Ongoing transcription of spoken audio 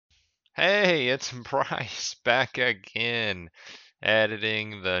Hey, it's Bryce back again,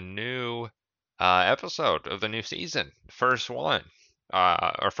 editing the new episode of the new season. First one,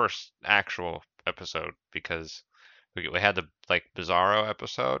 our first actual episode because we had the Bizarro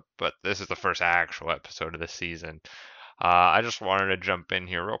episode, but this is the first actual episode of the season. I just wanted to jump in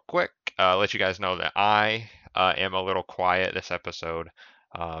here real quick, let you guys know that I am a little quiet this episode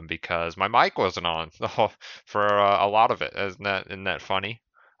because my mic wasn't on for a lot of it. Isn't that funny?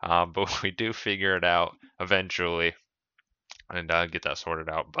 But we do figure it out eventually and get that sorted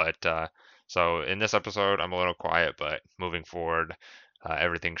out. But so in this episode, I'm a little quiet, but moving forward,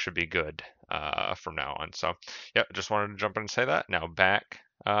 everything should be good from now on. So, yeah, just wanted to jump in and say that. Now back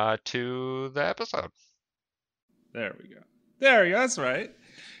to the episode. There we go. There we go. That's right.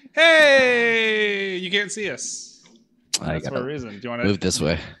 Hey, you can't see us. I That's for a gotta reason. Do you want to move this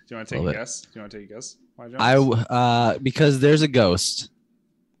way. Do you want to take a guess? Do you want to take a guess? Why Because there's a ghost.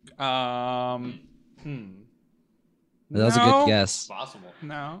 Hmm. That was a good guess. Possible.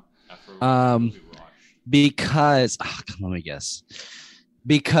 No. Because let me guess.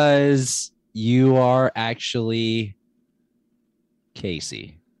 Because you are actually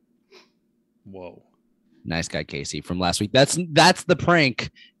Casey. Whoa. Nice guy, Casey, from last week. That's the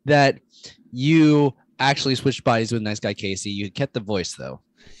prank that you actually switched bodies with. Nice guy, Casey. You kept the voice though.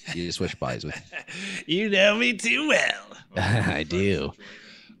 You switched bodies with. You know me too well. I do.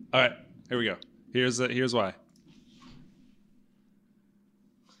 All right, here we go. Here's why.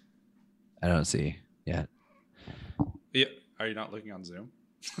 I don't see yet. Yeah. Are you not looking on Zoom?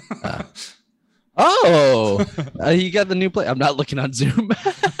 You got the new play. I'm not looking on Zoom.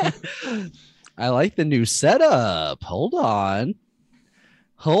 I like the new setup. Hold on.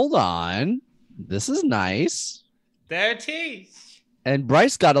 This is nice. There it is. And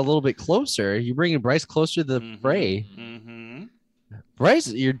Bryce got a little bit closer. You bringing Bryce closer to the fray. Mm-hmm.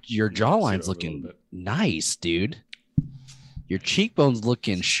 Bryce, your jawline's looking nice, dude. Your cheekbones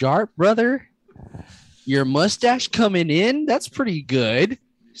looking sharp, brother. Your mustache coming in. That's pretty good.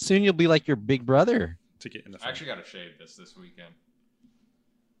 Soon you'll be like your big brother. To get in the I actually got to shave this weekend.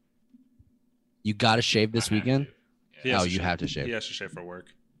 You got to shave this weekend? Yeah. You have to shave. He has to shave for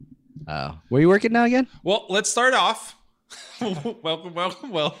work. Oh. Where are you working now again? Well, let's start off.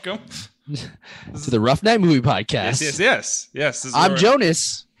 welcome. To the Rough Night Movie Podcast. Yes. I'm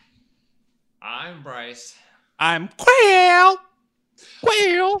Jonas. I'm Bryce. I'm Quail.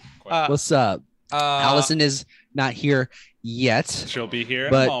 What's up? Allison is not here yet. She'll be here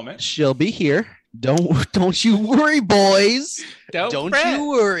in a moment. She'll be here. Don't you worry, boys. Don't fret. you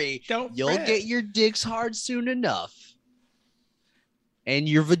worry. You'll fret. get your dicks hard soon enough. And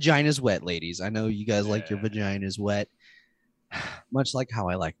your vagina's wet, ladies. I know you guys like your vaginas wet. Much like how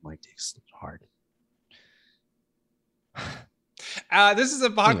I like my dicks hard. This is a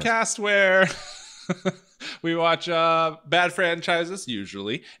podcast where we watch bad franchises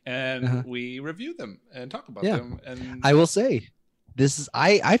usually, and we review them and talk about them. And I will say,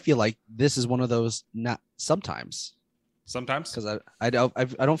 I feel like this is one of those sometimes because I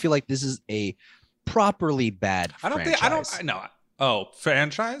don't feel like this is a properly bad franchise.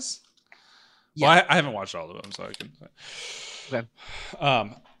 Franchise. Yeah. Well, I haven't watched all of them, so I can. Okay.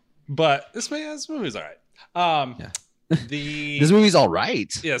 But this movie's all right. This movie's all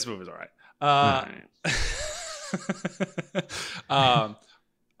right. Yeah, this movie's all right.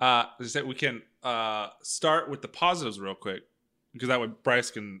 We can start with the positives real quick, because that way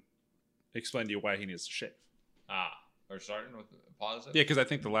Bryce can explain to you why he needs to shave. We're starting with the positive. Yeah, because I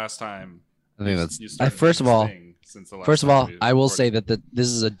think the last time. I think that's. First of all, I will say that this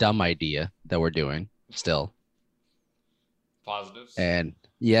is a dumb idea that we're doing still. Positives. And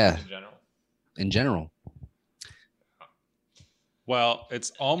yeah, in general. Well, it's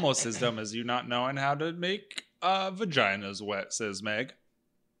almost as dumb as you not knowing how to make vaginas wet, says Meg.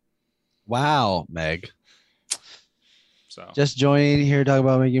 Wow, Meg. So just joining here talk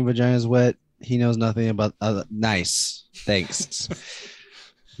about making vaginas wet. He knows nothing about nice. Thanks,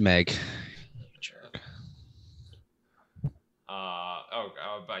 Meg.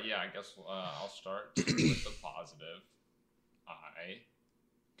 But yeah, I guess I'll start with the positive. I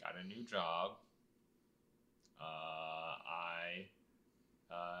got a new job.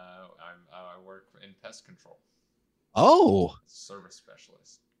 I work in pest control. Oh, service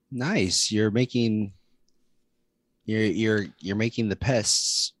specialist. Nice. You're making the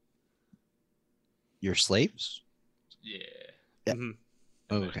pests your slaves? Yeah. Mm-hmm.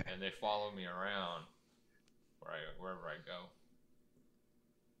 Okay. And they follow me around wherever I go.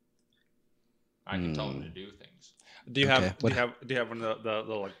 I can tell them to do things. Do you have do you have one of the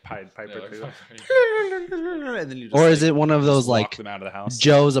like Pied Piper too? And then you just, or is it one of those like them out of the house?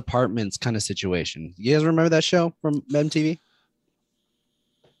 Joe's Apartments kind of situation? You guys remember that show from MTV?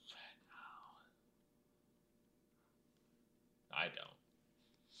 I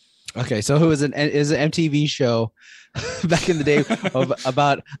don't. Okay, so it was an MTV show back in the day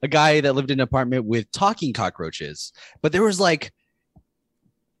about a guy that lived in an apartment with talking cockroaches, but there was like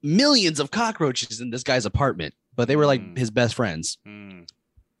millions of cockroaches in this guy's apartment, but they were like his best friends.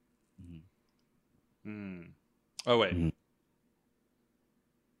 Oh wait,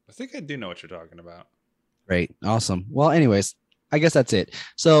 I think I do know what you're talking about. Great, awesome. Well, anyways, I guess that's it.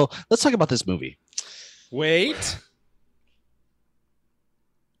 So let's talk about this movie. Wait.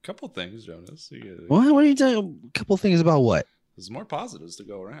 Couple things, Jonas. What are you talking? A couple things about what? There's more positives to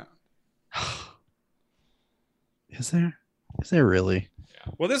go around. Is there? Is there really?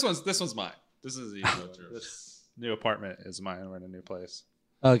 Yeah. Well, this one's mine. This is this new apartment is mine. We're in a new place.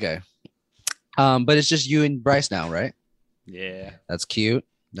 Okay. But it's just you and Bryce now, right? Yeah. That's cute.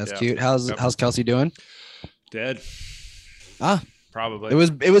 That's cute. How's Kelsey doing? Dead. Ah, probably.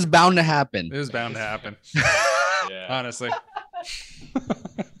 It was bound to happen. It was bound to happen. Yeah. Honestly.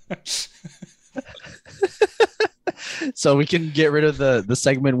 So we can get rid of the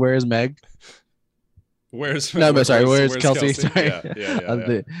segment "Where's Meg?" Where's Kelsey? Sorry. Yeah.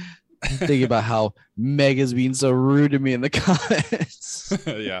 I'm thinking about how Meg is being so rude to me in the comments.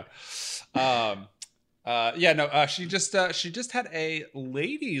 Yeah. She just had a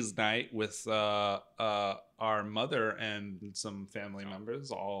ladies' night with our mother and some family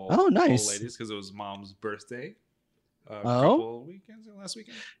members. All nice. All ladies, because it was Mom's birthday. A couple weekends, last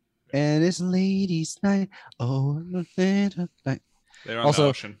weekend. And it's ladies' night. Oh, night. They were on the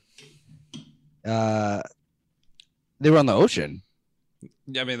ocean. They were on the ocean.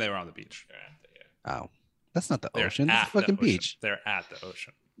 Yeah, I mean they were on the beach. Oh, that's not the ocean. That's the fucking beach. They're at the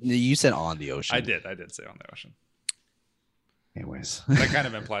ocean. You said on the ocean. I did say on the ocean. Anyways, that kind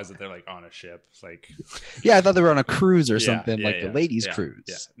of implies that they're like on a ship. Like, yeah, I thought they were on a cruise or something, the ladies' cruise.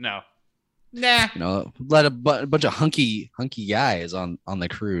 Yeah. No. Nah. You know, let a bunch of hunky guys on the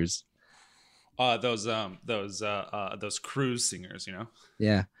cruise. Those cruise singers, you know.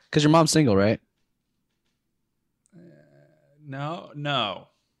 Yeah, because your mom's single, right? No.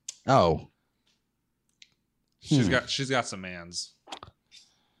 Oh. She's got some mans.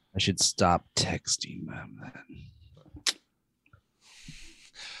 I should stop texting them then.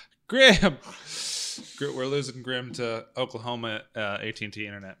 Grim, we're losing Grim to Oklahoma AT&T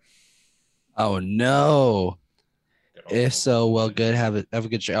internet. Oh no! If so, well, good. Have a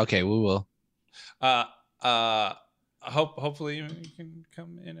good show. Okay, we will. Hopefully you can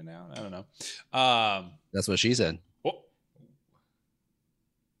come in and out. I don't know. That's what she said.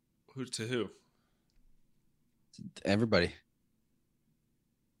 Who to who? Everybody.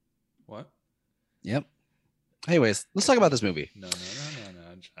 What? Yep. Anyways, let's talk about this movie. No,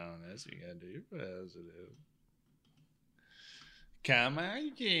 Jonas. You gotta do your positive. Come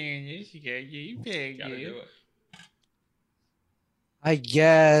on, Genius. You gotta do your it. I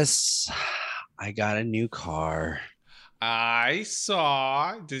guess I got a new car. I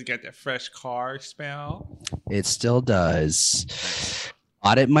saw. Did it get that fresh car smell? It still does.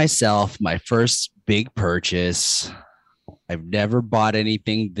 Bought it myself. My first big purchase. I've never bought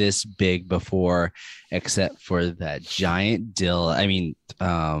anything this big before, except for that giant dill. I mean,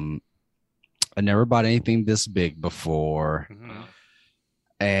 I never bought anything this big before. Mm-hmm.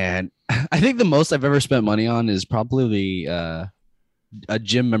 And I think the most I've ever spent money on is probably a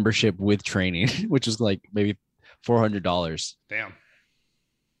gym membership with training, which is like maybe $400. Damn.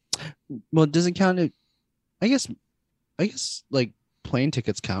 Well, it doesn't count. I guess like plane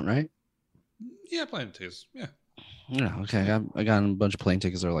tickets count, right? Yeah, plane tickets. Yeah. Yeah. Okay. I got a bunch of plane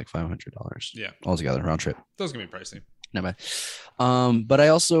tickets that are like $500. Yeah. Altogether, round trip. Those can be pricey. Not bad. But I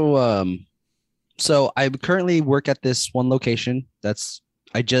also so I currently work at this one location.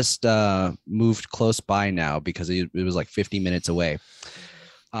 I just moved close by now because it was like 50 minutes away.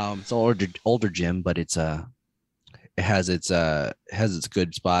 It's an older gym, but it has its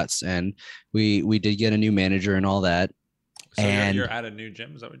good spots, and we did get a new manager and all that. So and you're at a new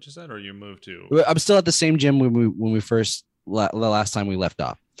gym, is that what you said, or you moved to? I'm still at the same gym when we first the last time we left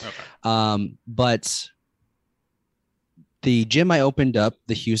off. Okay. But the gym I opened up,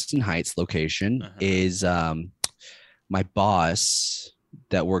 the Houston Heights location, is my boss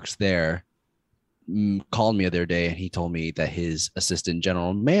that works there called me the other day, and he told me that his assistant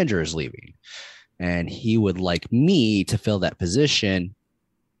general manager is leaving, and he would like me to fill that position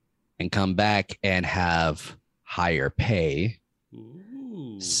and come back and have higher pay. Ooh.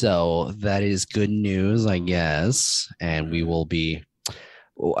 So that is good news, I guess. And we will be.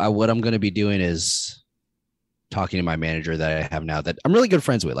 What I'm going to be doing is talking to my manager that I have now that I'm really good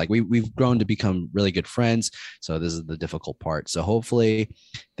friends with. Like we've grown to become really good friends. So this is the difficult part. So hopefully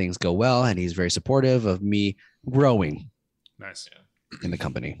things go well, and he's very supportive of me growing. Nice. In the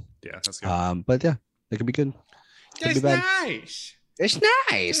company. Yeah, that's good. But yeah, it could be good. It's nice. It's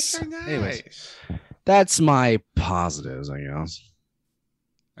nice. It's so nice. Anyways, that's my positives, I guess.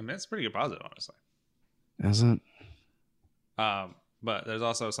 I mean, it's pretty good positive, honestly. Is it? But there's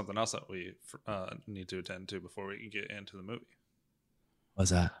also something else that we need to attend to before we can get into the movie.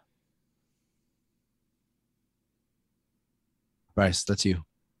 What's that? Bryce, that's you.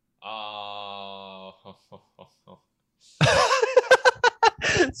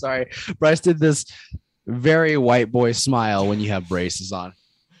 Sorry. Bryce did this very white boy smile when you have braces on.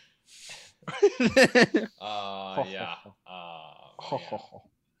 Yeah.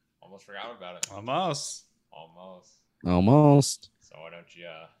 Almost forgot about it. Almost. So why don't you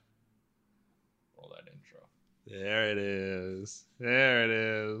roll that intro? There it is. There it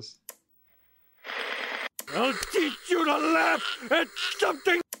is. I'll teach you to laugh at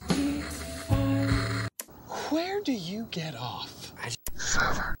something. Where do you get off?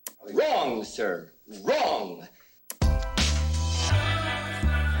 Wrong, sir. Wrong.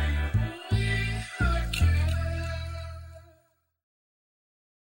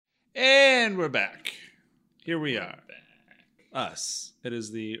 And we're back. Here we are. Us. It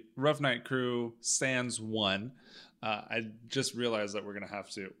is the Rough Night Crew Sans 1. I just realized that we're gonna have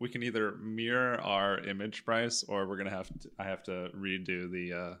to. We can either mirror our image price, or we're gonna have to. I have to redo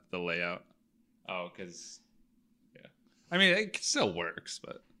the layout. Oh, because yeah. I mean, it still works,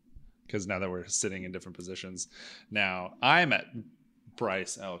 but because now that we're sitting in different positions, now I'm at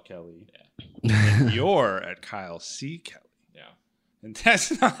Bryce L. Kelly, and you're at Kyle C. Kelly. Yeah. And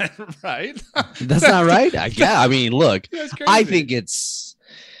that's not right. That's not right? I mean, look, I think it's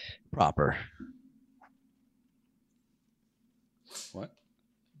proper. What?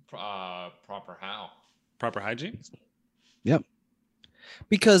 Proper how? Proper hygiene? Yep.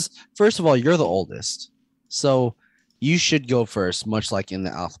 Because, first of all, you're the oldest. So you should go first, much like in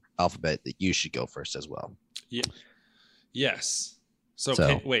the alphabet that you should go first as well. Yeah. Yes. So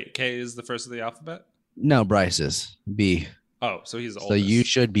K is the first of the alphabet? No, Bryce is B. Oh, so he's the so oldest. you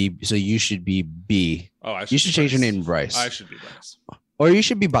should be B. Oh, you should change your name to Bryce. I should be Bryce. Or you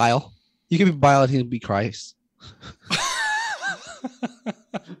should be Bile. You can be Bile and he'll be Christ.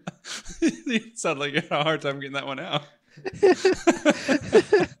 You sound like you had a hard time getting that one out.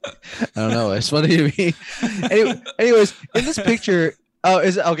 I don't know. It's funny to me. Anyways, in this picture,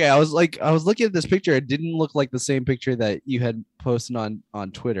 is it okay? I was looking at this picture. It didn't look like the same picture that you had posted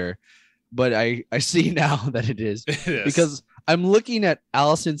on Twitter, but I see now that it is. It is. Because I'm looking at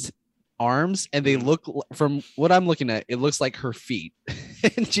Allison's arms, and they look, from what I'm looking at, it looks like her feet,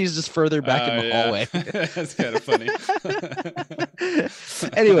 and she's just further back in the hallway. That's kind of funny.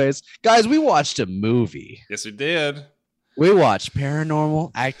 Anyways, guys, we watched a movie. Yes, we did. We watched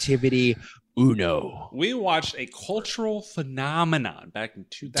Paranormal Activity Uno. We watched a cultural phenomenon back in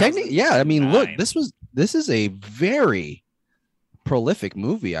 2000. Technically, yeah. I mean, look, this is a very prolific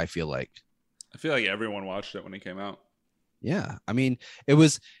movie. I feel like everyone watched it when it came out. Yeah, I mean, it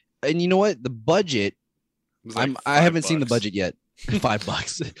was, and you know what? The budget. Like I haven't seen the budget yet.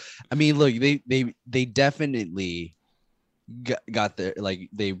 $5. I mean, look, they definitely got their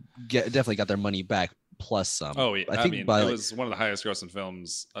definitely got their money back plus some. Oh yeah, I think it was one of the highest grossing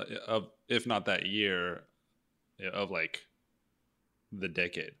films of, if not that year, of like the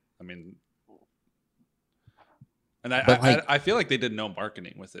decade. I mean, and I feel like they did no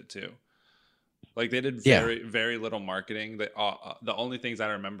marketing with it too. Like they did very little marketing. The only things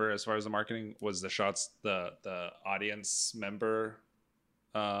I remember as far as the marketing was the shots, the audience member,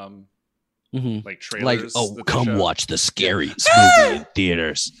 like trailers. Like, oh, come watch the scariest movie in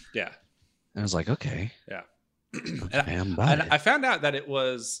theaters. Yeah, and I was like, okay, yeah. and I found out that it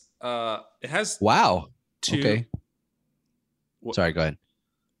was it has okay. Sorry, go ahead.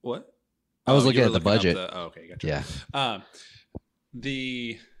 What? I was looking at the budget. Okay, gotcha. Yeah.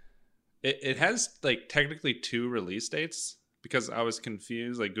 It has like technically 2 release dates, because I was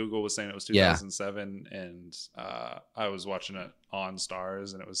confused. Like Google was saying it was 2007, and I was watching it on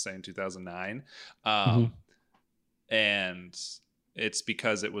Stars, and it was saying 2009. And it's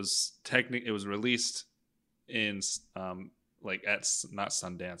because it was released in like at not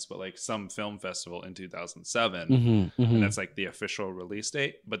Sundance, but like some film festival in 2007, and that's like the official release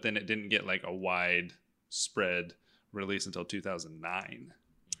date. But then it didn't get like a wide spread release until 2009.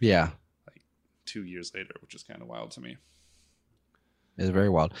 Yeah. 2 years later, which is kind of wild to me. It's very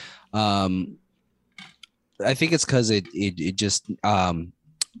wild. I think it's because it just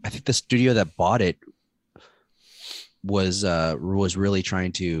I think the studio that bought it was really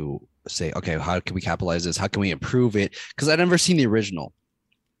trying to say, okay, how can we capitalize this? How can we improve it? Because I'd never seen the original.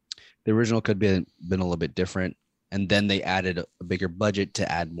 The original could have been a little bit different. And then they added a bigger budget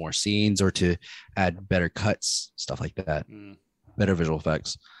to add more scenes or to add better cuts, stuff like that. Better visual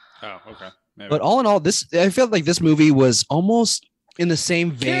effects. Oh, okay. Maybe. But all in all, I felt like this movie was almost in the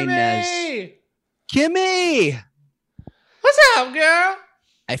same vein as Kimmy. What's up, girl?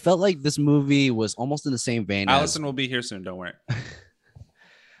 I felt like this movie was almost in the same vein. Allison will be here soon. Don't worry.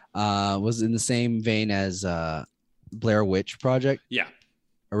 Was in the same vein as Blair Witch Project. Yeah.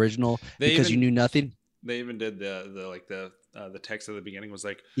 Original, because you knew nothing. They even did the text at the beginning was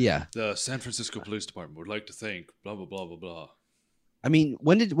like, yeah, the San Francisco Police Department would like to thank blah blah blah blah blah. I mean,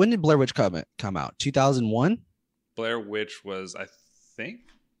 when did Blair Witch come out? 2001. Blair Witch was, I think,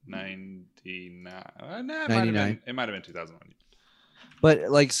 99. 99. It might have been 2001.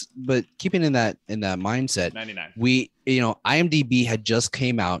 But keeping in that mindset, 99. IMDb had just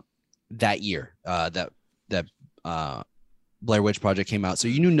came out that year. That Blair Witch Project came out, so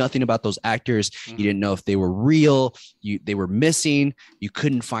you knew nothing about those actors. You didn't know if they were real. They were missing. You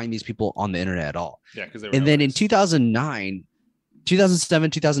couldn't find these people on the internet at all. Yeah, because and then in 2009,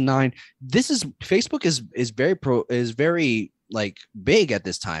 2007, 2009, Facebook is very like big at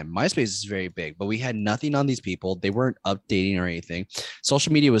this time. MySpace is very big, but we had nothing on these people. They weren't updating or anything.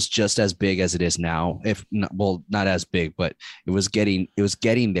 Social media was just as big as it is now, if not, well, not as big, but it was getting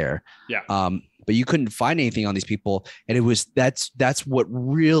there. Yeah. But you couldn't find anything on these people, and that's what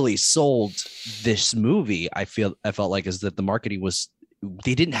really sold this movie. I felt like is that the marketing was,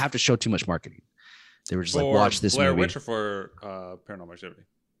 they didn't have to show too much marketing. They were just like, watch this Blair movie. Witch or for Paranormal Activity?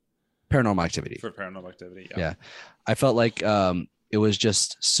 Paranormal Activity. For Paranormal Activity, yeah. I felt like it was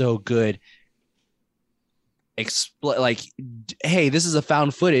just so good. Like, hey, this is a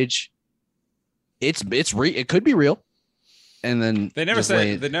found footage. It could be real. And then they never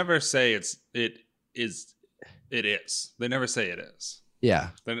say it is. They never say it is. Yeah.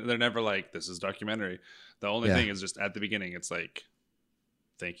 They're never like, this is documentary. The only thing is just at the beginning, it's like,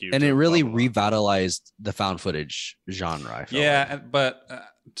 thank you. And it really revitalized the found footage genre. But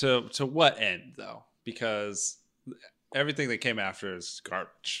to what end though? Because everything that came after is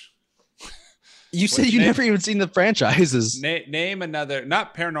garbage. You said you never even seen the franchises. Name another,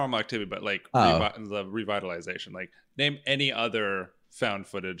 not Paranormal Activity, but like the revitalization. Like, name any other found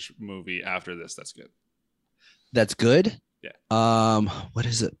footage movie after this that's good. That's good. Yeah. What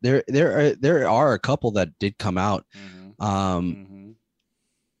is it? There are a couple that did come out.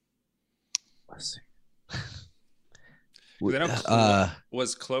 Let's see.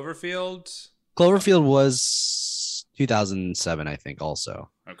 Was Cloverfield? Cloverfield was 2007, I think. Also.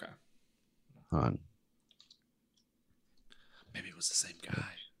 Okay. Maybe it was the same guy.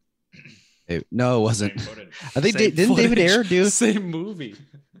 No, it wasn't. I think didn't David Ayer do same movie?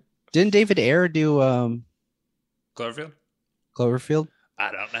 Didn't David Ayer do Cloverfield?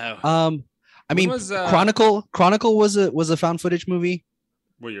 I don't know. I mean, Chronicle was a found footage movie.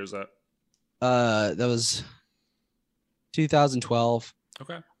 What year is that? That was 2012.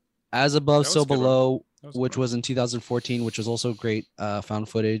 Okay. As Above, So Below, which was in 2014, which was also great found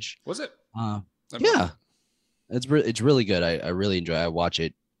footage. Was it? Yeah, it's really good. I really enjoy it. I watch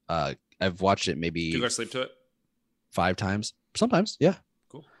it. I've watched it maybe. Do you go to sleep to it? 5 times. Sometimes, yeah.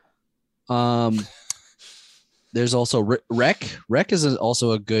 Cool. There's also Wreck. Wreck is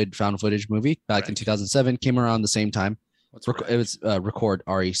also a good found footage movie. Back in 2007, came around the same time. It was Record,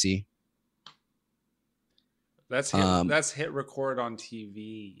 REC. That's hit record on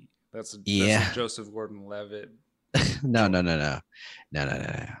TV. That's Joseph Gordon-Levitt. No. No?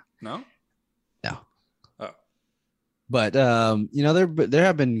 No. Oh. But there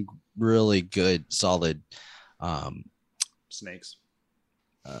have been really good, solid snakes.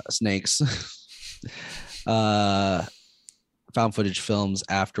 Found footage films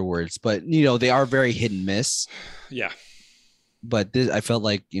afterwards, but they are very hit and miss. Yeah. But I felt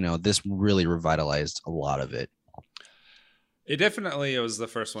like this really revitalized a lot of it. It definitely was the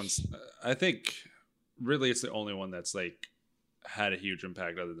first one. I think really it's the only one that's like had a huge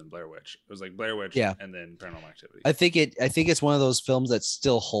impact other than Blair Witch. It was like Blair Witch and then Paranormal Activity. I think it's one of those films that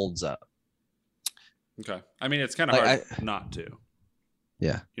still holds up. Okay. I mean, it's kind of hard not to.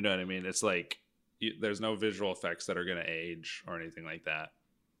 Yeah. You know what I mean? It's like there's no visual effects that are going to age or anything like that.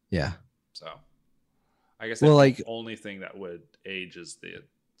 Yeah. So I guess the only thing that would age is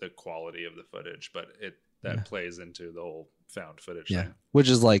the quality of the footage, but that plays into the whole found footage thing. Which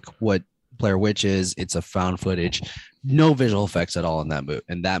is like what Blair Witches. It's a found footage, no visual effects at all in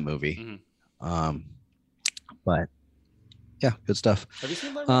that movie. But yeah, good stuff. Have you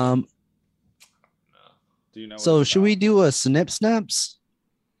seen that? Um, Do you know? what so it's should about? we do a snip snaps?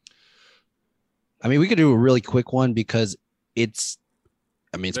 I mean, we could do a really quick one because it's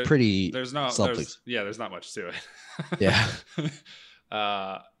pretty There's no. self- There's not much to it. Yeah.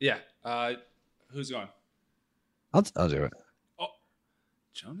 Who's going? I'll do it.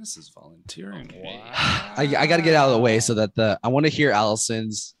 Jonas is volunteering. I got to get out of the way so that I want to hear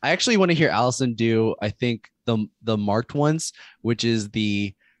Allison's. I actually want to hear Allison do, I think, the marked ones, which is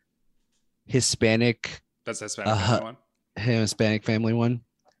the Hispanic. That's the Hispanic family one. Hispanic family one,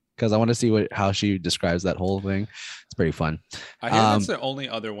 because I want to see how she describes that whole thing. It's pretty fun. I hear that's the only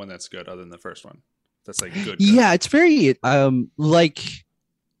other one that's good, other than the first one. That's like good. Yeah, it's very like,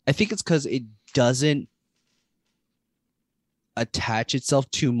 I think it's because it doesn't attach itself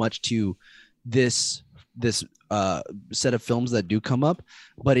too much to this set of films that do come up,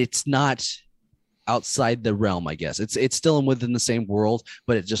 but it's not outside the realm. I guess it's still within the same world,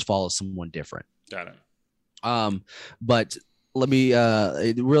 but it just follows someone different. Got it. But let me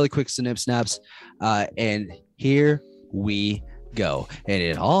really quick snaps, and here we go. And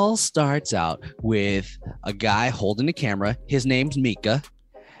it all starts out with a guy holding a camera. His name's Mika,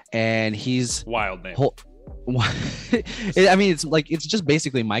 and he's wild name. I mean, it's just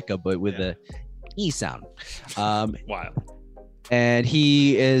basically Micah, but with a E sound. Wild. And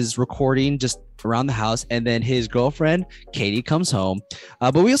he is recording just around the house, and then his girlfriend Katie comes home.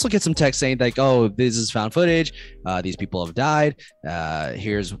 But we also get some text saying like, "Oh, this is found footage. These people have died.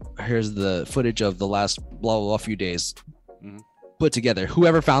 Here's the footage of the last blah blah, blah few days put together.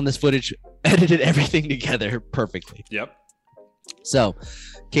 Whoever found this footage edited everything together perfectly." Yep. So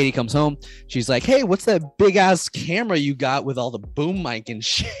Katie comes home. She's like, "Hey, what's that big ass camera you got with all the boom mic and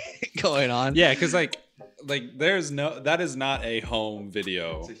shit going on?" Yeah, because like that is not a home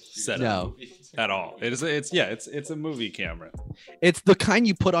video setup at all. It's a movie camera. It's the kind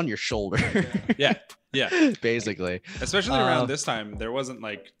you put on your shoulder. Yeah. Basically. Especially around this time, there wasn't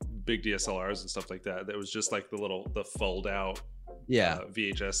like big DSLRs and stuff like that. There was just like the fold out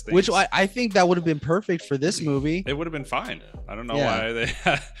VHS things. Which I think that would have been perfect for this movie. It would have been fine. I don't know why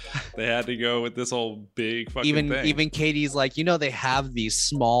they had to go with this whole big fucking thing. Even Katie's like, they have these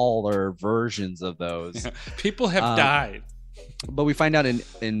smaller versions of those. People have died. But we find out in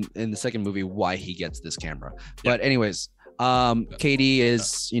the second movie why he gets this camera. But anyways, Katie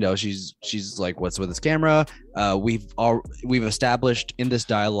is, she's like, "What's with this camera?" We've established in this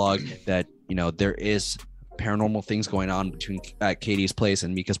dialogue that there is paranormal things going on between Katie's place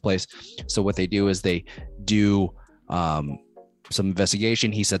and Mika's place. So what they do is they do some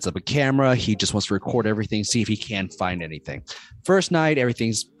investigation. He sets up a camera. He just wants to record everything, see if he can find anything. First night,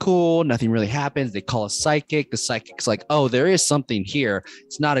 everything's cool. Nothing really happens. They call a psychic. The psychic's like, "Oh, there is something here.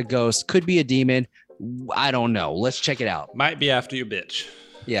 It's not a ghost. Could be a demon. I don't know. Let's check it out. Might be after you, bitch."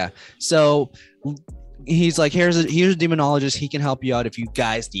 Yeah. So he's like, here's a demonologist. He can help you out if you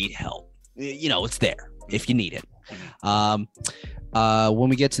guys need help. It's there if you need it. When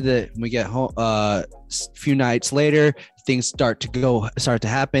we get home, few nights later, things start to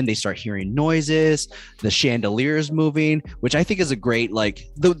happen. They start hearing noises. The chandelier is moving, which I think is a great, like,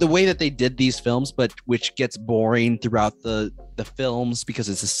 the way that they did these films, but which gets boring throughout the films because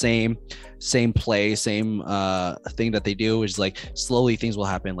it's the same play, same thing that they do is like slowly things will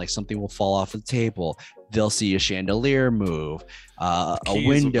happen. Like something will fall off the table. They'll see a chandelier move. A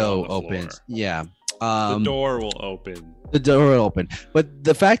window opens. Yeah. The door will open. But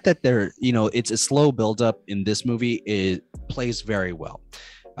the fact that it's a slow buildup in this movie plays very well.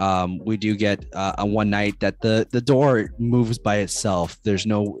 We do get a one night that the door moves by itself. There's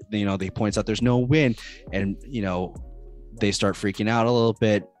no, they points out there's no wind, and they start freaking out a little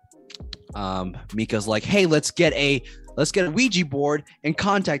bit. Mika's like, "Hey, let's get a Ouija board and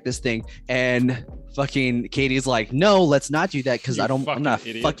contact this thing." And fucking Katie's like, "No, let's not do that because I'm not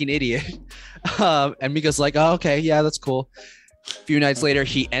a fucking idiot." And Mika's like, "Oh, okay, yeah, that's cool." A few nights later,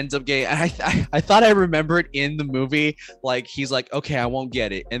 he ends up getting. I thought I remembered in the movie, like he's like, "Okay, I won't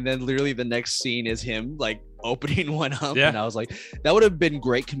get it," and then literally the next scene is him like opening one up, and I was like, that would have been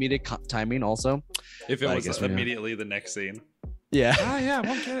great comedic timing, also. If it was immediately the next scene. Yeah. I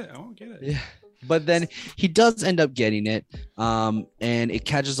won't get it. Yeah. But then he does end up getting it, and it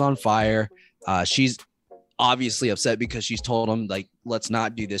catches on fire. She's obviously upset because she's told him like, "Let's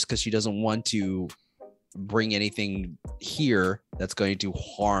not do this," because she doesn't want to bring anything here that's going to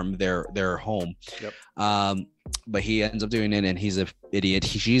harm their home. Yep. But he ends up doing it, and he's an idiot.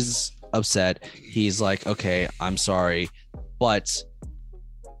 She's upset. He's like, "Okay, I'm sorry, but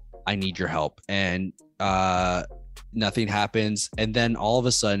I need your help. And nothing happens. And then all of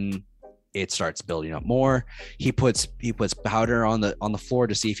a sudden it starts building up more. He puts powder on the floor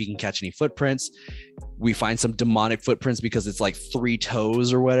to see if he can catch any footprints. We find some demonic footprints because it's like 3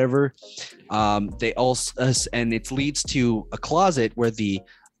 toes or whatever. They also, and it leads to a closet where the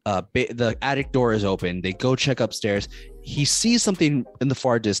attic door is open. They go check upstairs. He sees something in the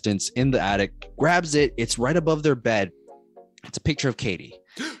far distance in the attic, grabs it. It's right above their bed. It's a picture of Katie.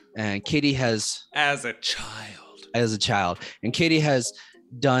 And Katie has... As a child. And Katie has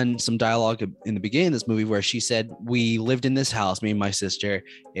done some dialogue in the beginning of this movie where she said, we lived in this house, me and my sister.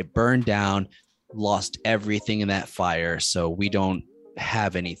 It burned down, lost everything in that fire. So we don't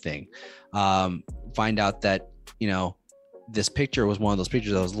have anything. Find out that, this picture was one of those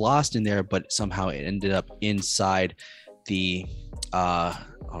pictures that was lost in there, but somehow it ended up inside the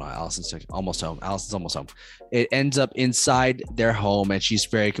hold on, Allison's almost home. It ends up inside their home, and she's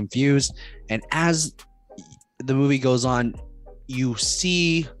very confused. And as the movie goes on, you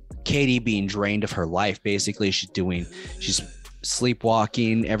see Katie being drained of her life. Basically, she's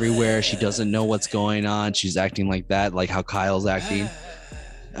sleepwalking everywhere. She doesn't know what's going on. She's acting like that, like how Kyle's acting.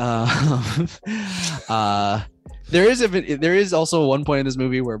 There is also one point in this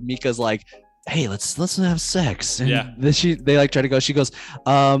movie where Mika's like, hey, let's have sex. And then they like try to go. She goes,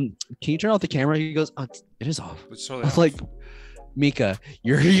 can you turn off the camera? He goes, oh, it is off. It's totally I was off. like, Mika,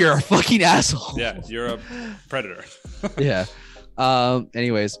 you're a fucking asshole. Yeah, you're a predator. Yeah.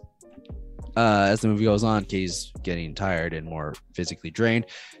 Anyways, as the movie goes on, Katie's getting tired and more physically drained,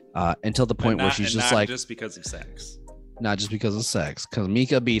 until the point where she's just like, just because of sex. Not just because of sex, because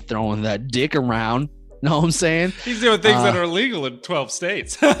Mika be throwing that dick around. Know what I'm saying? He's doing things that are illegal in 12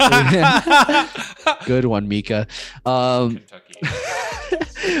 states. Good one, Mika.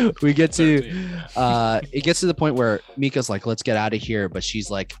 We get to it gets to the point where Mika's like, let's get out of here, but she's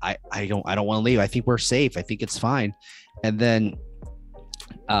like, I don't want to leave. I think we're safe. I think it's fine. And then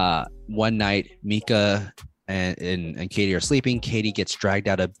one night Mika and Katie are sleeping. Katie gets dragged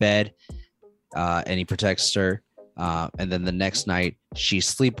out of bed, and he protects her. And then the next night she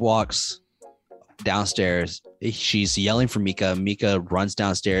sleepwalks downstairs. She's yelling for Mika. Mika runs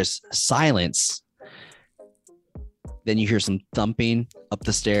downstairs. Silence. Then you hear some thumping up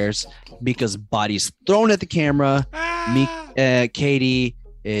the stairs. Mika's body's thrown at the camera. Katie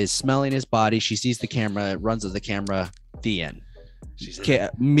is smelling his body. She sees the camera, runs to the camera. The end.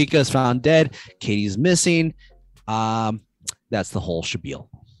 Mika's found dead. Katie's missing. That's the whole spiel.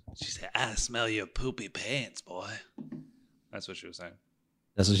 She said, I smell your poopy pants, boy. That's what she was saying.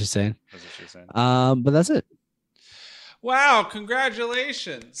 That's what she's saying. That's what she was saying. But that's it. Wow,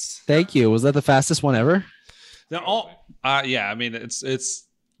 congratulations. Thank you. Was that the fastest one ever? Yeah, I mean, it's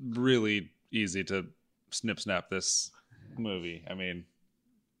really easy to snap this movie. I mean,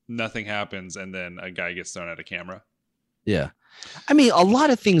 nothing happens and then a guy gets thrown at a camera. Yeah. I mean, a lot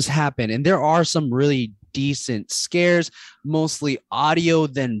of things happen, and there are some really decent scares, mostly audio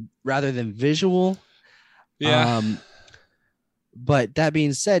rather than visual. Yeah. But that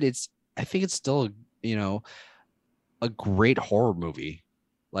being said, I think it's still, a great horror movie.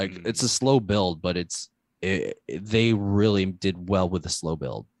 Like, it's a slow build, but they really did well with the slow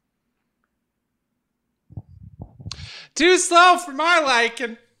build. Too slow for my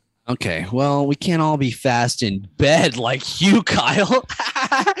liking. Okay, well, we can't all be fast in bed like you, Kyle.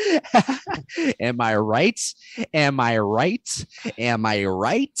 Am I right? Am I right? Am I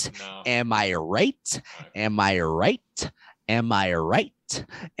right? No. Am I right? Am I right? Am I right?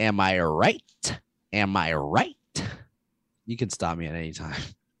 Am I right? Am I right? You can stop me at any time.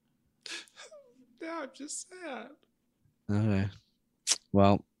 Yeah, I'm just sad. Okay.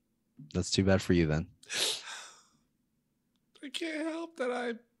 Well, that's too bad for you then. I can't help that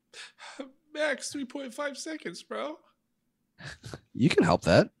I max 3.5 seconds, bro. You can help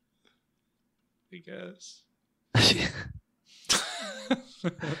that. I guess.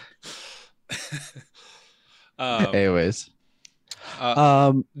 Anyways.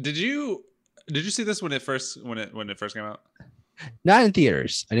 Did you see this when it first came out? Not in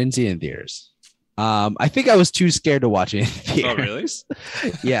theaters. I didn't see it in theaters. I think I was too scared to watch it in theaters. Oh,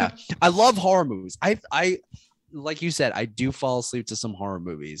 really? Yeah. I love horror movies. I like you said, I do fall asleep to some horror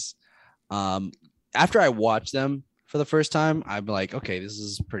movies. After I watch them for the first time, I'm like, okay, this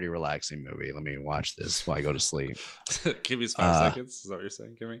is a pretty relaxing movie. Let me watch this while I go to sleep. Give me 5 seconds. Is that what you're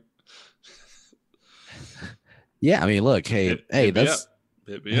saying? Give me. Yeah, I mean, look, hey, that's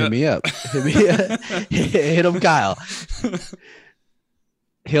hit me up. Hit him, Kyle.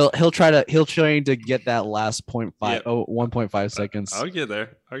 He'll try to get that last 1.5 seconds. I'll get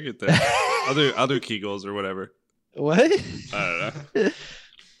there. other key goals or whatever. What? I don't know.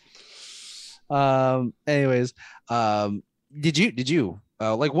 Anyways, did you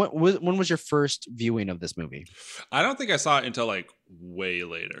like when was your first viewing of this movie? I don't think I saw it until like way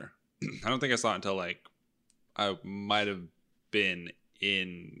later. I don't think I saw it until like I might have been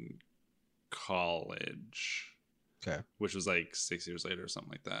in college. Okay. Which was like 6 years later or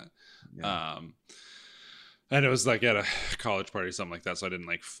something like that. Yeah. And it was like at a college party or something like that, so I didn't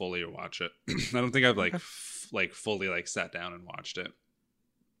like fully watch it. I don't think I've like like fully like sat down and watched it.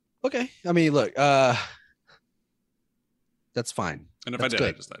 Okay. I mean, look, that's fine. And if That's I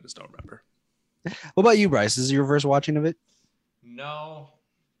did, good. I just don't remember. What about you, Bryce? This is your first watching of it? No,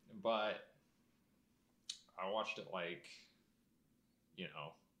 but I watched it like,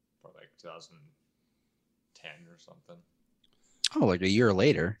 for like 2010 or something. Oh, like a year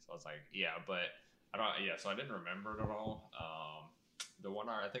later. So I was like, yeah, but I don't. Yeah, so I didn't remember it at all. The one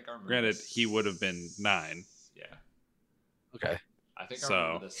I think I remember. Granted, he would have been 9. Yeah. Okay. I think I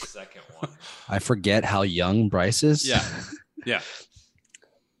remember the second one. I forget how young Bryce is. Yeah. Yeah.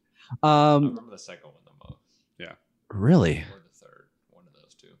 I remember the second one the most. Yeah. Really? Or the third. One of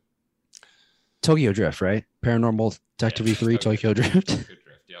those two. Tokyo Drift, right? Paranormal Activity 3, Tokyo Drift. Tokyo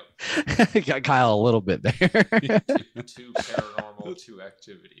Drift, yep. Got Kyle a little bit there. 2 paranormal, 2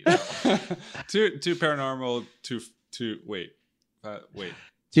 activity. two paranormal, wait.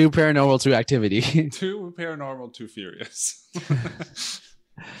 2 paranormal, 2 activity. 2 paranormal, 2 furious.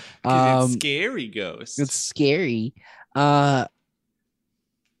 It's scary ghosts. It's scary.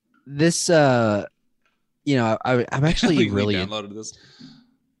 This I'm actually really downloaded this.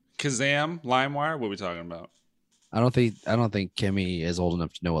 Kazam, LimeWire. What are we talking about? I don't think Kimmy is old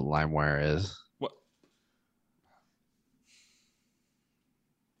enough to know what LimeWire is. What?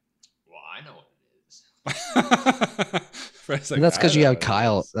 Well, I know what it is. That's because you have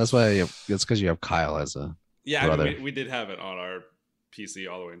Kyle. That's why. That's because you have Kyle as a brother. I mean, we did have it on our PC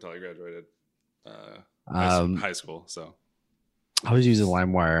all the way until I graduated high school. So I was using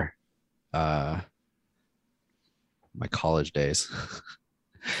LimeWire my college days.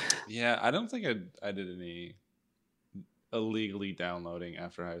 Yeah, I don't think I did any illegally downloading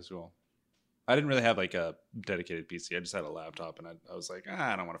after high school. I didn't really have like a dedicated PC. I just had a laptop, and I was like,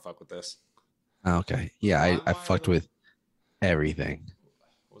 I don't want to fuck with this. Okay. Yeah, I fucked with everything.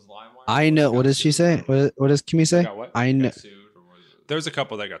 Was LimeWire? I know. What does she say? What does Kimmy say? Got what? I know. There was a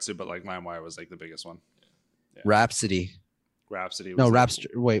couple that got sued, but like LimeWire was like the biggest one. Yeah. Rhapsody. Rhapsody. No, like,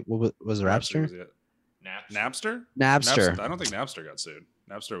 Rapster. Wait, what was it? Rapster? Was it. Napster? Napster. I don't think Napster got sued.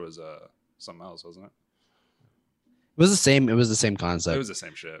 Napster was something else, wasn't it? It was the same. It was the same concept. It was the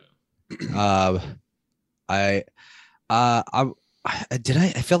same shit. I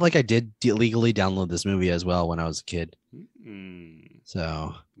felt like I did legally download this movie as well when I was a kid.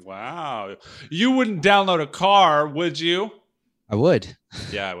 So wow, you wouldn't download a car, would you? I would.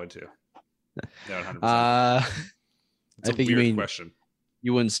 Yeah, I would too. Yeah, 100%. I think you mean question.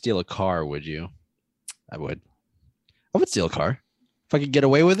 You wouldn't steal a car, would you? I would. I would steal a car if I could get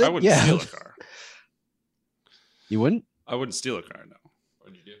away with it. I wouldn't steal a car. You wouldn't? I wouldn't steal a car. No. What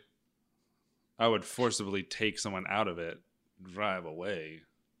would you do? I would forcibly take someone out of it, drive away.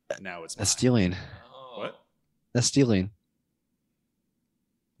 Now it's mine. That's stealing. Oh. What? That's stealing.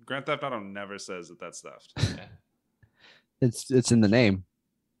 Grand Theft Auto never says that that's theft. It's in the name.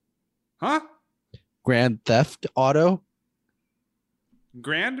 Huh? Grand Theft Auto?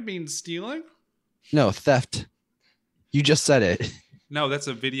 Grand means stealing? No, theft. You just said it. No, that's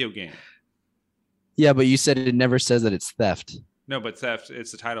a video game. Yeah, but you said it never says that it's theft. No, but theft,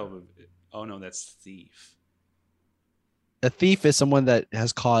 it's the title of it. Oh, no, that's thief. A thief is someone that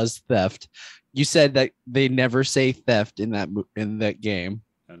has caused theft. You said that they never say theft in that game.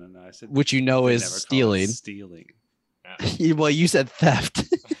 No. I said which you know is stealing. Stealing. Yeah. Well, you said theft.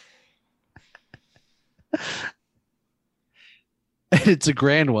 It's a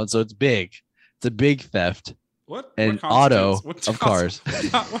grand one, so it's big. It's a big theft. What? And what auto of cars.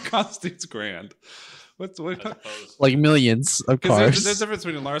 What constitutes grand? What? Like millions of cars. There's a difference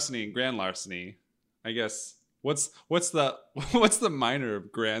between larceny and grand larceny. I guess. What's the minor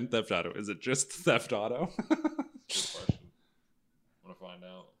of Grand Theft Auto? Is it just Theft Auto? Good question. I want to find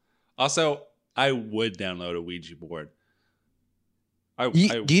out. Also, I would download a Ouija board. Do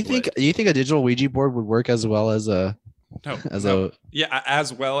you think a digital Ouija board would work as well as a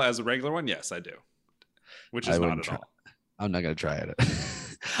as well as a regular one? Yes, I do. Which is not at all. I'm not gonna try it.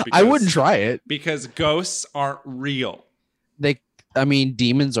 I wouldn't try it because ghosts aren't real.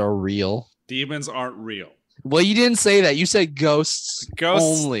 Demons are real. Demons aren't real. Well, you didn't say that. You said ghosts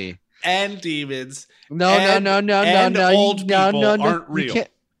only and demons. No. Old people aren't real.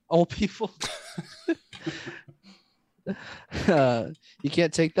 Old people. You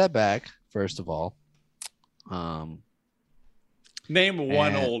can't take that back. first of all. Name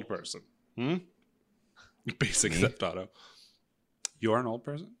one And- old person. Basic Me? Theft Auto. You are an old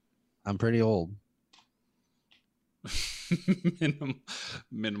person? I'm pretty old.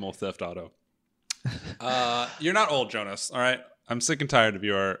 Minimal Theft Auto. You're not old, Jonas. All right. I'm sick and tired of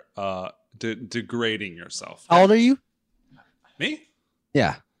your degrading yourself. How old are you? Me?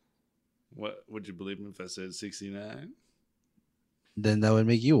 Yeah. What would you believe me if I said 69? Then that would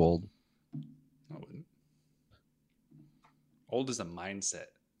make you old. I wouldn't. Old is a mindset,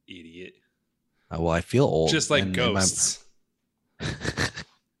 idiot. Well, I feel old. Just like and my- ghosts.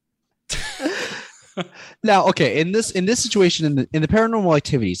 Now, okay, in this situation, in the paranormal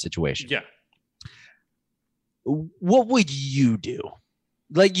activity situation, Yeah. what would you do?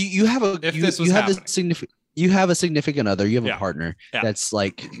 Like you have a If you, this was you have happening. you have a significant other, you have Yeah. a partner Yeah. that's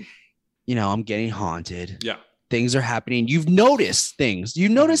like, I'm getting haunted. Yeah. Things are happening. You've noticed things. You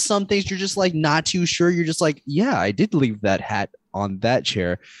notice some things. You're just like not too sure. You're just like, yeah, I did leave that hat on that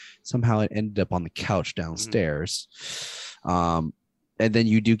chair. Somehow it ended up on the couch downstairs. And then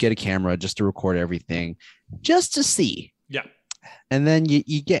you do get a camera just to record everything, just to see. Yeah. And then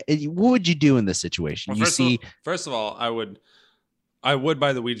you get. What would you do in this situation? Well, You see. first of all, I would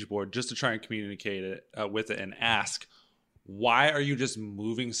buy the Ouija board just to try and communicate it with it and ask, why are you just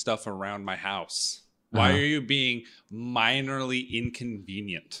moving stuff around my house? Why Uh-huh. are you being minorly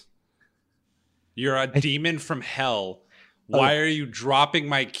inconvenient? You're a demon from hell. Why are you dropping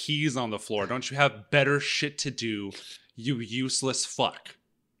my keys on the floor? Don't you have better shit to do, you useless fuck?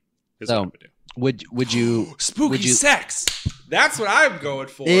 Is what I would do. Would you? Spooky would you- sex. That's what I'm going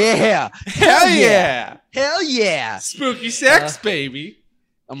for. Yeah. Hell yeah. Hell yeah. Spooky sex, baby.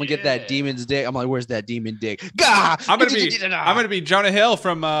 I'm gonna get that demon's dick. I'm like, where's that demon dick? Gah! I'm gonna be Jonah Hill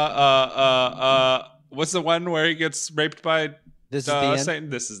from what's the one where he gets raped by This is the end. Satan?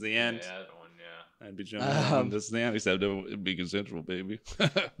 This is the end. Yeah, that one, yeah. I'd be Jonah Hill. Um, And this is the end. Except it would be consensual, baby.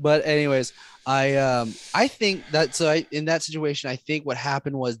 But anyways, I think that in that situation, I think what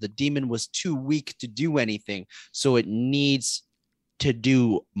happened was the demon was too weak to do anything, so it needs to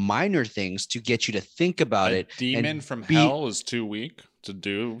do minor things to get you to think about it. Demon and from be- hell is too weak to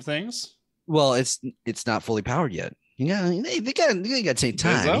do things. Well, it's not fully powered yet. Yeah, they gotta take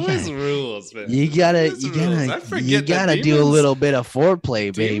time. There's always rules, man. You There's rules. I gotta forget that do a demons- little bit of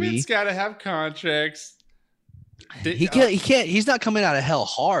foreplay, baby. Demons gotta have contracts. He can't. He's not coming out of hell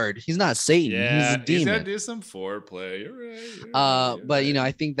hard. He's not Satan. Yeah, he's a he's gotta demon. do some foreplay. You're right. But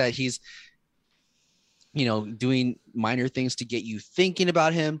I think that he's doing minor things to get you thinking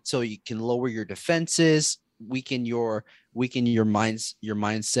about him, so you can lower your defenses, weaken your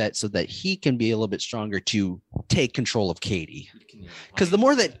mindset, so that he can be a little bit stronger to take control of Katie. Because the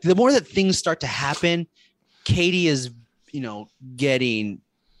more that things start to happen, Katie is getting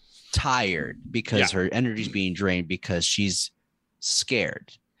tired because her energy's being drained because she's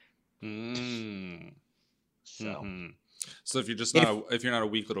scared. Mm. So Mhm. So if you're just if you're not a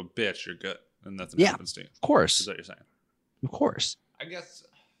weak little bitch, you're good, and nothing Yeah. happens to you. of course, Is what you're saying? of course. I guess.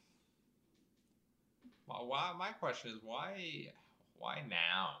 Well, my question is why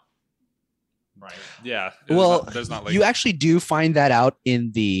now? Right. Yeah. Well, there's not like you actually do find that out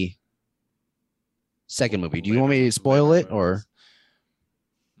in the second movie. Do you want me to spoil it or?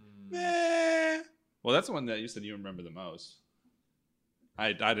 Eh. Well, that's the one that you said you remember the most.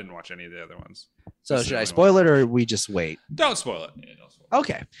 I didn't watch any of the other ones. So This is should the I only spoil it or we just wait? Don't spoil it. Yeah, don't spoil.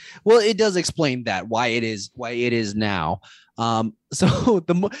 Okay. Well, it does explain that why it is now. So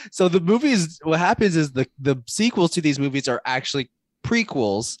the movies, what happens is the sequels to these movies are actually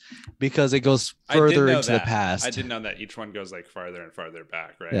prequels because it goes I did further know into the that. past. I didn't know that each one goes like farther and farther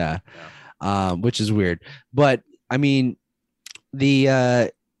back, right? Yeah. Which is weird. But I mean,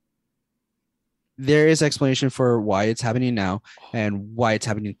 there is explanation for why it's happening now and why it's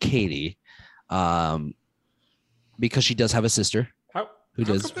happening to Katie. Because she does have a sister. How Who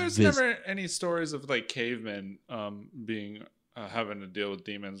how does come there's vis- never any stories of like cavemen being having to deal with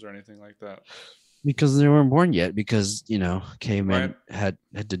demons or anything like that? Because they weren't born yet. Because cavemen Right.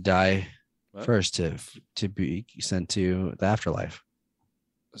 had to die What? first to be sent to the afterlife.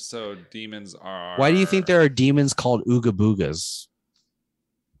 So demons are. Why do you think there are demons called Ooga Boogas?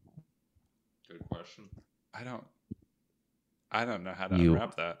 Good question. I don't know how to You-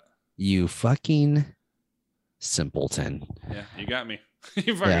 unwrap that. You fucking simpleton. Yeah, you got me.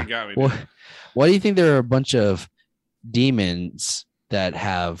 You fucking Yeah. got me. Well, dude. why do you think there are a bunch of demons that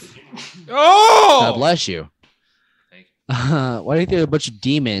have? God Oh! bless you. Thank you. Why do you think there are a bunch of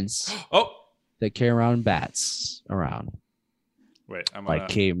demons Oh! that carry around bats around Wait, I'm gonna like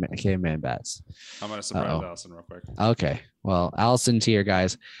caveman bats? surprise Uh-oh. Allison real quick. Okay, well, Allison's here,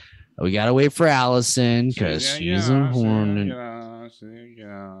 guys. We gotta wait for Allison because she's important.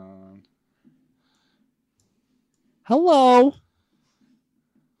 Hello.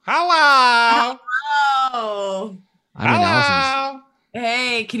 Hello. Oh, I'm in Allison's.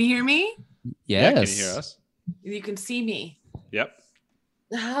 hey, can you hear me? Yeah, Yes. can you hear us? You can see me. Yep.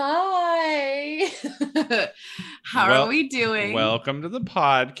 Hi. How Well- are we doing? Welcome to the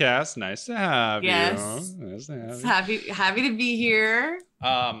podcast. Nice to have Yes. you. Nice to have It's you. happy to be here.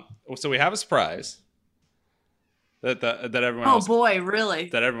 So we have a surprise that everyone Oh else boy, really?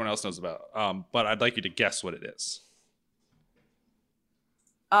 that everyone else knows about. But I'd like you to guess what it is.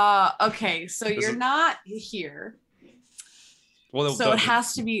 Okay, so This you're is- not here. Well, So it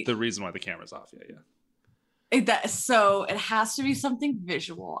has to be the reason why the camera's off. Yeah. so it has to be something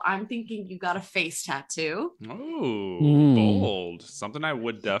visual. I'm thinking you got a face tattoo. Oh, Hmm. bold. Something I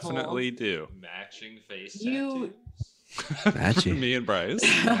would definitely do. Matching face You- tattoos. Matching. Me and Bryce.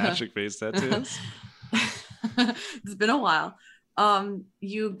 Matching face tattoos. It's been a while.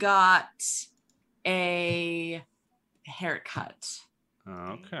 You got a haircut.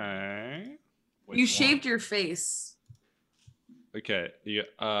 Okay. Which You one? shaved your face. Okay. You,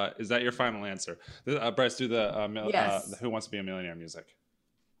 is that your final answer? Bryce, do the Yes. Who Wants to Be a Millionaire music.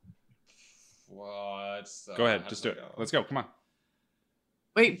 What's Go ahead. Just do it. Let's go. Come on.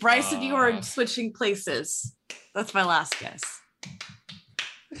 Wait, Bryce said you were Uh, switching places. That's my last guess.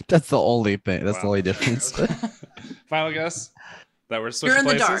 That's the only thing. That's the Wow. only difference. Final guess that we're switching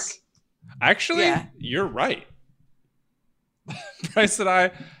You're in the places. Actually, Yeah. you're right. Bryce and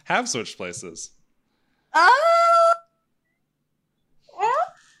I have switched places. Oh.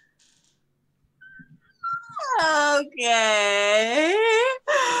 Okay.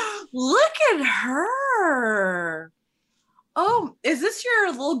 Look at her. Oh, is this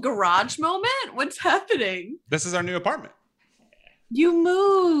your little garage moment? What's happening? This is our new apartment. You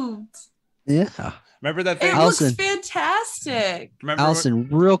moved. Yeah. Remember that It thing? Allison. looks fantastic. Remember Allison,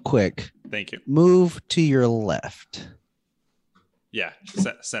 real quick, Thank you. move to your left. Yeah,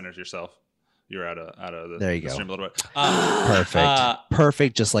 center yourself. You're out of the. There you the go. stream a little bit. Perfect.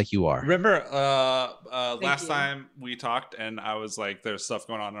 Perfect, just like you are. Remember last you. time we talked and I was like, there's stuff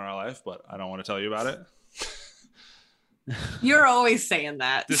going on in our life, but I don't want to tell you about it. You're always saying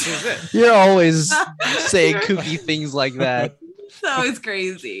that. This is it. You're always saying You're- kooky things like that. It's always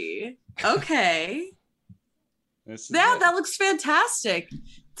crazy. Okay. This is Yeah, it. that looks fantastic.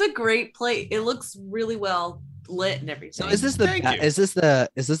 It's a great plate. It looks really well lit and everything. So is this the Thank you. is this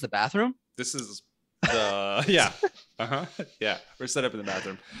the bathroom? This is the yeah. Uh-huh. Yeah. We're set up in the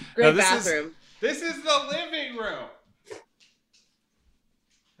bathroom. great Now, this is- bathroom? This is the living room.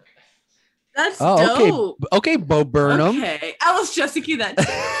 That's Oh, okay. dope. Okay, Bo Burnham. Okay. I was just thinking that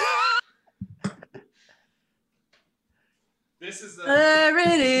too. This is There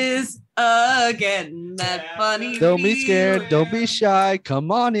it is again. That Yeah, funny. Don't be scared. Don't feeling. be shy.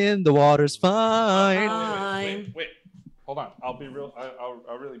 Come on in. The water's fine. Wait. Hold on. I'll be real.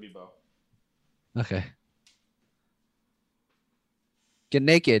 I'll really be Bo. Okay. Get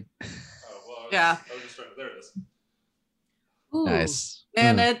naked. Oh, well, Yeah. I was just trying. There it is. Ooh. Nice.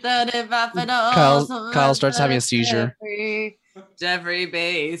 Kyle starts having a seizure. Jeffrey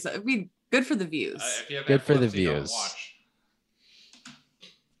Bass. It'd be good for the views. If you have Good for the epilepsy, don't views. watch.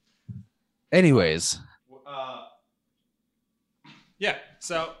 Anyways, Yeah.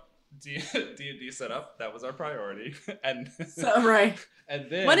 So D&D setup. That was our priority. And So, right. and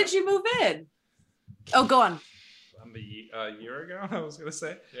then When did you move in? Oh, go on. a year ago, I was gonna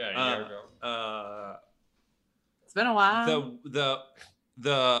say. Yeah, a year ago. It's been a while.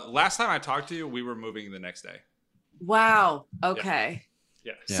 The last time I talked to you, we were moving the next day. Wow. Okay.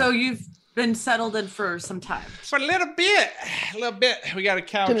 Yeah. So you've been settled in for some time. For a little bit. We got a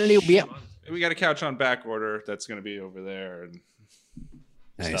couch. a little bit. We got a couch on back order that's gonna be over there and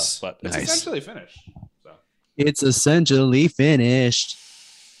Nice. stuff. But it's Nice. essentially finished. So It's essentially finished.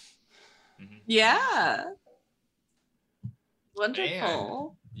 Yeah.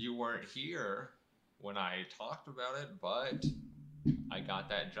 Wonderful. You weren't here when I talked about it, but I got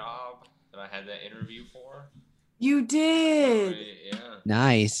that job that I had that interview for. You did. Yeah.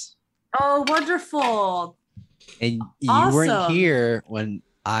 Nice. Oh, wonderful. And you weren't Awesome. here when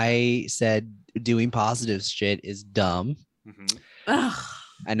I said doing positive shit is dumb. mhm. Ugh.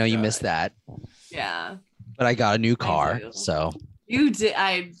 I know you God. missed that, Yeah. but I got a new car, do. so You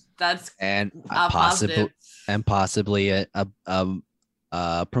did. That's and positive. possibly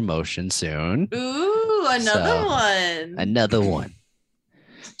a promotion soon. Ooh, another So, one. Another one.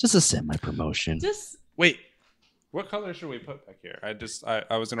 Just a semi promotion. Just Wait. What color should we put back here? I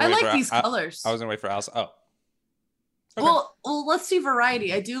was gonna I wait like for these colors. I was gonna wait for Alice. Oh. Okay. Well, let's see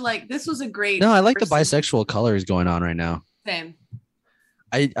variety. I do like this was a great. No, I like the first season. bisexual colors going on right now. Same.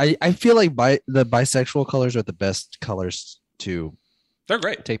 I feel like the bisexual colors are the best colors to They're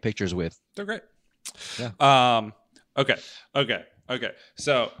great. take pictures with. They're great. Yeah. Okay.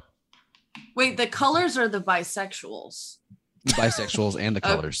 So Wait, the colors are the bisexuals. The bisexuals and the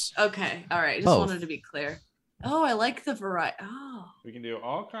colors. Okay. All right. Just Both. wanted to be clear. Oh, I like the variety. Oh, we can do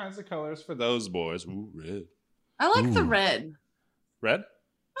all kinds of colors for those boys. Ooh, red. I like the Ooh. red. Red?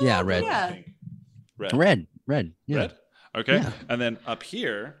 Yeah, red. Yeah. I think. Red. Red. Yeah. Red? Okay. Yeah. And then up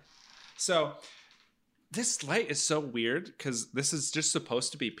here. So this light is so weird because this is just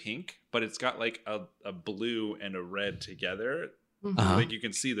supposed to be pink, but it's got like a blue and a red together. Mhm. Uh-huh. Like you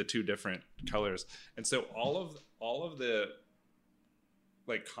can see the two different colors. And so all of the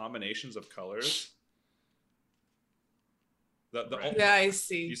like combinations of colors. Yeah, I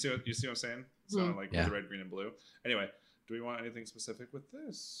see. You see what I'm saying? So Mhm. like Yeah. the red, green, and blue. Anyway, do we want anything specific with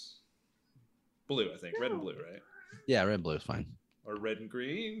this? Blue, I think. Red and blue, right? Yeah, red and blue is fine. Or red and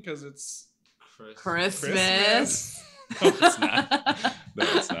green because it's Christmas. No, it's not. No,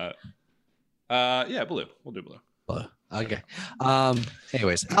 it's not. Yeah, blue. We'll do blue. Blue. Okay.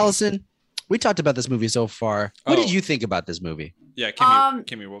 Anyways, Allison, we talked about this movie so far. What Oh. did you think about this movie? Yeah, Kimmy, Um,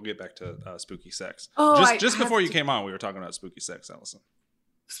 Kimmy, we'll get back to spooky sex. Oh, I just have before you to- came on, we were talking about spooky sex, Allison.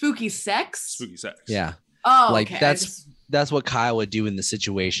 Spooky sex. Spooky sex. Yeah. Oh, Like, okay. that's what Kyle would do in the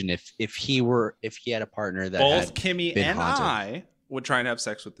situation if he had a partner that Both had Kimmy been and haunted. I would try and have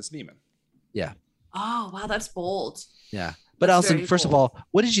sex with this demon. Oh, wow, that's bold. Yeah. But That's Allison, very first of cool. all,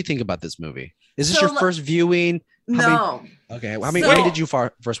 what did you think about this movie? Is this So, your first viewing? No. Okay. How many So- when did you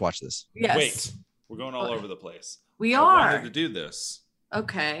first watch this? Yes. Wait, we're going all over the place. We I are. wanted to do this.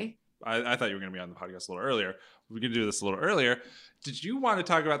 Okay. I thought you were going to be on the podcast a little earlier. We could do this a little earlier. Did you want to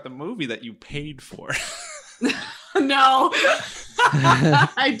talk about the movie that you paid for? No.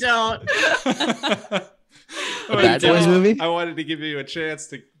 I don't. Bad Boys movie? I wanted to give you a chance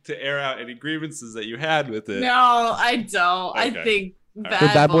to air out any grievances that you had with it. No, I don't. I Okay. think All right. Bad,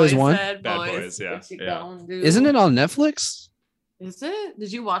 Did Bad Boys Boys, one? Bad Bad Boys. Boys, yeah, What you yeah. gonna do? Isn't it on Netflix? Is it?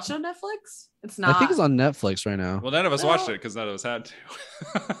 Did you watch it on Netflix? It's not. I think it's on Netflix right now. Well, none of us No. watched it because none of us had to.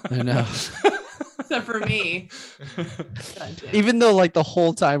 I know. Except for me. God damn. Even though like the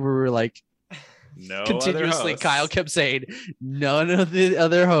whole time we were like No continuously, other hosts. Kyle kept saying none of the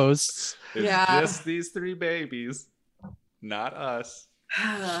other hosts. It's Yeah. just these three babies, not us.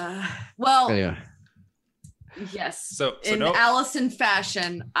 Well, Anyway, yes. So In no, Allison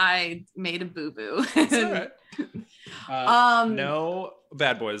fashion, I made a boo boo. it's all right. No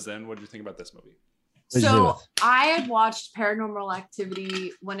Bad Boys. Then, what do you think about this movie? What'd you do So with? I had watched Paranormal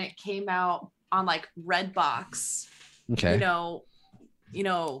Activity when it came out on like Redbox, okay. you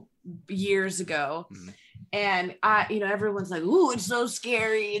know, years ago. Mhm. And everyone's like, "Ooh, it's so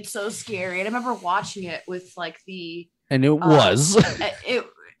scary! It's so scary!" And I remember watching it with like the And it was.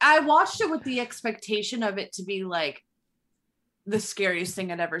 I watched it with the expectation of it to be like the scariest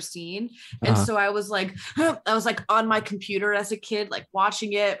thing I'd ever seen. And Uh-huh. so I was like on my computer as a kid, like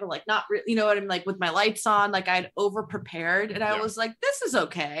watching it, but like not really, you know what I'm like with my lights on, like I'd over prepared and I Yeah. was like, this is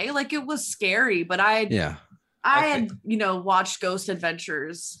okay. Like it was scary, but I Yeah. I had, watched Ghost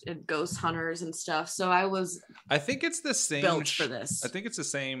Adventures and Ghost Hunters and stuff. So I was I think it's the same. built for this. I think it's the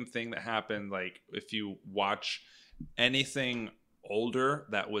same thing that happened. Like if you watch anything older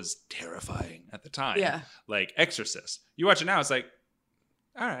that was terrifying at the time, Yeah. like Exorcist. You watch it now, it's like,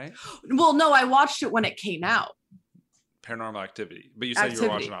 all right, Well, no, I watched it when it came out. Paranormal Activity. But you said you were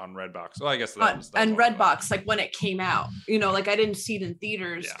watching Activity. it on Redbox. Well, I guess that was And all right. Redbox, like when it came out, like I didn't see it in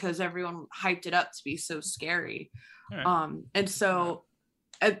theaters Yeah. because everyone hyped it up to be so scary. All right. And so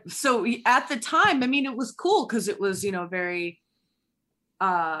at the time, I mean, it was cool because it was, very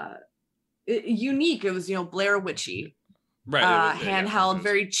unique. It was, Blair Witchy, Right. it was- yeah, handheld, it was-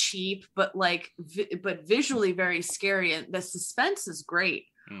 very cheap, but like, but visually very scary. And the suspense is great.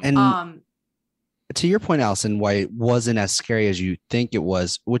 And to your point, Allison, why it wasn't as scary as you think it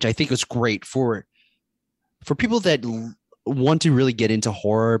was, which I think was great for people that want to really get into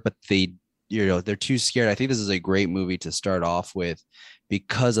horror, but they're too scared. I think this is a great movie to start off with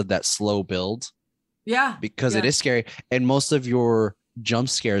because of that slow build, Yeah. because it Yeah. is scary. And most of your jump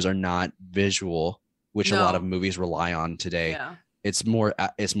scares are not visual, which a lot No. of movies rely on today. Yeah. It's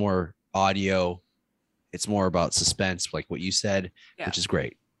more audio. It's more about suspense, like what you said, Yeah. which is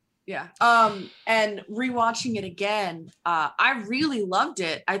great. Yeah. And rewatching it again, I really loved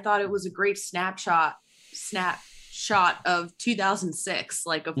it. I thought it was a great snapshot of 2006,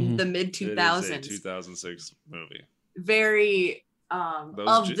 like of Mhm. the mid It is a 2000s. 2006 movie. Very of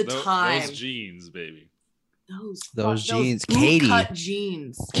the time. Those jeans, baby. Those jeans, boot cut Katie.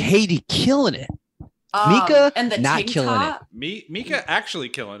 jeans. Katie killing it. Mika and the not tank killing top. Mika actually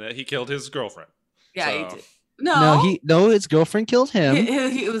killing it. He killed his girlfriend. Yeah, So- he did. No, No, his girlfriend killed him.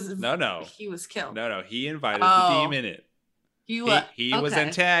 he was No. he was killed. No. He invited Oh. the demon in. He was He was okay.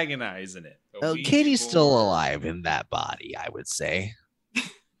 antagonizing it. Oh, Katie's still alive in that body, I would say.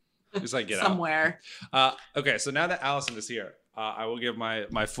 It's like, get somewhere. out. Okay, so now that Allison is here, I will give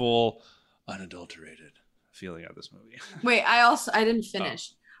my full unadulterated feeling of this movie. Wait, I didn't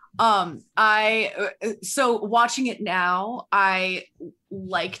finish. So watching it now, I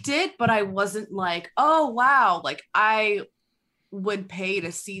liked it, but I wasn't like, oh wow, like I would pay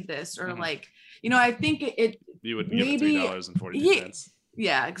to see this, or like, I think it You would give it maybe $3.42.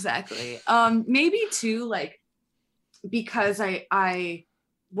 yeah, exactly. Maybe too, like, because I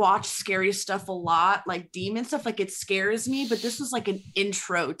watch scary stuff a lot, like demon stuff, like it scares me, but this was like an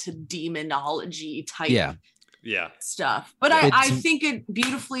intro to demonology type stuff. But I think it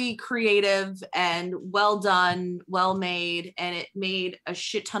beautifully creative and well done, well made, and it made a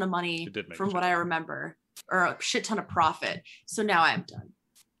shit ton of money from what I remember, or a shit ton of profit. So now I'm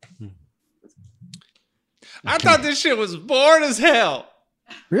done. I thought this shit was bored as hell.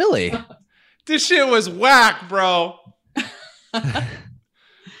 Really? This shit was whack, bro.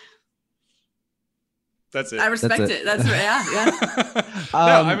 That's it. I respect it. That's right. Yeah. No,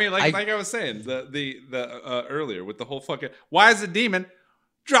 I mean, like I was saying, the earlier with the whole fucking, why is the demon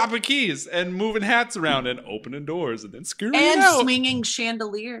dropping keys and moving hats around and opening doors and then screwing And out swinging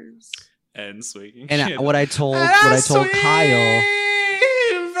chandeliers. and swinging. And chandeliers. what I told Kyle,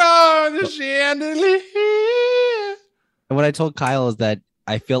 from the chandelier. and what I told Kyle is that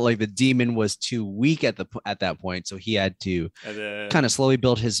I felt like the demon was too weak at that point, so he had to kind of slowly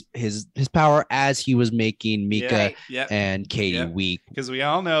build his power as he was making Mika and Katie weak. Because we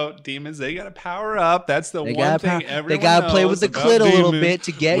all know demons, they gotta power up. That's the They one gotta thing power- everyone they gotta play with knows the about clit a little demons. bit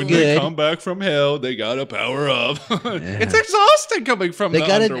to get when good. They come back from hell, they gotta power up. It's exhausting coming from They the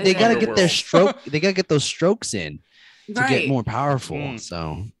gotta underworld. they gotta get their stroke. They gotta get those strokes in to Right. get more powerful.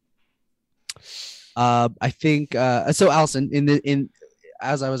 So, I think so. Allison, in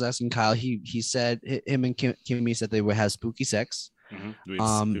as I was asking Kyle, he said him and Kimmy said they would have spooky sex.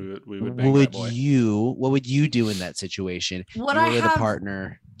 Mm-hmm. We would bang What that boy. would you do in that situation? What you I were with have- a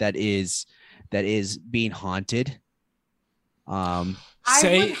partner that is being haunted. I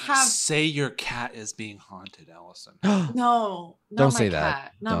would have Say your cat is being haunted, Allison. no. Don't my say that.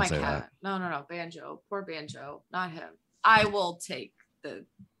 cat. Not Don't my say cat. No. Banjo. Poor Banjo. Not him. I will take the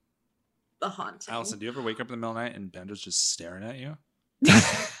haunting. Allison, do you ever wake up in the middle of the night and Bender's just staring at you?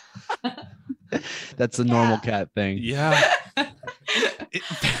 That's a normal cat thing. Yeah.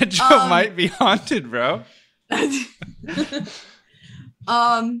 Benjo might be haunted, bro.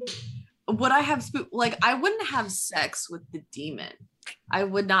 Would I have like I wouldn't have sex with the demon. I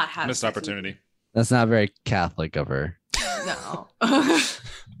would not have Missed sex with- opportunity. That's not very Catholic of her. No.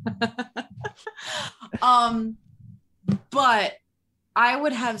 But I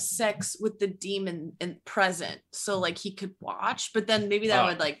would have sex with the demon in present, so like he could watch, but then maybe that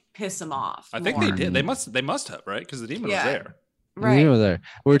would like piss him off. I think more. they did. They must have, right? Because the demon Yeah. was there. Right. We were there.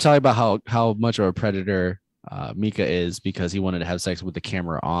 We were talking about how much of a predator Mika is because he wanted to have sex with the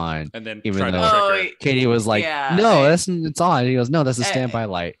camera on, And then even tried to though trick her. Katie was like, Yeah. "No, it's on." He goes, "No, that's a standby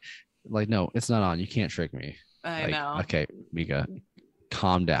light." Like, no, it's not on. You can't trick me. I Like, know. Okay, Mika,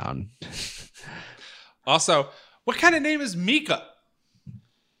 calm down. Also, what kind of name is Mika?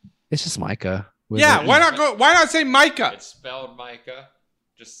 It's just Micah. Yeah, why not say Micah? It's spelled Micah.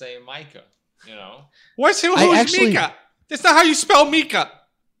 Just say Micah. You know. Who's actually- Mika? That's not how you spell Mika.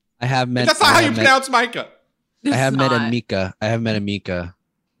 I have met. That's not I how have you met- pronounce Micah. I have met a not. Mika. I have met a Mika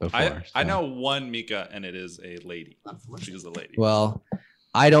before. I so. know one Mika, and it is a lady. She is a lady. Well,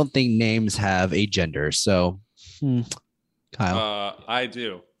 I don't think names have a gender. So, Kyle. I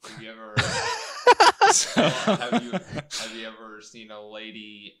do. Have you ever? So- have you ever seen a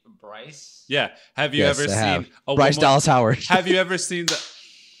lady Bryce? Yeah. Have you Yes, ever I have. seen a Bryce woman? Dallas Howard. Have you ever seen the?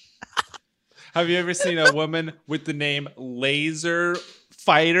 Have you ever seen a woman with the name Laser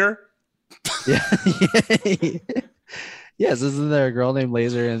Fighter? Yeah. Yes, isn't there a girl named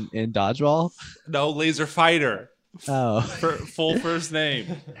Laser in Dodgeball? No, Laser Fighter. Oh, Full first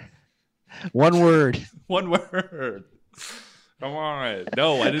name. one word. One word. Come on.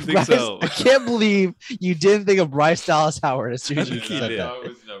 No, I didn't think Bryce, so. I can't believe you didn't think of Bryce Dallas Howard as soon as I you think he said did. that. I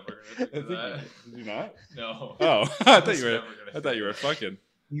was never gonna think of that. Did you not? No. Oh, I thought you were fucking.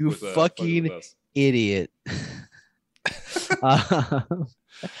 You with, fucking with us. idiot.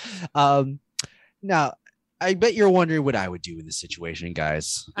 Now, I bet you're wondering what I would do in this situation,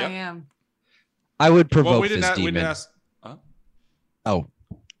 guys. I am. I would provoke Well, we this demon. didn't ask. Huh? Oh.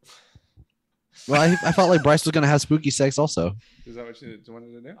 Well, I felt like Bryce was gonna have spooky sex also. Is that what you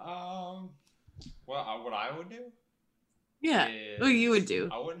wanted to do? Well, what I would do? Yeah. What you would do?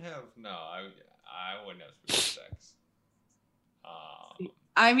 I wouldn't have. No, I wouldn't have spooky sex.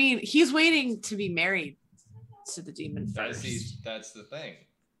 I mean, he's waiting to be married to the demon first. That's the thing.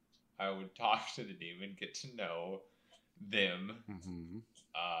 I would talk to the demon, get to know them.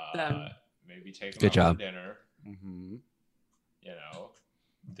 Mm-hmm. Maybe take them Good out job. for dinner. Mm-hmm. You know,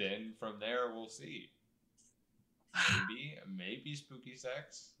 then from there we'll see. Maybe spooky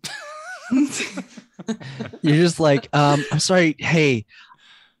sex. You're just like, I'm sorry. Hey,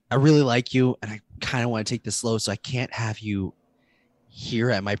 I really like you, and I kind of want to take this slow, so I can't have you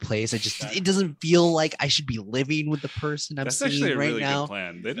here at my place. It doesn't feel like I should be living with the person I'm That's seeing actually a right really now. good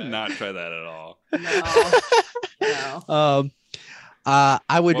plan. They did not try that at all. No.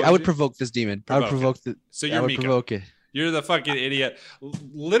 I would What would you- provoke this demon. I would provoke the. So I you're would Mika. provoke it. You're the fucking idiot.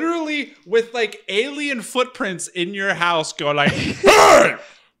 Literally with like alien footprints in your house going like, hey,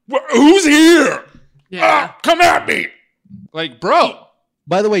 who's here? Yeah. Come at me. Like, bro.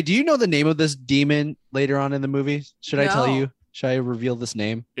 By the way, do you know the name of this demon later on in the movie? Should I tell No. you? Should I reveal this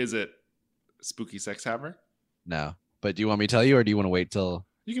name? Is it Spooky Sex Hammer? No. But do you want me to tell you, or do you want to wait till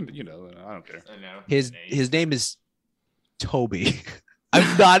You can, I don't care. I know. his name is Toby?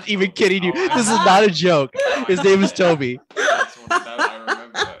 I'm not even kidding you. This is not a joke. His name is Toby. That's one that I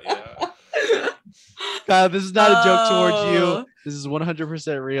remember that, yeah. Kyle, this is not a joke towards you. Oh. This is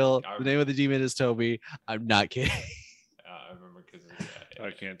 100% real. The name of the demon is Toby. I'm not kidding. I remember because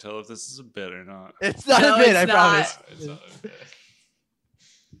I can't tell if this is a bit or not. It's not No, a bit, it's I not. promise. It's not okay.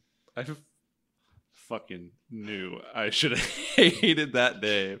 I fucking knew I should have hated that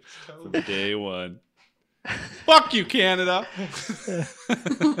name from day one. Fuck you, Canada.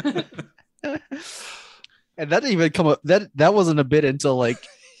 And that didn't even come up. That wasn't a bit until like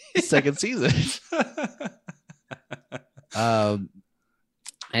second season.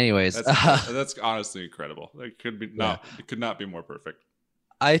 Anyways, that's honestly incredible. It could not be more perfect.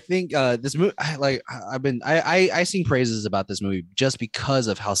 I think this movie, I sing praises about this movie just because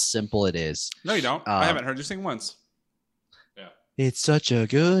of how simple it is. No, you don't. I haven't heard you sing once. It's such a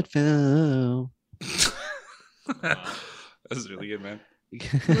good film. That's really good, man.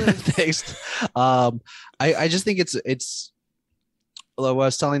 Thanks. I just think it's. Well, I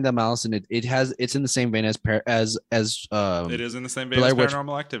was telling them, Allison, it's in the same vein as it is in the same vein Blair as Witch-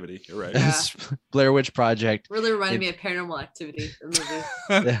 Paranormal Activity. You're right. Yeah. as Blair Witch Project. Really reminded me of Paranormal Activity,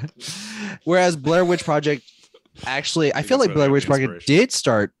 the movie. Whereas Blair Witch Project, actually, I think feel that's like where Blair they Witch got the Project inspiration. did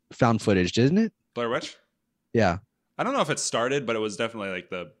start found footage, didn't it? Blair Witch? Yeah. I don't know if it started, but it was definitely like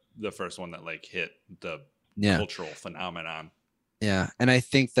the first one that like hit the Yeah. cultural phenomenon. Yeah. And I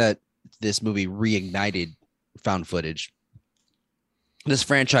think that this movie reignited found footage. This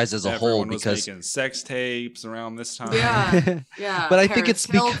franchise as a Everyone whole, was because making sex tapes around this time. Yeah. Yeah. But I think Paris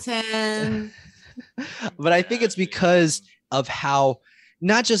it's Hilton. but I think it's because of how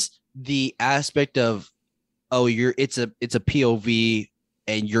not just the aspect of it's a POV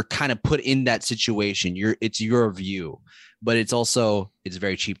and you're kind of put in that situation. It's your view, but it's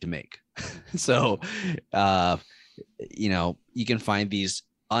very cheap to make. So you can find these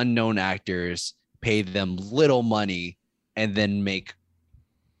unknown actors, pay them little money, and then make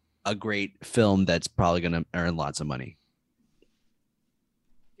a great film that's probably going to earn lots of money.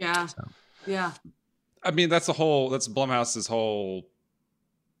 Yeah. So. Yeah. I mean, that's Blumhouse's whole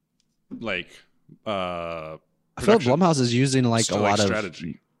like I feel like Blumhouse is using like a lot of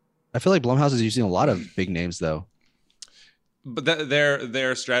strategy. I feel like Blumhouse is using a lot of big names though. But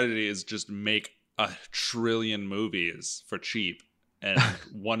their strategy is just make 1 trillion movies for cheap, and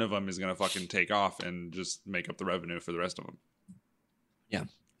one of them is gonna fucking take off and just make up the revenue for the rest of them. Yeah,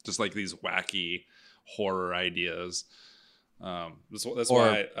 just like these wacky horror ideas. That's or,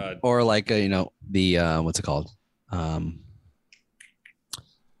 why. Or like the what's it called?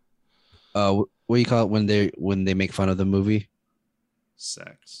 What do you call it when they make fun of the movie?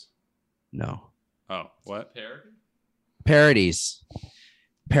 Sex. No. Oh, what? Parodies.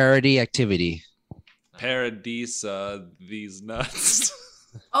 Parody activity. Paradisa, these nuts.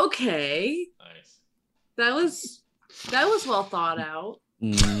 Okay. Nice. That was well thought out.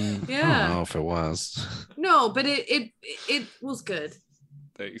 I Yeah. don't know if it was. No, but it was good.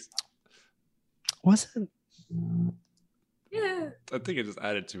 Thanks. Was it? Yeah. I think it just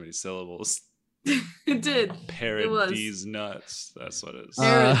added too many syllables. It did. Paradise nuts. That's what it is.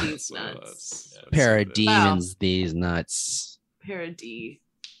 Paradise That's what it nuts. is. That's Parademons, these nuts. Parody.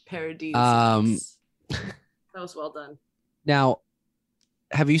 Um, that was well done. Now,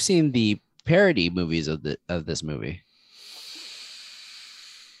 have you seen the parody movies of this movie.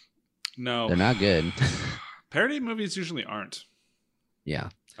 No, They're not good. parody movies usually aren't. Yeah.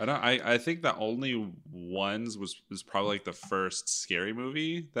 I think the only ones was probably like the first Scary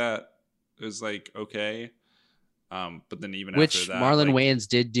Movie that was like okay. But then even Which after that, Marlon like, Wayans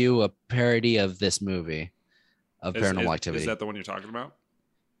did do a parody of this movie of Paranormal Activity. Is that the one you're talking about?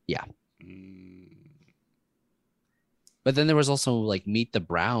 Yeah. But then there was also like Meet the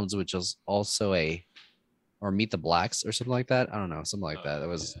Browns, which was also or Meet the Blacks or something like that. I don't know, something like that. That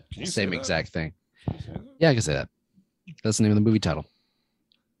was the same exact thing. Yeah, I can say that. That's the name of the movie title.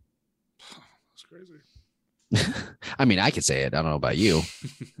 That's crazy. I mean, I could say it. I don't know about you.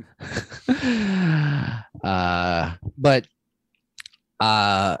 But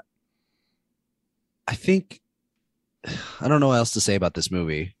I think I don't know what else to say about this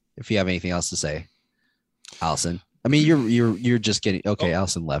movie. If you have anything else to say, Allison. I mean, you're just getting okay.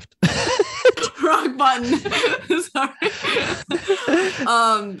 Allison left. Wrong button. Sorry.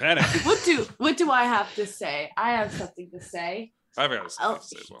 Panic. What do I have to say? I have something to say. I've got something to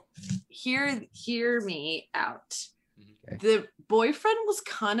say as well. Hear me out. Okay. The boyfriend was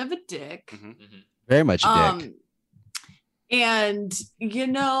kind of a dick. Very much a dick. And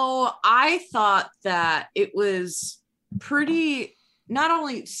I thought that it was pretty not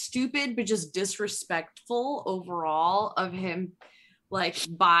only stupid but just disrespectful overall of him like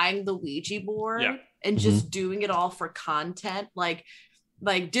buying the Ouija board and just doing it all for content, like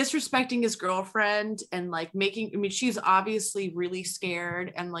disrespecting his girlfriend and like she's obviously really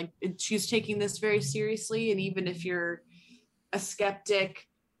scared and like she's taking this very seriously, and even if you're a skeptic,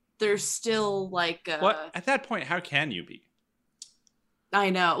 there's still like what at that point, how can you be? I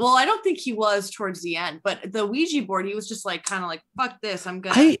know. Well, I don't think he was towards the end, but the Ouija board, he was just like kind of like, fuck this, I'm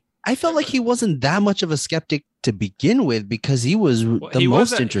gonna. I felt like he wasn't that much of a skeptic to begin with because he was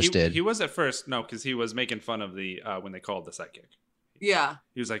most interested. He was at first, no, because he was making fun of the when they called the psychic. Yeah.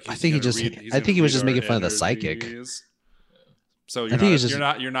 He was like, I think he was just making fun of the psychic. So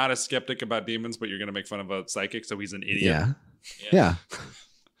you're not a skeptic about demons, but you're gonna make fun of a psychic, so he's an idiot. Yeah.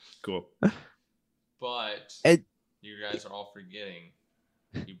 Cool. But you guys are all forgetting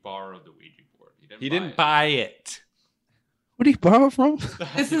he borrowed the Ouija board. He didn't buy it. What did he borrow it from?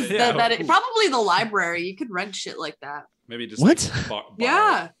 This is probably the library. You could rent shit like that. Maybe just what?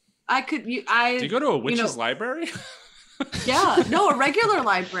 Yeah, I could. Do you go to a witch's library? Yeah, no, a regular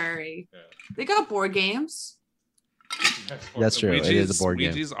library. Yeah. They got board games. That's true. It is a board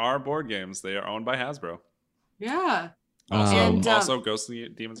game. Ouija's are board games. They are owned by Hasbro. Yeah. Also, ghosts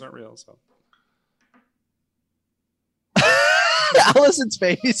and demons aren't real. So. Allison's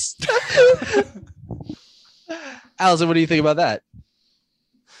face. Allison, what do you think about that?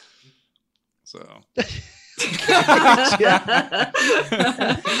 So.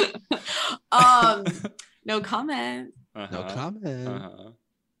 No comment. No comment.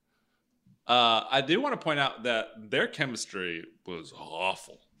 I do want to point out that their chemistry was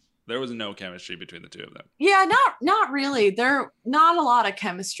awful. There was no chemistry between the two of them. Yeah, not really. There not a lot of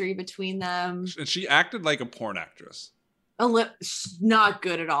chemistry between them. And she acted like a porn actress. Not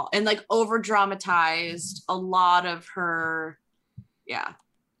good at all, and like over dramatized a lot of her. Yeah.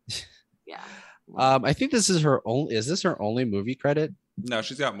 I think this is her only. Is this her only movie credit? No,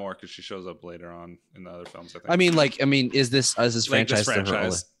 she's got more because she shows up later on in the other films. I think. Is this franchise? This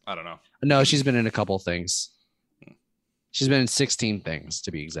franchise? I don't know. No, she's been in a couple things. She's been in 16 things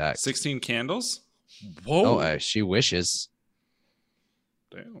to be exact. 16 Candles. Whoa! Oh, she wishes.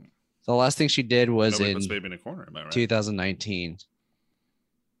 Damn. The last thing she did was Nobody Puts Baby in a Corner, am I right? 2019.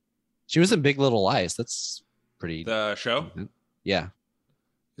 She was in Big Little Lies. That's pretty. The show? Yeah.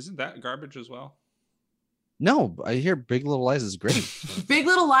 Isn't that garbage as well? No, I hear Big Little Lies is great. Big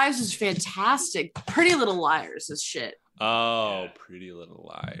Little Lies is fantastic. Pretty Little Liars is shit. Oh, Pretty Little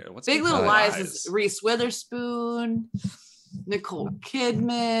Liar. What's Big Little Lies is Reese Witherspoon, Nicole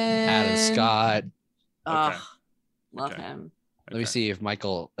Kidman, Adam Scott. Love him. Let me see if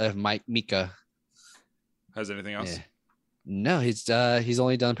Mika has anything else. Yeah. No, he's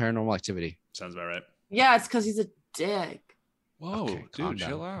only done Paranormal Activity. Sounds about right. Yeah, it's because he's a dick. Whoa, okay, dude,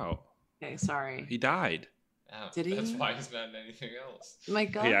 chill out. Okay, sorry. He died. Oh, did he? That's why he's not in anything else. My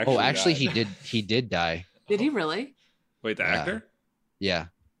God. Actually, he did die. Did he really? Wait, the actor? Yeah.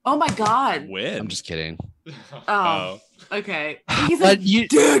 Oh my God. When? I'm just kidding. Oh. Okay. He's a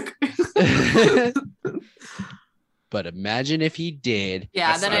dick. But imagine if he did.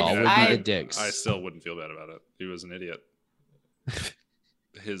 Yeah, then all would be the dicks. I still wouldn't feel bad about it. He was an idiot.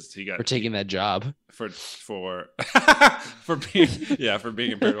 He got for taking that job. For being in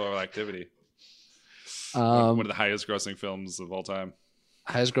Paranormal Activity. One of the highest grossing films of all time.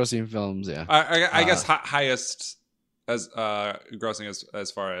 Highest grossing films, yeah. I guess highest as grossing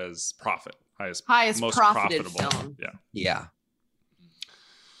as far as profit. Highest most profited profitable. film. Yeah. Yeah.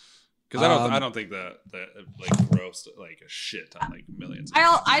 Because I don't think the like grossed like a shit ton, like millions.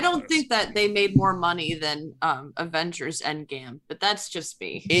 I don't think that they made more money than Avengers Endgame, but that's just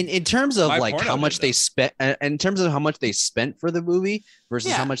me. In terms of My like porno how much did they spent, in terms of how much they spent for the movie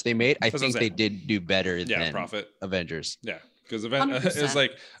versus Yeah. how much they made, I That's think what I'm they saying. did do better Yeah, than profit. Avengers. Yeah, because it's 100%.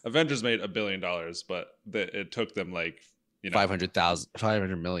 like Avengers made $1 billion, but it took them like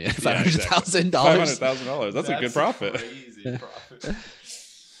 500 million, Yeah, exactly. $500,000. $500,000. That's a good profit. Crazy profit.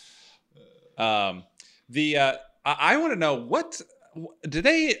 I want to know what did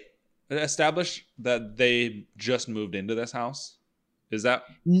they establish that they just moved into this house? Is that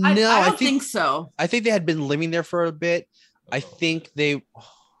No, I don't think so. I think they had been living there for a bit. I think they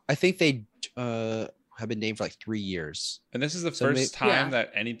have been named for like 3 years. and this is the So first time Yeah.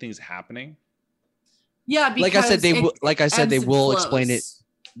 that anything's happening? Yeah, because Like I said, they will. Like I said, they ebbs and will explain it. flows.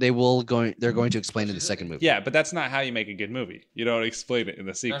 They're going to explain in the second movie. Yeah, but that's not how you make a good movie. You don't explain it in the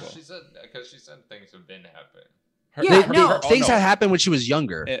No, sequel. she said things have been happening. Yeah, no. Things had happened when she was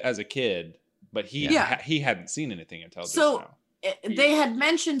younger. as a kid, but he Yeah. he hadn't seen anything until So- just now. They had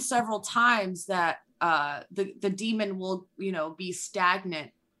mentioned several times that the demon will be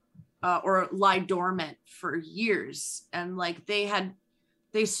stagnant or lie dormant for years, and like they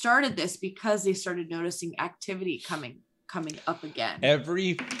started this because they started noticing activity coming up again.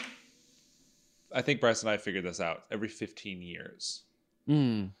 I think Bryce and I figured this out. Every 15 years.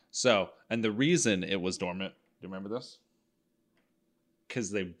 Mm. So, and the reason it was dormant, do you remember this? Because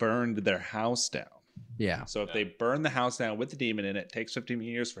they burned their house down. Yeah. So if they burn the house down with the demon in it, it takes 15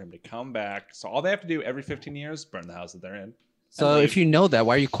 years for him to come back. So all they have to do every 15 years, burn the house that they're in. So if you know that,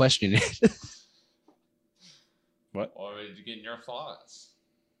 why are you questioning it? What? Or did you get in your thoughts?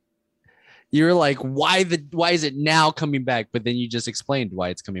 You're like, why is it now coming back? But then you just explained why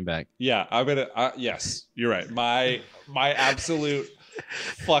it's coming back. Yeah, I'm gonna. Yes, you're right. My absolute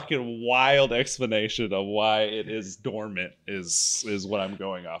fucking wild explanation of why it is dormant is what I'm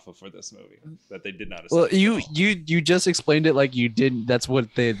going off of for this movie that they did not. Well, establish at all. you just explained it like you didn't. That's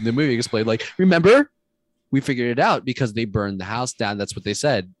what the movie explained. Like, remember, we figured it out because they burned the house down. That's what they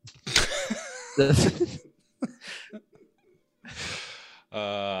said.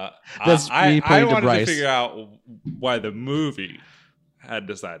 That's I me pointing to wanted to Bryce. figure out why the movie had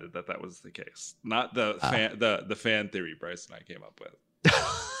decided that was the case, not the fan theory Bryce and I came up with.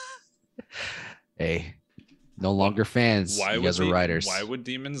 Hey, no longer fans. You guys are writers. Why would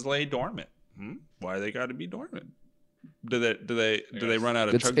demons lay dormant? Why they got to be dormant? Do they run out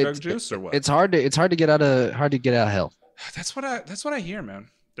of chug jug juice or what? It's hard to get out of hell. That's what I hear, man.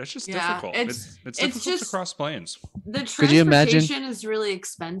 That's just Yeah, difficult. it's difficult just- to cross planes. The Could you imagine- transportation is really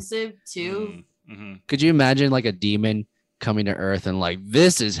expensive too. Mm-hmm. Could you imagine like a demon coming to Earth and like,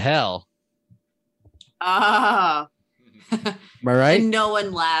 this is hell? Ah, Am I right? and no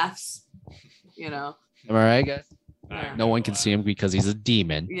one laughs. Am I right, guys? Yeah. No one can see him because he's a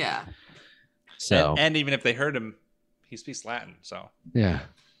demon. Yeah. So And even if they heard him, he speaks Latin. So yeah.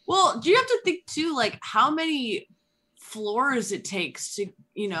 Well, do you have to think too, like how many floors it takes to,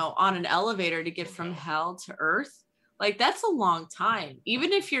 on an elevator to get from hell to Earth? Like that's a long time.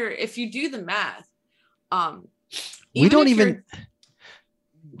 Even if you do the math, We don't if you're even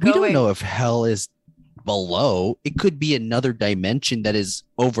we don't going- know if hell is below. It could be another dimension that is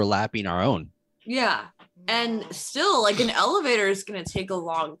overlapping our own. Yeah. And still, like an elevator is going to take a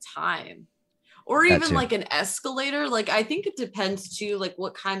long time. Or That even too. like an escalator. Like, I think it depends too, like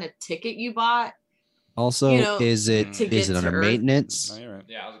what kind of ticket you bought. Also, is it to get under to Earth. maintenance? no, you're right.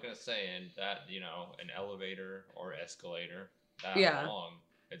 Yeah, I was gonna say, and that an elevator or escalator that Yeah. long,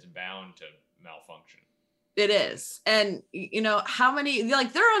 it's bound to malfunction. It is. And, how many,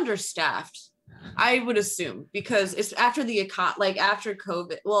 like, they're understaffed, I would assume, because it's after after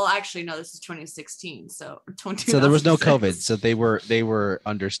COVID. Well, actually, no, this is 2016. So, So there was no 2006. COVID. So they were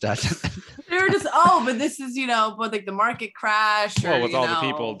understaffed. They were just, but this is, but like the market crash. Or, Well, with all the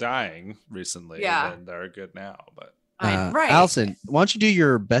people dying recently, Yeah. then they're good now. But Right. Allison, why don't you do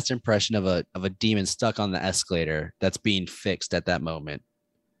your best impression of a demon stuck on the escalator that's being fixed at that moment?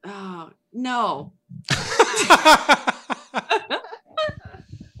 Oh, no.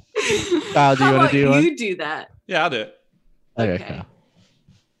 Kyle, do you How want about to do one? you do that? yeah, I'll do it. Okay. Okay. Kyle.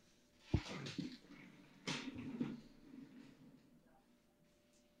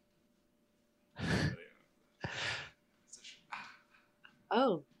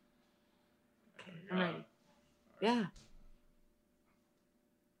 Oh. Okay. I'm ready. Yeah.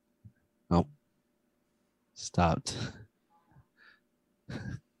 Stopped.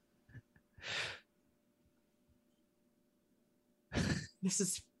 This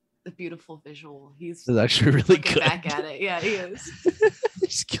is a beautiful visual. He's This is actually really looking good. back at it. Yeah, he is.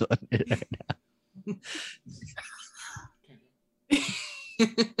 He's killing it right now.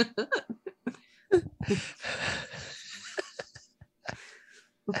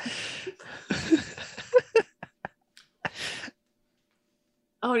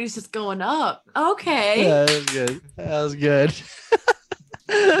 Oh, he's just going up. Okay. Yeah, that was good. That was good.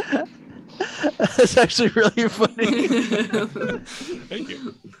 That's actually really funny. Thank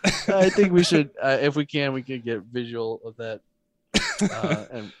you. I think we should, if we can, we could get visual of that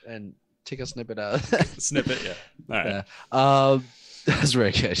and take a snippet out of that. Snippet, yeah. All right. Yeah. That's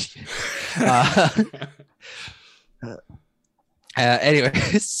very good.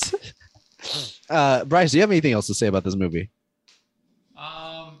 Anyways, Bryce, do you have anything else to say about this movie?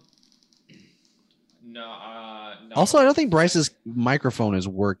 No. Also, I don't think Bryce's microphone is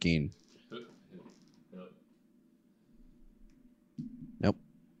working. Nope.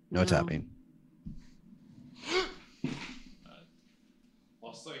 No tapping.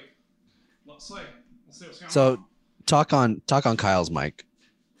 Let's see. Let's see what's going on. So talk on Kyle's mic.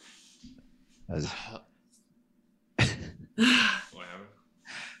 As- What happened?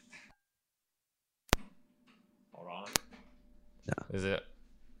 Hold on. No. Is it?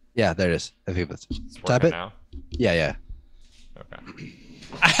 yeah, there it is. I think that's It's Tap working it. now? yeah. Okay.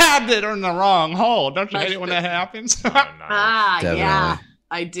 I had it in the wrong hole. Don't you hate Nice. it when that happens? Oh, nice. Ah, yeah, Definitely.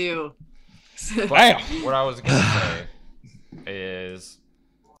 I do. Wow. What I was gonna say is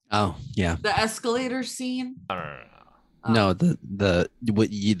Oh yeah. The escalator scene. no. Oh. No, the wish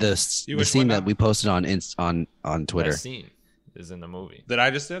scene what that now? we posted on Twitter. That scene is in the movie. That I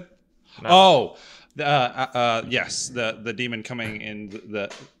just did? No. Oh, yes, the demon coming in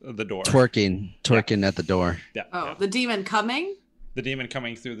the door. Twerking at the door. Yeah. Oh, yeah. the demon coming. The demon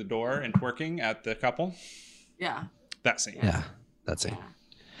coming through the door and twerking at the couple. Yeah. That scene. Yeah, that's it.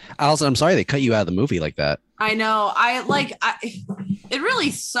 Allison, I'm sorry they cut you out of the movie like that. I know. It really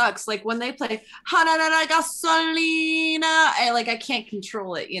sucks. Like when they play "Hanana Gasolina," I can't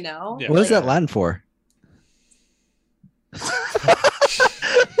control it. You know. Yeah. What is that Latin for? That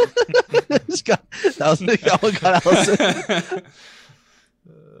was that one got Allison.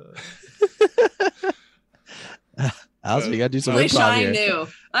 Allison, you gotta do some Wish improv I here. knew.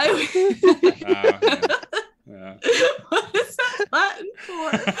 Yeah. What is that Latin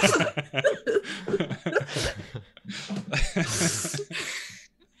for?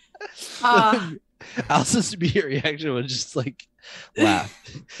 Allison's immediate reaction was just like laugh.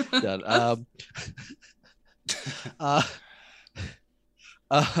 Done.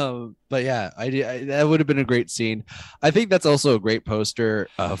 But yeah, that would have been a great scene. I think that's also a great poster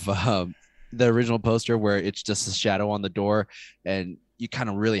of the original poster where it's just a shadow on the door, and you kind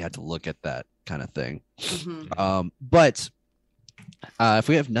of really have to look at that kind of thing. Mhm. But if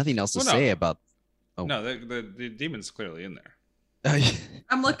we have nothing else to Well, no. say about, No, the demon's clearly in there.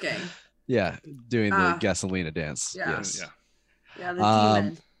 I'm looking. yeah, doing the Gasolina dance. Yeah. Yes. Yeah. Yeah, the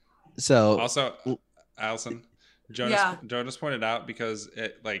demon. So Also, Allison, Jonas pointed out because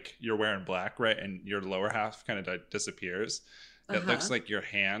you're wearing black, right, and your lower half kind of disappears. It looks like your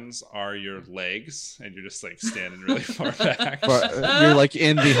hands are your legs, and you're just like standing really far back. you're like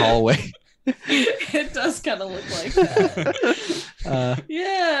in the hallway. It does kind of look like that.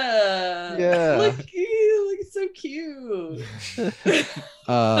 Yeah. Yeah. Look, it's so cute.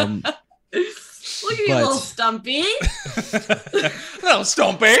 Look at you, little Stumpy. Little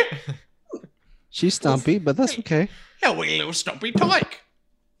Stumpy. She's stumpy, but that's okay. Yeah, we little Stumpy tyke.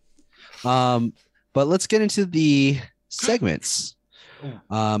 But let's get into the segments. If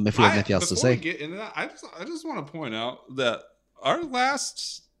we have nothing else to Before we say. get into that, I just want to point out that our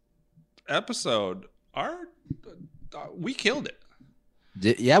last episode, we killed it.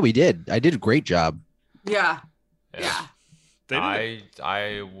 Yeah, we did. I did a great job. Yeah. Yeah. They did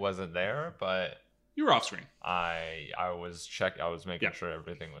I wasn't there, but You were off screen. I was making sure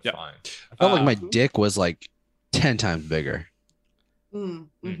everything was fine. I felt like my dick was like 10 times bigger. Mine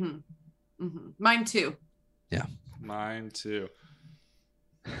too. Yeah. Mine too.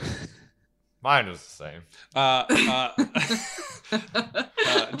 Mine was the same.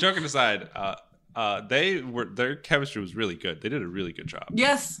 Joking aside, their chemistry was really good. They did a really good job.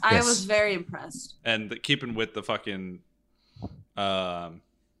 Yes, I was very impressed. And keeping with the fucking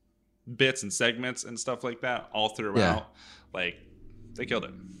bits and segments and stuff like that all throughout, Yeah. like they killed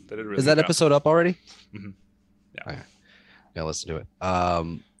it. They did a really Is that good job. episode up already? Mhm. Yeah. Okay. Yeah, let's do it.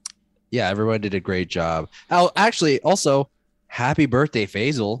 Yeah, everyone did a great job. Oh, actually, also, happy birthday,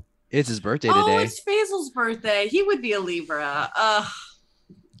 Faisal. It's his birthday Oh, today. it's Faisal's birthday. He would be a Libra.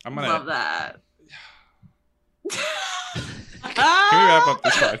 I'm gonna Love that. Can we wrap up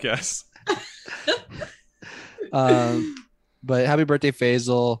this podcast? But happy birthday,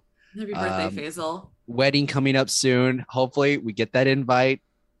 Faisal. Happy birthday, Faisal. Wedding coming up soon. Hopefully we get that invite.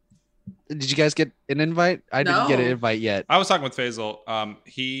 Did you guys get an invite? I didn't get an invite yet. I was talking with Faisal.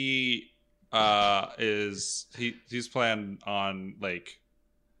 He's planning on like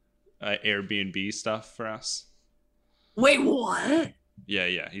Airbnb stuff for us. Wait, what?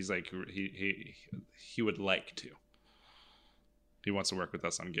 Yeah. He's like he would like to. He wants to work with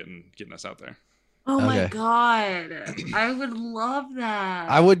us on getting us out there. Oh my Okay. God. I would love that.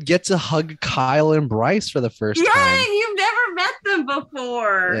 I would get to hug Kyle and Bryce for the first Yay, time. you've never met them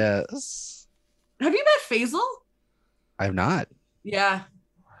before. Yes. Have you met Faisal? I'm not. Yeah.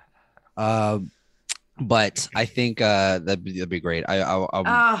 But I think that'd be great. I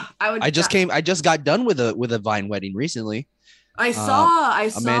would. I just got done with a Vine wedding recently. I saw.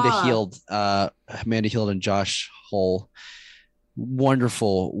 Amanda Heald and Josh Hull.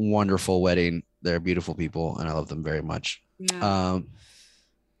 Wonderful wedding. They're beautiful people, and I love them very much. Yeah.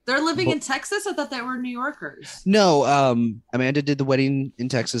 They're living in Texas. I thought they were New Yorkers. No, Amanda did the wedding in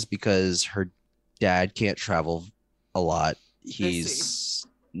Texas because her dad can't travel a lot. He's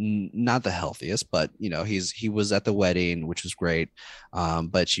not the healthiest, but he was at the wedding, which was great.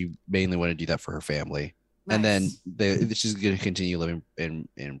 But she mainly wanted to do that for her family. Nice. And then she's going to continue living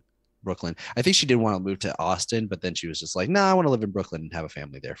in Brooklyn. I think she did want to move to Austin, but then she was just like, "No, I want to live in Brooklyn and have a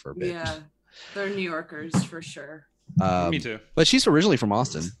family there for a bit." Yeah, they're New Yorkers for sure. Me too. But she's originally from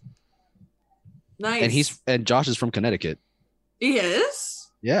Austin. Nice. And Josh is from Connecticut. He is.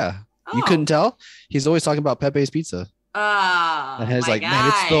 Yeah. Oh. You couldn't tell? He's always talking about Pepe's Pizza. And he's my like, guy. "Man,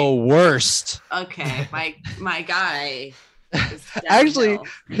 it's the worst." Okay, my guy. is Actually, downhill.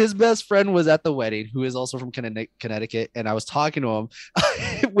 his best friend was at the wedding, who is also from Connecticut, and I was talking to him,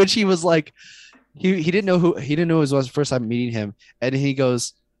 which he was like, he didn't know who it was first time meeting him, and he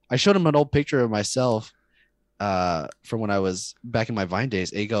goes, I showed him an old picture of myself, from when I was back in my Vine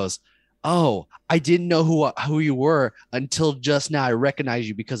days. And he goes, "Oh, I didn't know who you were until just now. I recognize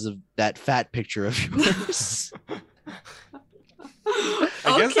you because of that fat picture of yours."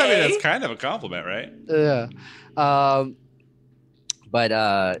 I guess that's kind of a compliment, right? Yeah. But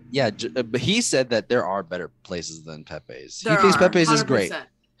but he said that there are better places than Pepe's. He thinks Pepe's is great. Yeah,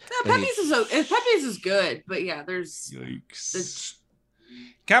 Pepe's is good, but yeah, there's. Yikes.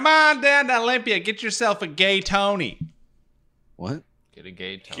 Come on down to Olympia. Get yourself a gay Tony. What? Get a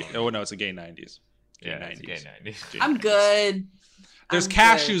gay Tony. Oh no, it's a gay 90s. Yeah, it's a gay 90s. I'm good. There's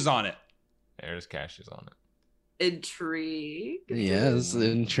cashews on it. There's cashews on it. Intrigued. Yes,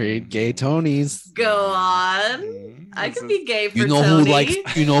 intrigued. Gay Tonys. Go on. I could be gay for You know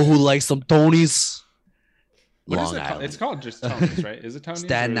Tony. who likes some Tonys? What is Long it called? Island. It's called just Tony's, right? Is it Tony's?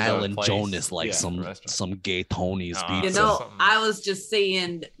 Staten or is it- Island place? Jonas likes Yeah, some gay Tonys No, pizza. You know, something. I was just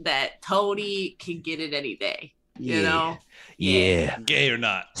saying that Tony can get it any day. You know? Yeah. Gay or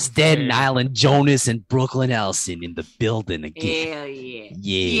not? Staten Island Jonas and Brooklyn Elson in the building again. Hell yeah.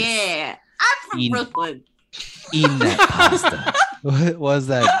 Yeah. Yeah. I'm from In- Brooklyn. Eating that pasta. What was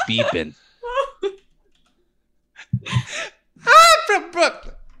that beeping? I'm from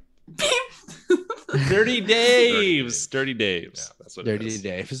Brooklyn. Dirty Dave's. Dirty Dave's. Yeah. That's what Dirty it is.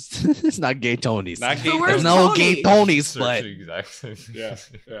 Dave's. It's not gay Tonys. Not gay. So where's There's no Tony? gay Tonys, but Exactly. Yeah.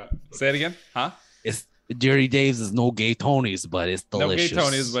 Say it again. Huh? it's Dirty Dave's is no gay Tonys, but it's delicious. No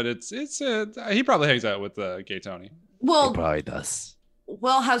gay Tonys, but it's he probably hangs out with gay Tony. He Well, probably does.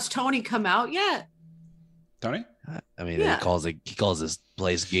 has Tony come out yet? Tony? I mean, Yeah. he calls his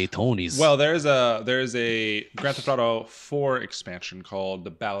place Gay Tony's. Well, there's a Grand Theft Auto 4 expansion called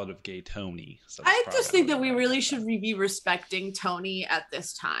The Ballad of Gay Tony. So I it's just probably think that not we right. really should be respecting Tony at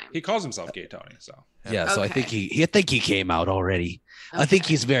this time. He calls himself Gay Tony, so yeah. So I Okay. think he came out already. I think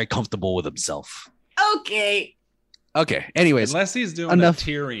Okay. he's very comfortable with himself. Okay. Okay. Anyways, unless he's doing enough.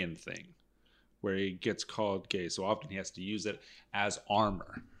 the Tyrion thing, where he gets called gay so often he has to use it as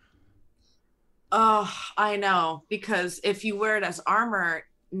armor. Oh, I know. Because if you wear it as armor,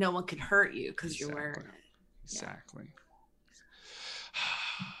 no one can hurt you because you're wearing it. Exactly.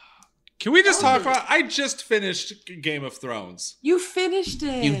 Can we just talk about? I just finished Game of Thrones. You finished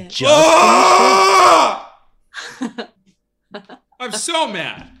it. you just Ah! I'm so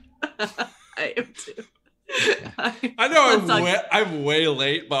mad. I am too. I know Let's talk- I'm way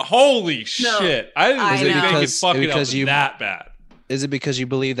late, but holy shit! I didn't I think know. they could Because- fuck it up because you- that bad. Is it because you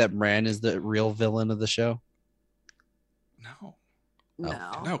believe that Bran is the real villain of the show? No,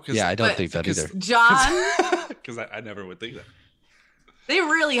 No. no, because Yeah, I don't But- think that either. John, because I never would think that. they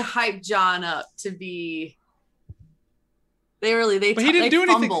really hyped John up to be. They But he didn't they do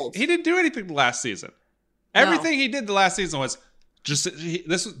anything. fumbled. He didn't do anything last season. Everything he did the last season was just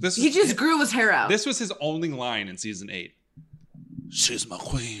this. He just grew his hair out. This was his only line in season 8. She's my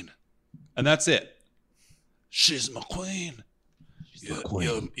queen, and that's it. She's my queen.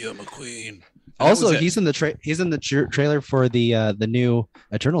 You're my queen. And Also, he's in the trailer for the new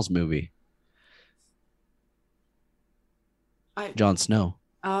Eternals movie. Jon Snow.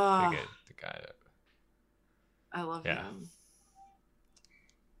 Oh, The guy that I love him.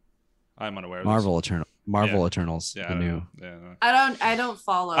 I'm unaware of Marvel this. Eternals. Yeah, the new. Yeah. I don't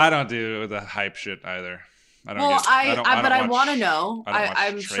follow. I don't do the hype shit either. I don't. Well, I watch- want to know. I don't watch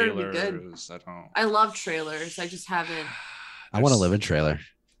I'm sure it'd be good. trailers. I don't. I love trailers. I just haven't. I want to live in trailer.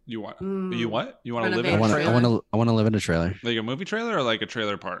 You want? You what? You want to live Renovate in a I trailer? want to live in a trailer. Like a movie trailer or like a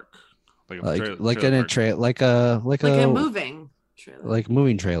trailer park? Like trailer in a park. trailer, like a moving trailer. like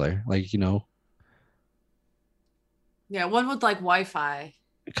moving trailer, like Yeah, one with like Wi-Fi.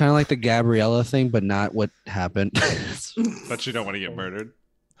 kind of like the Gabriella thing, but not what happened. But you don't want to get murdered.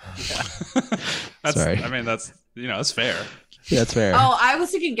 Sorry. I mean, that's that's fair. Yeah, that's fair. Oh, I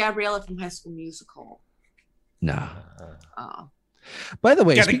was thinking Gabriella from High School Musical. No. Oh. By the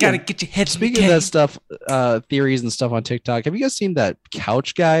way, Gotta speaking get your head. of that stuff, theories and stuff on TikTok. Have you guys seen that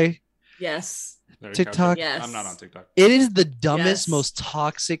couch guy? Yes. TikTok? Yes. I'm not on TikTok. It is the dumbest, Yes. most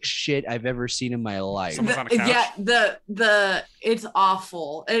toxic shit I've ever seen in my life. Someone's on a couch? Yeah, the it's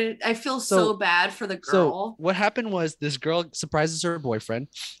awful. And I feel so bad for the So girl. what happened was this girl surprises her boyfriend,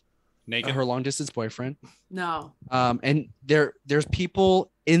 Naked. her long distance boyfriend. No. And there's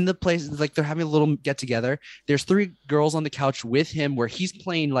people in the place, like they're having a little get together. There's 3 girls on the couch with him where he's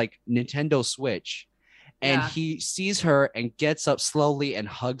playing like Nintendo Switch. And Yeah. he sees her and gets up slowly and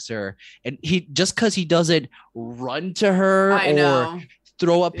hugs her. And he just because he doesn't run to her I or know.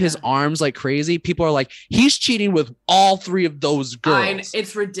 throw up his arms like crazy, people are like, he's cheating with all 3 of those girls.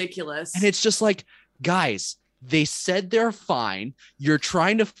 It's ridiculous. And it's just like, guys, they said they're fine. You're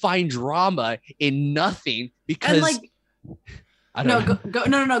trying to find drama in nothing because and like I don't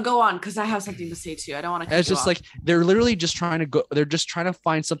know. Go on, because I have something to say too. I don't want to. It's just like they're literally just trying to go. They're just trying to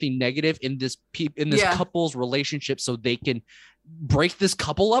find something negative in this Yeah. couple's relationship so they can break this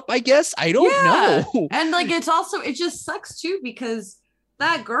couple up. I guess I don't know. And like it just sucks too because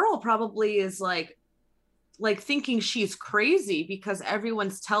that girl probably is like thinking she's crazy because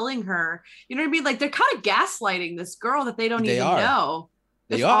everyone's telling her. You know what I mean? Like they're kind of gaslighting this girl that they don't They even are. know.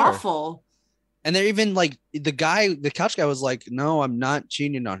 They It's are. awful. And they're even like the couch guy was like, "No, I'm not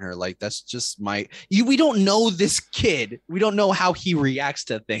cheating on her. Like that's just we don't know this kid. We don't know how he reacts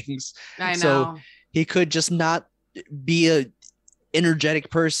to things. I know. So he could just not be a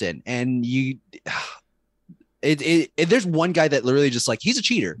energetic person. And there's one guy that literally just like he's a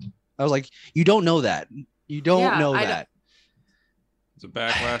cheater. I was like, you don't know that. You don't know that. It's a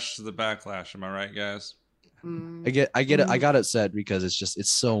backlash to the backlash. Am I right, guys? Mm. I get it. I got upset because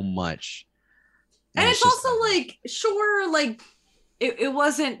it's so much. And it's just- also like, sure, like it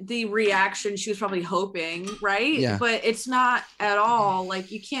wasn't the reaction she was probably hoping, right? Yeah. But it's not at all.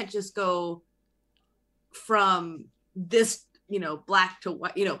 Like you can't just go from this, black to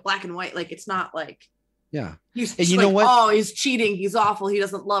white, black and white. Like it's not like yeah. he's And you like, know what? oh, he's cheating, he's awful, he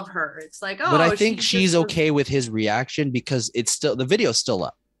doesn't love her. It's like, oh, But I think she she's just was- okay with his reaction because it's still the video's still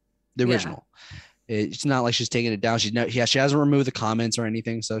up, the Yeah. original. It's not like she's taking it down. She hasn't removed the comments or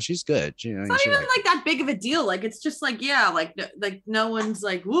anything, so she's good. It's not even like that big of a deal. Like it's just like, yeah, like no one's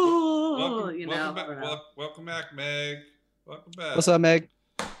like, whoa, Welcome back, Meg. Welcome back. What's up, Meg?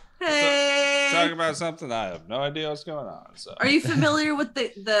 Hey, Talk about something I have no idea what's going on. So are you familiar with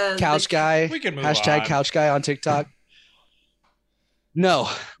the Couch guy. we can move Hashtag on. couch guy on TikTok. No,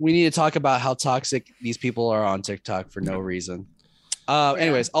 we need to talk about how toxic these people are on TikTok for no reason.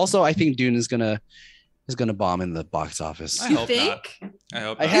 Anyways, also I think Dune is gonna bomb in the box office. I You hope think? not. I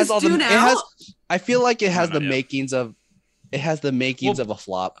hope It not. has Is all the. Dune It has. out? I feel like it has No, the not yet. makings of. It has the makings of a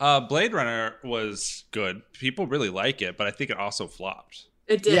flop. Blade Runner was good. People really like it, but I think it also flopped.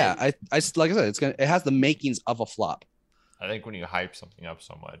 It did. Yeah, I like I said, it has the makings of a flop. I think when you hype something up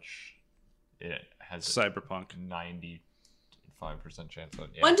so much, it has Cyberpunk. 95% chance of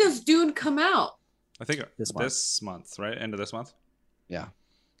When does Dune come out? I think This this month, right? End of this month.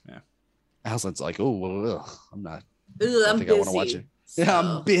 Allison's like, oh, I'm not. Ugh, I I'm think busy. I want to watch it. Yeah, I'm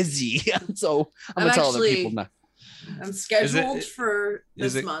So, busy, so I'm I'm gonna tell other actually- people now. I'm scheduled for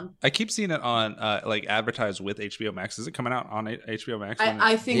is this it- month. I keep seeing it on like advertised with HBO Max. Is it coming out on HBO Max?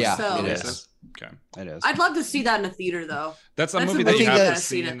 I think Yeah, so. it It is. is. Okay, It is. I'd love to see that in a theater though. that's a That's a movie that movie you I have think to that-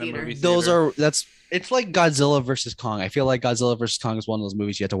 see in a in the theater. movie Those theater. it's like Godzilla versus Kong. I feel like Godzilla versus Kong is one of those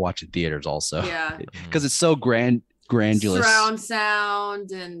movies you have to watch in theaters also. Yeah. Because it's so Grandulous. surround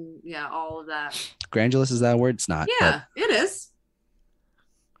sound, and yeah, all of that. Grandulous, is that a word? It's not. Yeah, it is.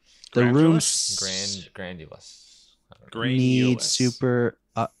 The room Grandulous. needs super.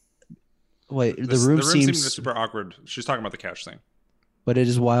 Wait, the The room room seemed seems, super awkward. She's talking about the cash thing. but it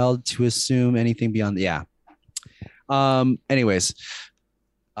is wild to assume anything beyond. Yeah. Anyways,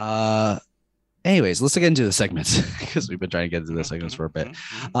 let's get into the segments because we've been trying to get into the segments for a bit.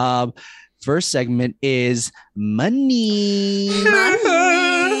 First segment is money.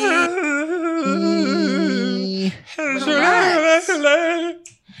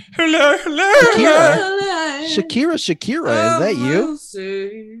 Shakira, is that you?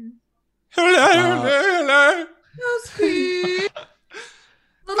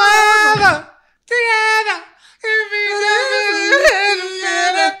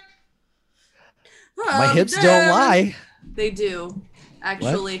 My hips don't lie. They do,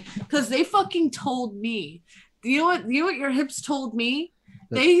 actually, because they fucking told me. You know what your hips told me?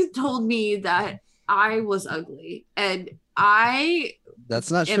 They told me that I was ugly, and I That's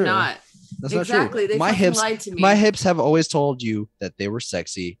not am true. not. That's Exactly. not true. They fucking lied to me. My hips have always told you that they were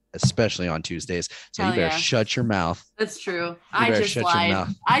sexy, especially on Tuesdays. So Hell you better yeah. shut your mouth. That's true. I better just shut your lied.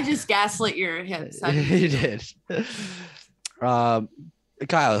 mouth. I just gaslit your hips. You did. Kyle,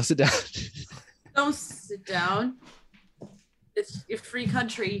 sit down. Don't sit down. It's a free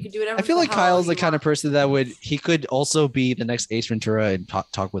country. You can do whatever. I feel like the hell Kyle's the you kind of want. person that he could also be the next Ace Ventura and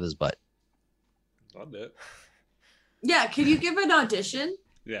talk with his butt. Loved it. Yeah. Can you give an audition?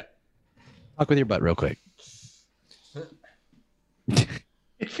 Yeah. Talk with your butt real quick.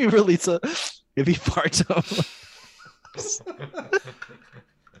 if he farts out.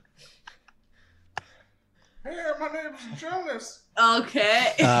 Hey, my name's Jonas.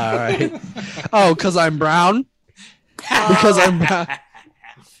 Okay. All right. Oh, because I'm brown? Because I'm brown.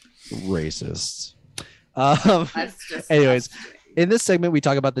 Racist. That's just Anyways, disgusting. in this segment, we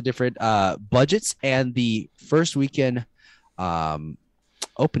talk about the different budgets and the first weekend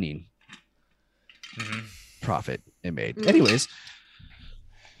opening profit it made. Anyways,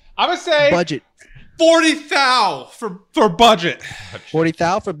 I'm gonna say budget 40,000 for budget.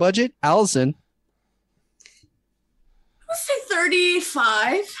 40,000 for budget. Allison, Let's say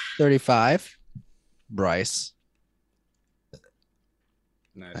 35. 35. Bryce,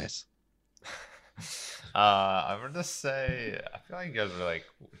 Nice. I'm gonna say I feel like you guys are like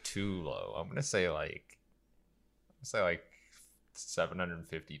too low. I'm gonna say like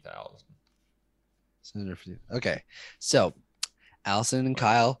 750,000. 750. Okay, so Allison and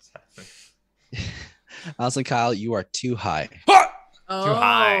Kyle, you are too high. Oh.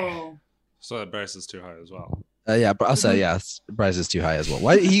 high. So that Bryce is too high as well. Yeah, I'll say yes. Bryce is too high as well.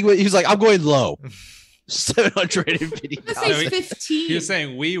 Why he was like, I'm going low. 750. Let's say 15. He was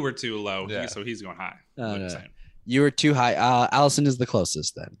saying we were too low, Yeah. so he's going high. Oh, Like no. I'm saying. You were too high. Allison is the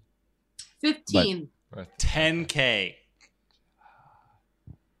closest then. 15. 10K.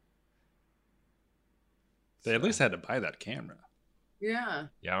 They at least had to buy that camera. Yeah.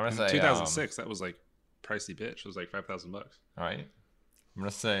 Yeah, I'm In gonna say 2006, that was like pricey bitch. It was like $5,000. All right, I'm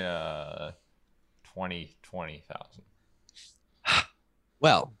gonna say 20,000.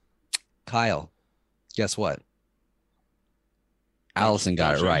 Well, Kyle, guess what? Allison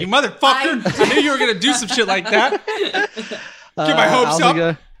got it right. You motherfucker! I knew you were gonna do some shit like that. Get my hopes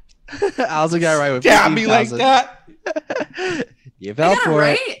up. Allison got it right with Yeah, me like 15,000. that. You I fell got it for it.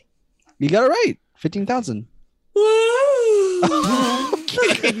 right. You got it right. 15,000.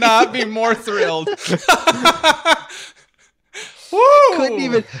 Could not be more thrilled.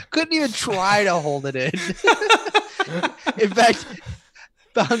 Couldn't even try to hold it in. In fact,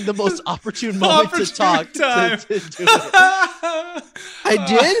 found the most opportune moment to talk time. to do it. I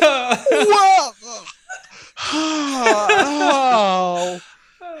did? Whoa!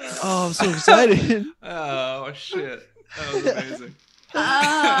 Oh, I'm so excited. Oh shit. That was amazing.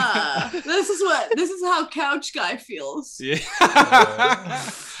 This is how couch guy feels. Yeah.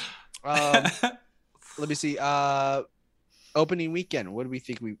 Let me see. Opening weekend. What do we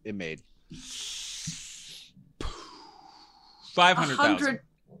think it made? 500,000.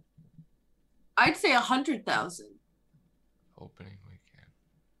 I'd say 100,000. Opening weekend.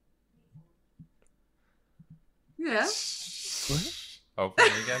 Yeah.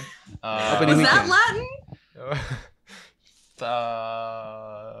 Opening weekend. Opening Was that weekend. Latin?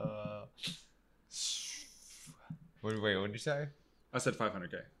 Wait, what did you say? I said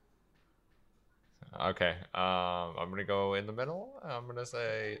 500K. Okay. I'm gonna go in the middle. I'm gonna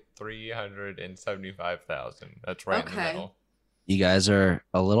say 375,000. That's right in the Okay. middle. You guys are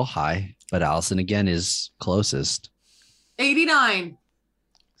a little high, but Allison again is closest. 89.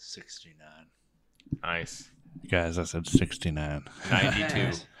 69. Nice. Guys, I said 69.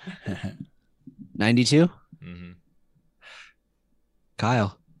 92. 92. Mm-hmm.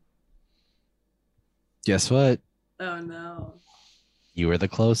 Kyle. Guess what? Oh no. You were the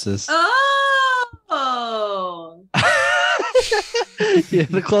closest. Oh. Yeah,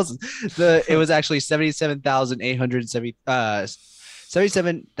 the closest. It was actually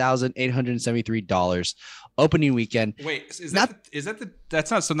 $77,873 opening weekend. Wait, that's not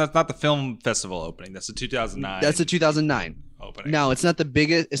the film festival opening. That's the 2009. That's a 2009 opening. No, it's not the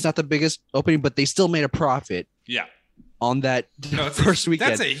biggest opening, but they still made a profit Yeah. on that first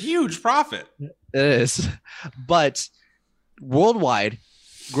weekend. That's a huge profit. It is. But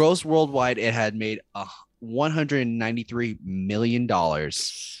gross worldwide, it had made $193 million.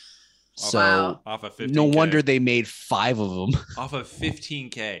 So Wow. Off of 15K. no wonder they made 5 of them. Off of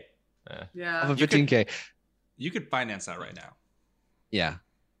 15K. Yeah. Off of You could- 15K. You could finance that right now. Yeah.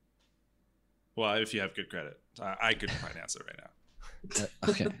 Well, if you have good credit. I could finance it right now.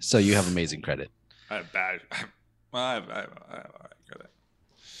 Okay. So you have amazing credit. I have bad. Well, I have all right credit.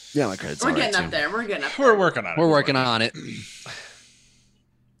 Yeah, my credit's We're all right, getting too. up there. We're getting up We're there. working on it. We're working on it.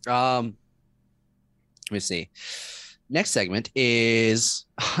 Let me see. Next segment is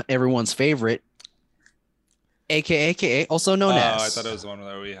everyone's favorite, aka also known as. I thought it was the one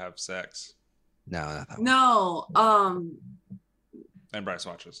where we have sex No, not that one. No. and Bryce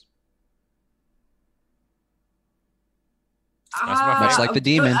watches. Much like the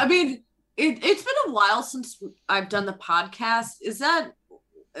demon. I mean, it's been a while since I've done the podcast.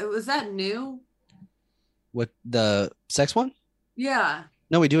 Was that new? What, the sex one? Yeah.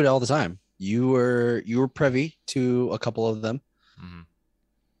 No, we do it all the time. You were privy to a couple of them. Mhm.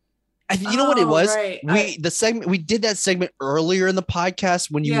 You know what it was? Right. We did that segment earlier in the podcast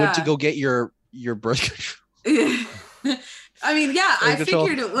when you went to Yeah. go get your birth control. I mean, yeah, I Control.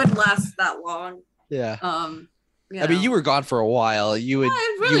 figured it wouldn't last that long. Yeah. You I mean, know. you were gone for a while. You would,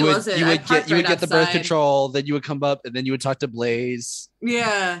 it really you would, wasn't. you I would parked right get the birth outside. control. Then you would come up, and then you would talk to Blaze.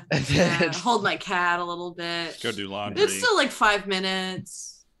 Yeah. And Yeah. then Hold my cat a little bit. Go do laundry. It's still like 5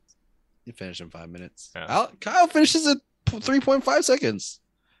 minutes. you finish in 5 minutes. Yeah. Kyle finishes in 3.5 seconds.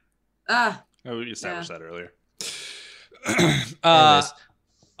 Ah, Oh, we established that earlier. Anyways.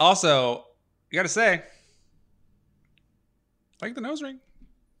 Also, you got to say, like the nose ring.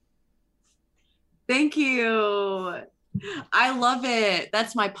 thank you. I love it.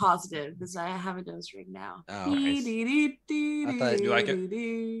 That's my positive because I have a nose ring now. Oh, nice. I thought you like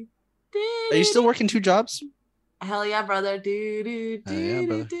it. Are you still working 2 jobs? Hell yeah, brother. Hell yeah,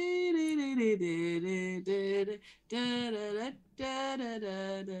 brother.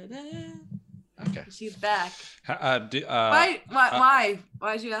 Okay. She's back. Why?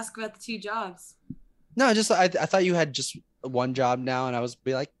 Why'd you ask about the 2 jobs? No, I thought you had just one job now, and I was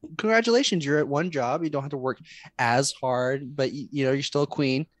be like, congratulations, you're at one job. You don't have to work as hard, but you're still a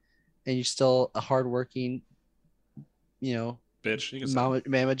queen, and you're still a hardworking, Bitch. You can say mama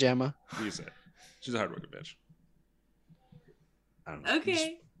jamma. it. You can say it. She's a hardworking bitch. I don't know.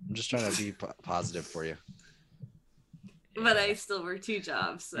 Okay. I'm just trying to be positive for you. But I still work 2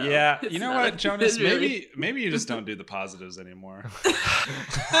 jobs. So Yeah, it's you know not what, Jonas? it's really- Maybe you just don't do the positives anymore.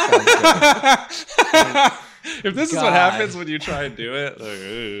 If this is what God. happens when you try and do it,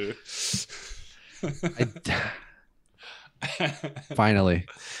 Finally,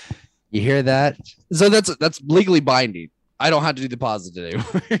 you hear that? So that's legally binding. I don't have to do the positive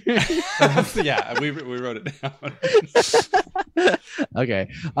anymore. yeah, we wrote it down. Okay.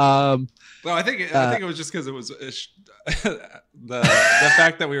 No, I think it was just because it was the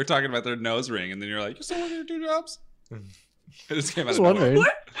fact that we were talking about their nose ring, and then you're like, "You still working 2 jobs?" It just came out I was of nowhere. wondering.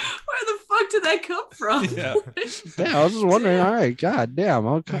 Where the fuck did that come from? Yeah. Yeah, I was just wondering. All right, God damn.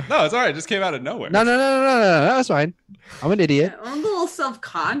 Okay. No, it's all right. It just came out of nowhere. No, that's fine. I'm an idiot. I'm a little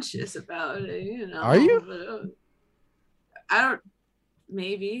self-conscious about it, Are you? but, I don't.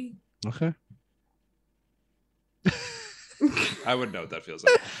 Maybe. Okay. I wouldn't know what that feels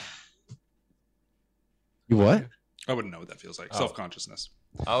like. You what? I wouldn't know what that feels like. Oh. Self-consciousness.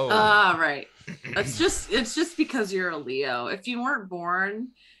 Oh, Right. It's just because you're a Leo. If you weren't born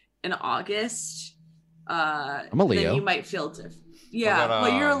in August, I'm a Leo. then you might feel different. Yeah, about,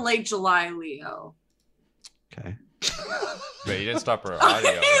 well, you're a late July Leo. Okay. but you didn't stop her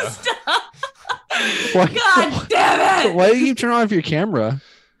audio. though. Stop. Why- God damn it! Why do you keep turning off your camera?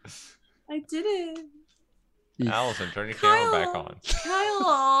 I didn't. Allison, turn your camera back on. Kyle.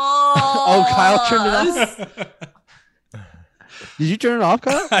 Oh, Kyle turned it off? Did you turn it off,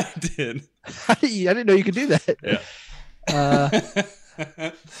 Kyle? I did. I didn't know you could do that. Yeah. Uh,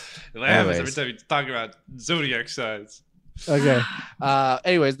 It happens every Anyways. time you talk about zodiac signs. okay.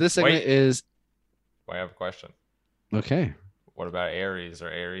 Anyways, this segment Wait. is I have a question. Okay. What about Aries? Are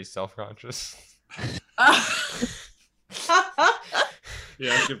Aries self-conscious?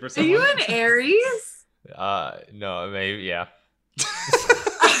 Yeah, good for Are someone. you an Aries? No, maybe, yeah.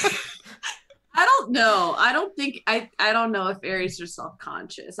 I don't know. I don't think I don't know if Aries are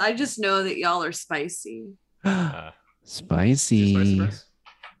self-conscious. I just know that y'all are spicy. You Spicy. spicy, Bryce?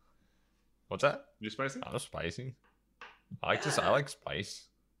 What's that? You spicy? I'm spicy. I like spice.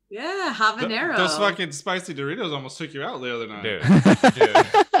 Yeah, habanero. Those fucking spicy Doritos almost took you out the other night. Dude.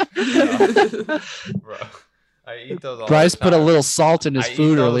 Bro, I eat those all Bryce the time. put a little salt in his I eat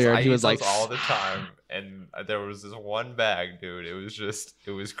food those- earlier, I and he eat was like, those all the time, and there was this one bag, dude. It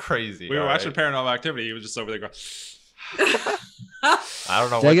was crazy. We were all watching right? Paranormal Activity. He was just over there going. I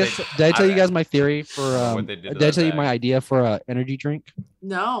don't know did I what tell you guys my theory for? what they did to Did I that tell you bag. my idea for a energy drink?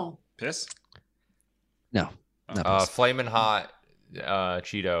 No. Piss? No. Not piss. Flamin' hot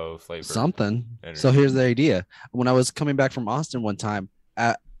Cheeto flavor. Something. energy. So here's the idea. When I was coming back from Austin one time,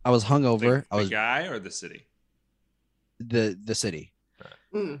 I was hungover. I The was guy or the city? the city,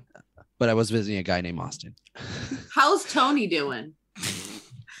 Mm. but I was visiting a guy named Austin. How's Tony doing?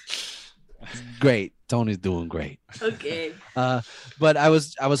 Great. Tony's doing great. Okay. But I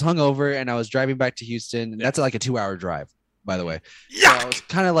was hungover and I was driving back to Houston. And that's like a 2-hour drive, by the way. So I was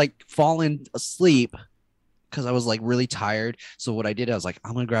kind of like falling asleep because I was like really tired. So what I did, I was like,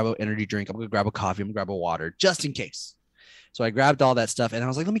 I'm gonna grab an energy drink. I'm gonna grab a coffee. I'm gonna grab a water just in case. So I grabbed all that stuff and I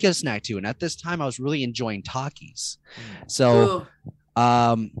was like, let me get a snack too. And at this time, I was really enjoying Takis. So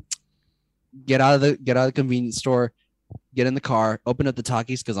Ooh. get out of the convenience store, get in the car, open up the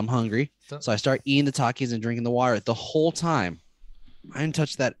Takis because I'm hungry. So I start eating the Takis and drinking the water. The whole time, I didn't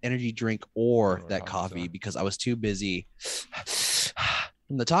touch that energy drink or that coffee because I was too busy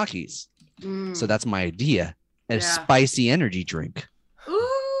from the Takis. Mm. So that's my idea. A Yeah. spicy energy drink.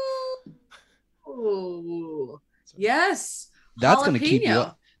 Ooh. Yes. That's going to keep you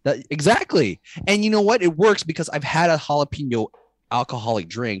Jalapeno. up. Exactly. And you know what? It works because I've had a jalapeno alcoholic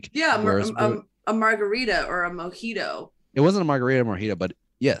drink. Yeah, whereas a margarita or a mojito. it wasn't a margarita mojito, but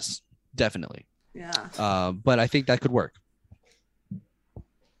yes, definitely. Yeah. But I think that could work.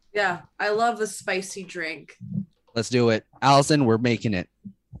 Yeah. I love a spicy drink. Let's do it. Allison, we're making it.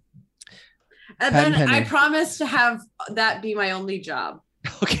 And Pen then I penny. promise to have that be my only job.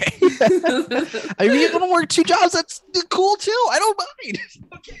 Okay. I mean, you want to work 2 jobs? That's cool too. I don't mind.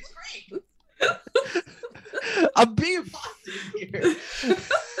 Okay, great. I'm being positive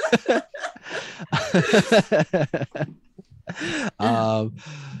here.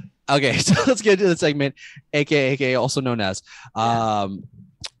 Okay, so let's get into the segment, aka also known as,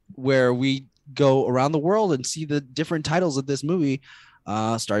 where we go around the world and see the different titles of this movie,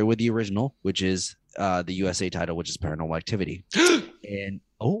 starting with the original, which is the USA title, which is Paranormal Activity. And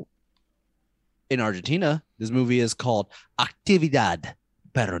in Argentina, this movie is called Actividad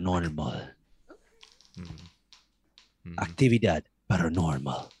Paranormal. Actividad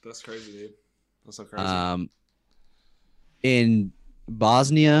Paranormal. That's crazy, dude. That's so crazy. In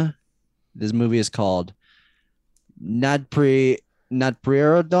Bosnia, this movie is called Nadprirodona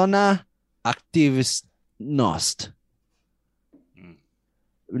Aktivnost.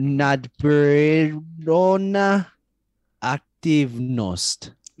 Nadprirodona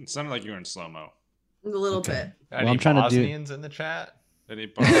Aktivnost. It sounded like you were in slow mo. A little bit. Any I'm trying to do- Bosnians in the chat? Any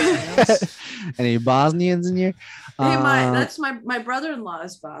Bosnians? Any Bosnians in here? Hey, that's my brother-in-law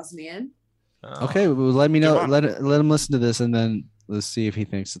is Bosnian. Oh. Okay, well, let me know. Get him Let him listen to this, and then let's see if he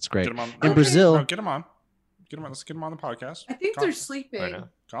thinks it's great. Get him on. In Brazil, No, get him on. Get him on. Let's get him on the podcast. I think Call- they're sleeping. Right now.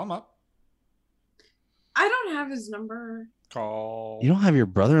 Call him up. I don't have his number. Call. you don't have your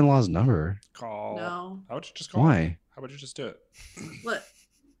brother-in-law's number. Call. No. How about you just call him? Why? How about you just do it? What?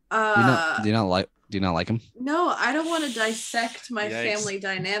 Do you not like him? No, I don't want to dissect my Yikes. family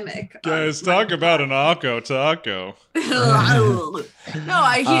dynamic. Guys, talk about an Akko taco.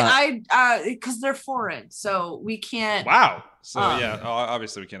 No, because they're foreign, so we can't. Wow. So Um, yeah,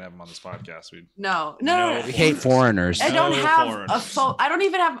 obviously we can't have him on this podcast. We No. We hate foreigners. I don't No have a foreigners. phone. I don't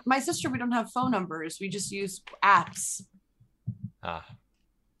even have my sister. We don't have phone numbers. We just use apps Ah,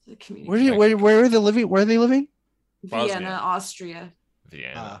 to communicate. Where are they living? Where are they living? Bosnia. Vienna, Austria.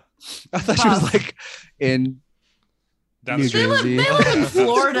 Vienna. I thought she was like in down New the street. Jersey. They live in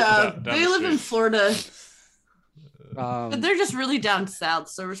Florida. Down They the live in street. Florida. But um, they're just really down south,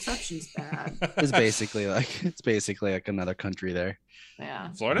 so reception's bad. it's basically like another country there.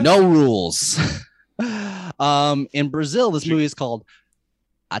 Yeah. Florida. No rules. In Brazil, this movie is called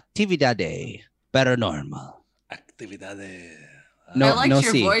Atividade Paranormal. Actividade. No, I liked no,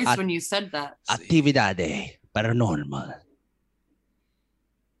 your see. voice when you said that. Atividade Paranormal.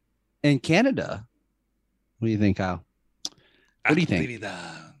 In Canada, What do you think, Kyle? What do you think?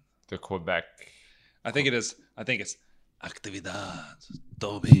 Actividad. The Quebec. I think it's actividad.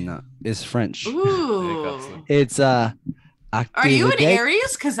 Toby. No, it's French. Ooh. It's Are you an activité.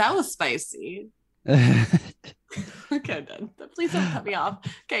 Aries? Because that was spicy. Okay, done. Please don't cut me off.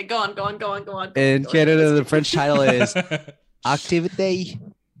 Okay, go on. In Canada, the French title is Activité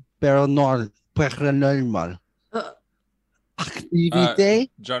Paranormal. Activité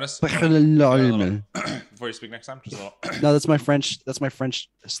Jonas, Paranormal. before you speak next time, just a little. No, that's my French. That's my French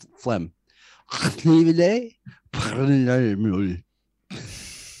phlegm. Activité Paranormal.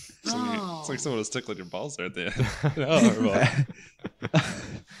 It's like someone was tickling your balls there at the end.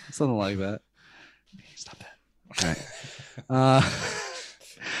 Something like that. Stop that. All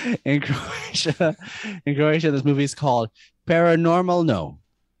right. In Croatia, this movie is called Paranormal No.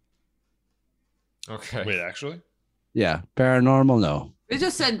 Okay. Wait, actually? Yeah, Paranormal No. They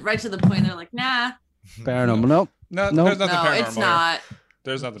just said right to the point. They're like, nah. Paranormal No. No, Nope. there's nothing No, paranormal. it's not.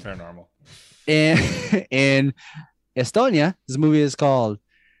 There's nothing paranormal. In Estonia, this movie is called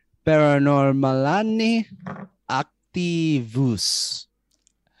Paranormalani Activus.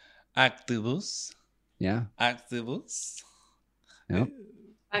 Activus. Yeah. Activus. Yep.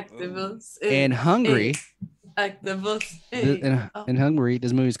 Activus. In Hungary, Activus. in Hungary,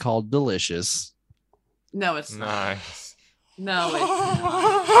 this movie is called Delicious. No, it's not. Nice. No, it's not.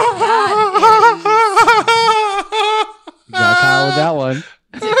 Got Kyle with that one.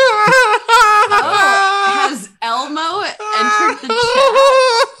 Oh, has Elmo entered the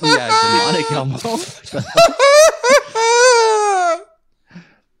chat? Yeah, demonic Elmo.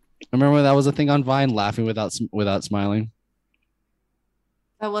 Remember when that was a thing on Vine, laughing without smiling?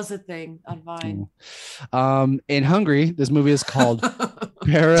 That was a thing on Vine. In Hungary, this movie is called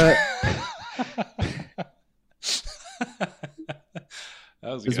Para.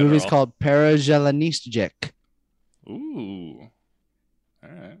 This movie is called Parajelenistjek. Ooh. All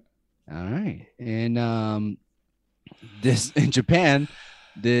right. All right. And in Japan,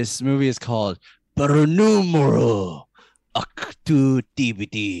 this movie is called Paranumero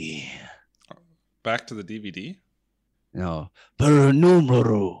Activity. Back to the DVD. No,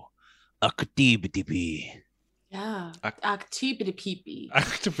 Paranumero Activity. Yeah. Activity peepee.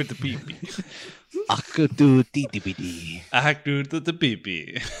 Active with the pee-pee. Activity. Active with the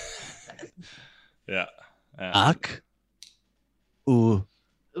pee-pee. Yeah. Ak. U.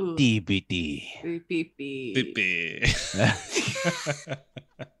 Ooh. DVD. Peepee. Pee-pee.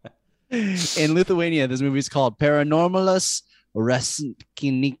 In Lithuania, this movie is called Paranormalus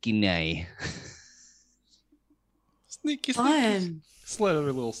Reskinikine. Sneaky, sneaky. Fun.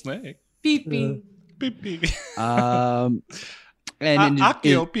 Slither little snake. Peepee. Pee-pee. And in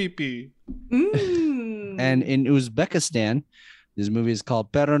Akio pee-pee. And in Uzbekistan, this movie is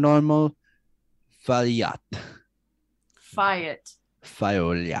called Paranormal Falyat. Fiat.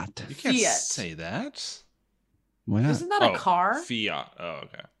 Falyat. You can't Fiat. say that. Why not? Isn't that a car? Fiat. Oh,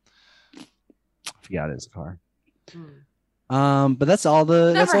 okay. Fiat is a car. Hmm. But that's all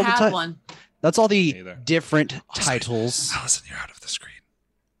the Never that's all had the one. that's all the Neither. different titles. Allison, you're out of the screen.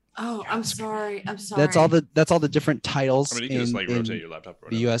 Oh, I'm sorry. I'm sorry. That's all the different titles I mean, you can just like in rotate your laptop. Or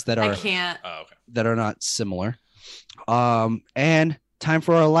the whatever. US that I are can't. Oh, okay. that are not similar. And time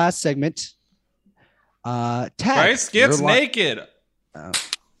for our last segment. Tag. Bryce gets Your li- naked. Oh.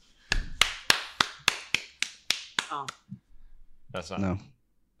 That's not. No.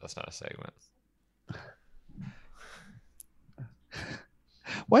 That's not a segment.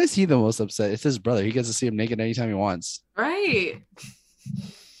 Why is he the most upset? It's his brother. He gets to see him naked anytime he wants. Right.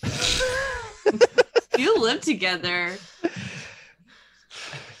 You live together.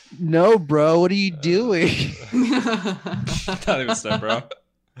 No, bro. What are you doing? Not even step, bro.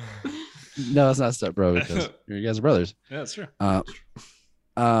 No, it's not step bro because you guys are brothers. Yeah, that's true. It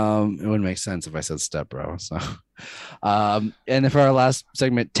wouldn't make sense if I said step bro. So, and then for our last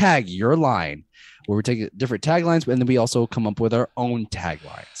segment, tag your line, where we take different taglines, and then we also come up with our own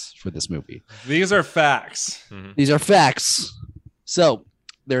taglines for this movie. These are facts. Mm-hmm. These are facts. So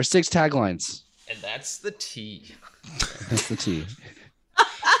there are 6 taglines. And that's the T. That's the T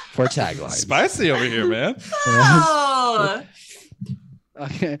for taglines. Spicy over here, man. Oh,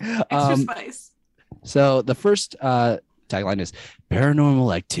 Okay. extra spice. So the first tagline is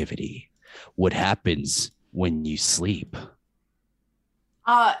paranormal activity. What happens when you sleep?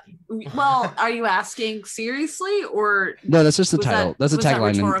 Well, are you asking seriously or No, that's just the was title. That's a was that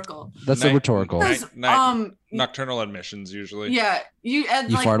tagline. rhetorical? That's the rhetorical. Night, Because, nocturnal admissions usually. yeah, you and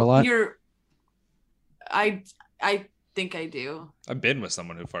You like, fart a lot? I think I do. I've been with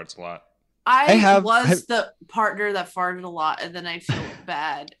someone who farts a lot. I was the partner that farted a lot, and then I'd feel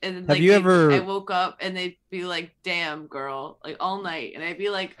bad. And then, Have you ever? I woke up and they'd be like, "Damn, girl," like all night, and I'd be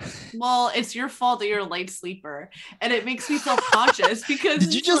like, "Well, it's your fault that you're a light sleeper," and it makes me self-conscious because.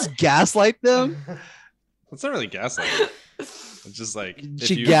 Did you just gaslight them? It's not really gaslighting. It's just like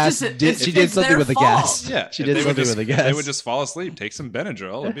she did something with the gas. Yeah, she did something with the gas. They would just fall asleep, take some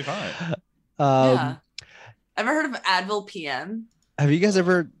Benadryl, it'd be fine. Yeah. Ever heard of Advil PM? Have you guys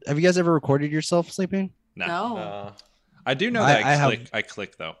ever recorded yourself sleeping? No. I do know that I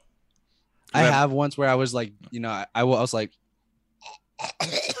click though. I have once where I was like, I was like.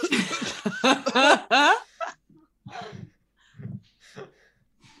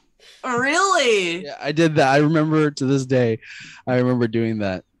 Really? Yeah, I did that. I remember to this day. I remember doing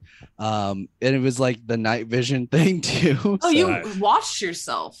that. And it was like the night vision thing too. Oh, so. You watched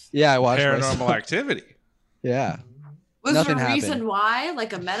yourself? Yeah, I watched Paranormal Activity. Yeah. Was there a reason why?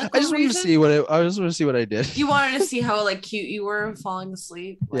 Like a medical I just wanted to see what I did. You wanted to see how like cute you were falling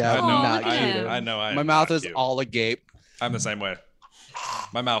asleep? Like, yeah, I know. My mouth is all agape. I'm the same way.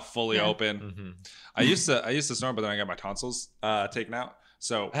 My mouth fully open. Mm-hmm. I used to snore, but then I got my tonsils taken out.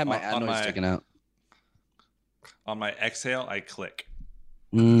 So I had my adenoids taken out. On my exhale, I click.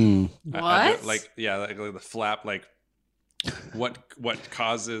 What? I like the flap, like what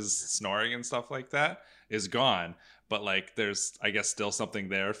causes snoring and stuff like that is gone. But like there's I guess still something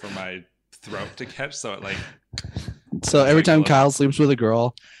there for my throat to catch. So it like so every time Kyle sleeps with a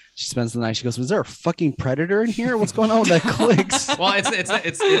girl, she spends the night. She goes, "Was there a fucking predator in here? What's going on with that clicks?" Well,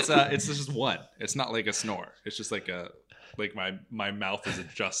 it's just one. It's not like a snore. It's just like my mouth is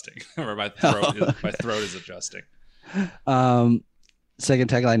adjusting or my throat is adjusting. Second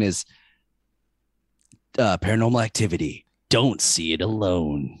tagline is Paranormal Activity. Don't see it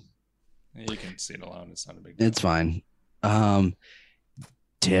alone. You can see it alone. It's not a big deal. It's fine. Paranormal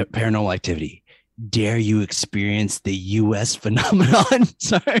Activity. Dare you experience the U.S. phenomenon?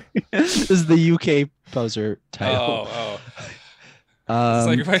 Sorry, this is the UK poster title. It's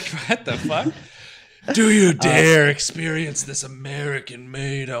like what the fuck? Do you dare experience this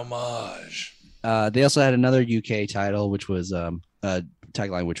American-made homage? They also had another UK title, which was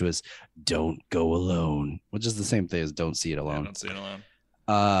tagline, which was "Don't go alone," which is the same thing as "Don't see it alone." Yeah, don't see it alone.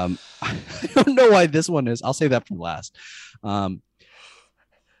 I don't know why this one is. I'll say that for last.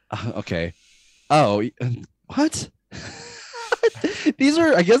 Okay. Oh, what?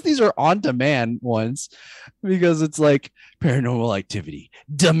 I guess these are on demand ones because it's like Paranormal Activity.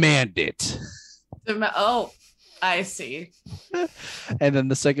 Demand it. Oh, I see. And then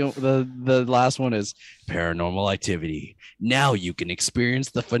the last one is Paranormal Activity. Now you can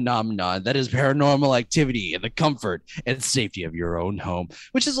experience the phenomenon that is paranormal activity in the comfort and safety of your own home.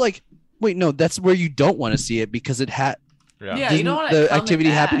 Which is like, wait, no, that's where you don't want to see it because it had. Yeah, you don't want the activity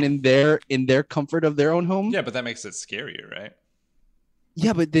happen in their comfort of their own home. Yeah, but that makes it scarier, right?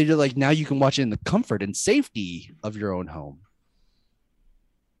 Yeah, but they're like, now you can watch it in the comfort and safety of your own home.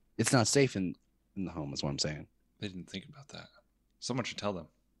 It's not safe in the home, is what I'm saying. They didn't think about that. Someone should tell them.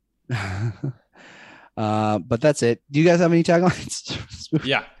 But that's it. Do you guys have any taglines?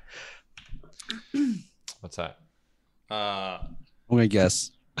 Yeah. What's that? I'm gonna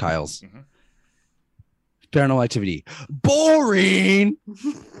guess Kyle's. Mm-hmm. Paranormal Activity. Boring.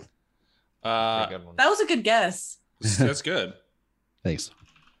 That was a good guess. That's good. Thanks.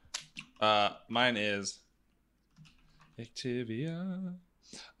 Mine is Activia.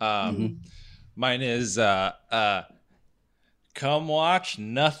 Mm-hmm. Mine is come watch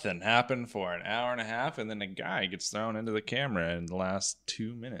nothing happen for an hour and a half, and then a guy gets thrown into the camera in the last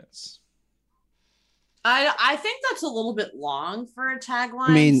 2 minutes. I think that's a little bit long for a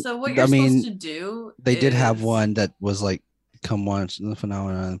tagline. So what you're supposed to do? They did have one that was like, "Come watch the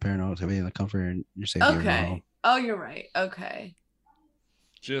phenomenon, Paranormal Activity, in the comfort and your safety." Okay. Oh, you're right. Okay.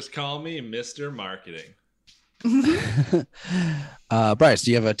 Just call me Mr. Marketing. Bryce,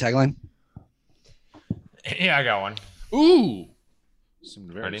 do you have a tagline? Yeah, I got one. Ooh,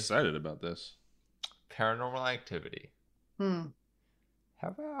 seemed very excited about this. Paranormal Activity. How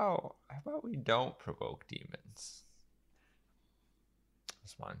about we don't provoke demons?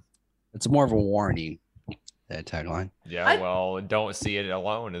 That's fine. It's more of a warning. That tagline. Yeah, well, don't see it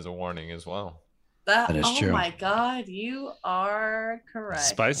alone is a warning as well. That is true. Oh my god, you are correct.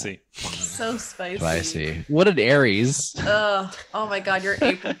 Spicy. So spicy. Spicy. What an Aries. Oh my god, your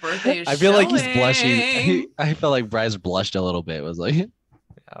April birthday is I feel showing. like he's blushing. I felt like Bryce blushed a little bit. It was like,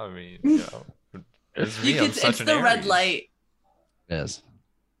 I mean, it's me. It's the red light. Yes.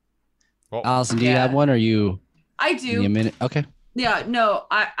 Well, Allison, do you have one? Or you? I do. A minute. Okay. Yeah, no,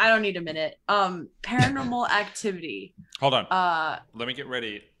 I don't need a minute. Paranormal Activity. Hold on. Let me get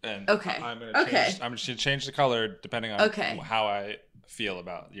ready. And Okay. I'm gonna change the color depending on how I feel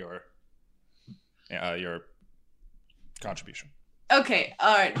about your contribution. Okay.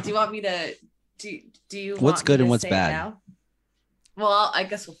 All right. Do you want me to do you What's want good me and to what's say it bad? now? Well, I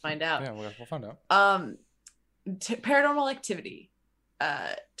guess we'll find out. Yeah, we'll find out. Paranormal Activity.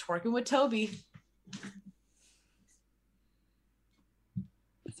 Twerking with Toby.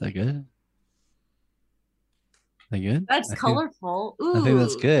 Is that good? Is that good? That's colorful. Ooh, I think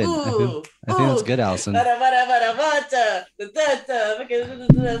that's good. I think that's good, Allison.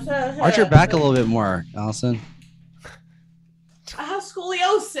 Arch your back a little bit more, Allison. I have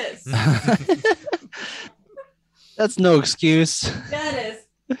scoliosis. That's no excuse. That is.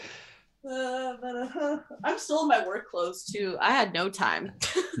 I'm still in my work clothes too. I had no time.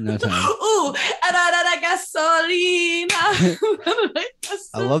 No time. Ooh, gasolina.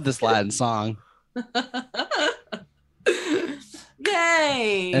 I love this Latin song.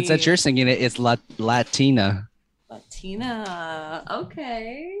 Yay! And since you're singing it, it's Latina. Latina.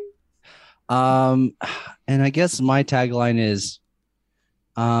 Okay. And I guess my tagline is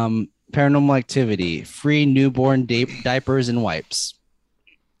Paranormal Activity, free newborn diapers and wipes.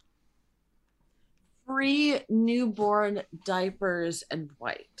 Free newborn diapers and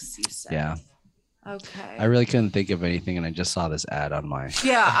wipes, you said. Yeah. Okay. I really couldn't think of anything, and I just saw this ad on my.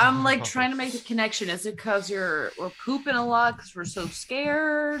 Yeah, I'm like trying to make the connection. Is it because we're pooping a lot because we're so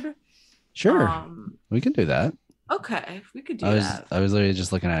scared? Sure. We can do that. Okay, we could do I that. was literally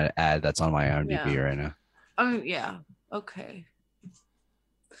just looking at an ad that's on my IMDb right now. Yeah. Okay.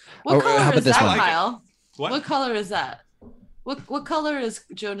 What how color about is this that, one? Kyle? What color is that? What color is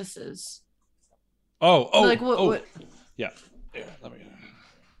Jonas's? Oh, Like what? Yeah. Let me.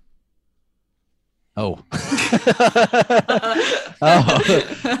 Oh. Oh.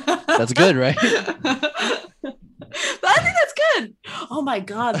 That's good, right? But I think that's good. Oh my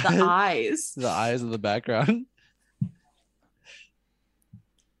god, the eyes. The eyes in the background.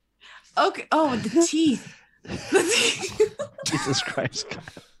 Okay. Oh, the teeth. Jesus Christ.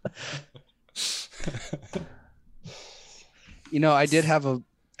 You know, I did have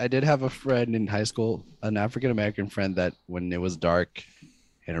a friend in high school, an African American friend, that when it was dark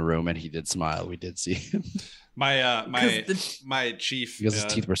in a room and he did smile, we did see him. My chief, because his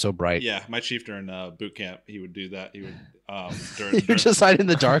teeth were so bright. Yeah, my chief during boot camp, he would do that. He would You're just hide in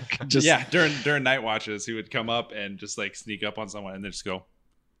the dark. Just yeah, during night watches, he would come up and just like sneak up on someone and then just go.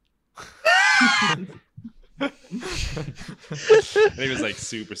 And he was like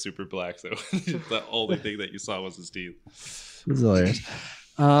super black, so the only thing that you saw was his teeth. It was hilarious.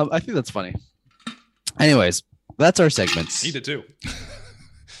 I think that's funny. Anyways, that's our segments. He did too.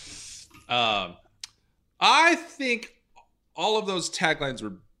 I think all of those taglines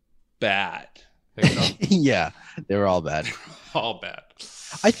were bad. Yeah, they were all bad. All bad.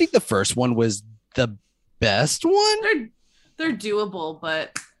 I think the first one was the best one. They're doable,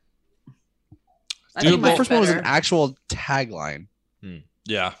 but I think the first one was an actual tagline.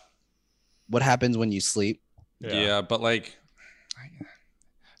 Yeah. What happens when you sleep? Yeah, but like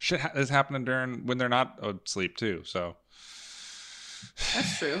shit is happening when they're not asleep too. So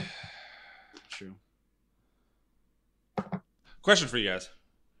that's true. True. Question for you guys.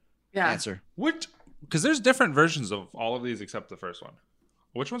 Yeah. Answer. Because there's different versions of all of these except the first one.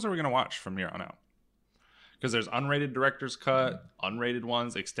 Which ones are we going to watch from here on out? Because there's unrated director's cut, unrated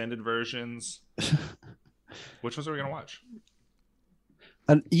ones, extended versions. Which ones are we going to watch?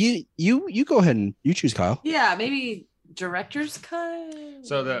 You go ahead and you choose, Kyle. Yeah, maybe director's cut.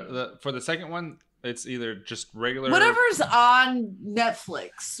 So the for the second one, it's either just regular, whatever's on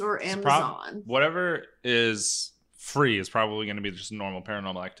Netflix or Amazon. Whatever is free is probably going to be just normal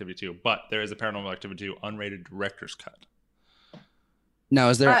Paranormal Activity 2. But there is a Paranormal Activity 2 unrated director's cut. Now,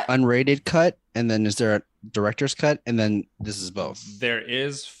 is there an unrated cut, and then is there a director's cut, and then this is both? There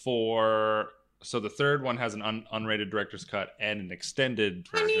is so the third one has an unrated director's cut and an extended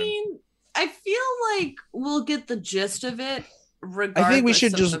version. I mean, I feel like we'll get the gist of it regardless. I think we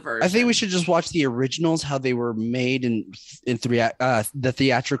should of the version. I think we should just watch the originals, how they were made in the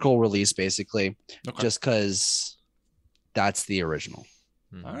theatrical release, basically, just because that's the original.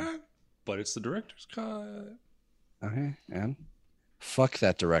 All right, but it's the director's cut. Okay, and fuck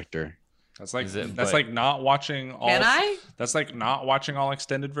that director. That's like not watching all. Can I? That's like not watching all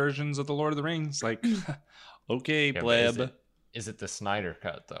extended versions of the Lord of the Rings. Like, okay, pleb. Is it the Snyder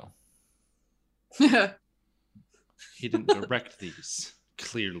cut though? He didn't direct these.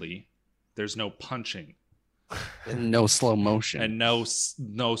 Clearly, there's no punching. And no slow motion. and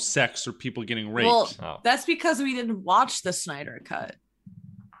no sex or people getting raped. Well, Oh. that's because we didn't watch the Snyder cut.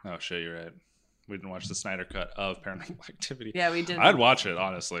 Oh shit, you're right. We didn't watch the Snyder cut of Paranormal Activity. Yeah, we didn't. I'd watch it,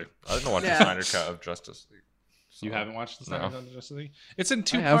 honestly. I didn't watch Yeah. the Snyder cut of Justice League. So You haven't watched the Snyder No. cut of Justice League? It's in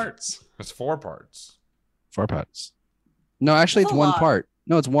 2 I have. parts. It's 4 parts. 4 parts. No, actually, That's it's a one lot. part.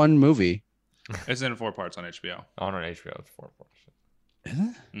 No, it's one movie. It's in 4 parts on HBO. On HBO, it's 4 parts. Is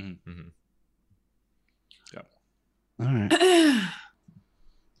it? Mm-hmm. All right.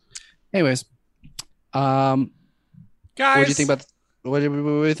 Anyways, Guys, what do you think about? What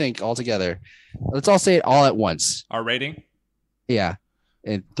do you think altogether? Let's all say it all at once. our rating? Yeah.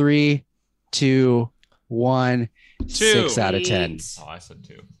 In 3, 2, 1. 2. 6 out of 10. Oh, I said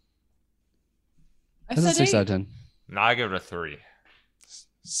 2. I That's a said 6 eight. out of 10. No, I give it a 3.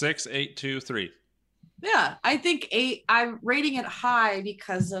 6, 8, 2, 3. Yeah, I think 8. I'm rating it high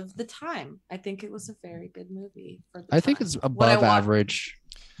because of the time. I think it was a very good movie. For the I think time. it's When I above wa- average.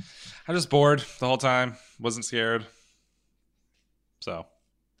 I was bored the whole time. Wasn't scared. So,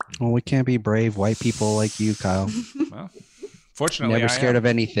 Well, we can't be brave white people like you, Kyle. well, fortunately, Never I scared am. of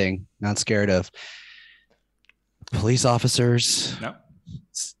anything. Not scared of police officers, No.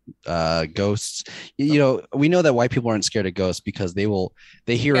 ghosts. You know, we know that white people aren't scared of ghosts because they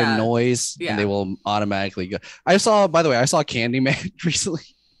hear Yeah. a noise Yeah. and they will automatically go. By the way, I saw Candyman recently,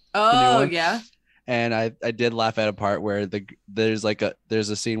 Oh one? yeah. and I did laugh at a part where there's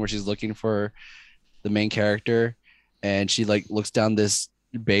a scene where she's looking for the main character, and she like looks down this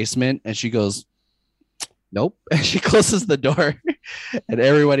basement and she goes, nope, and she closes the door, and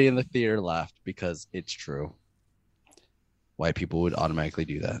everybody in the theater laughed because it's true. White people would automatically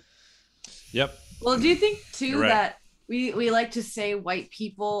do that. Yep. Well, do you think too You're right. that we like to say white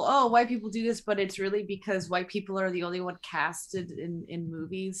people? Oh, white people do this, but it's really because white people are the only one casted in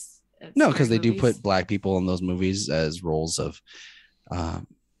movies. No, because they scary do movies? put black people in those movies as roles of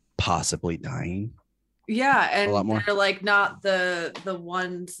possibly dying. Yeah, and lot more. they're like not the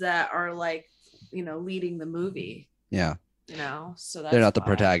ones that are like leading the movie. Yeah, So that's they're not the why.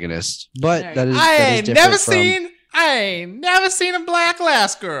 protagonist, but There that you is. go. that is different from- I ain't never seen a black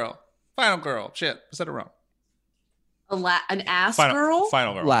last girl. Final girl. Shit, I said it wrong. An ass girl.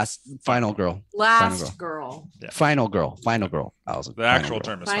 Final girl. Final girl. Last girl. Yeah. Final girl. Allison. The Final actual girl.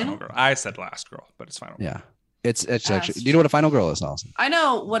 term is Final? final girl. I said last girl, but it's final. Girl. Yeah, it's actually. Ass. Do you know what a final girl is, Allison? I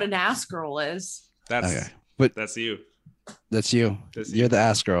know what an ass girl is. That's Okay, but that's you. that's you. That's You're the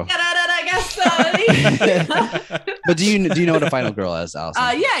ass girl. I guess so. But do you know what a final girl is,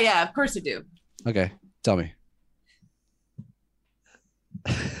 Allison? Yeah, of course I do. Okay, tell me.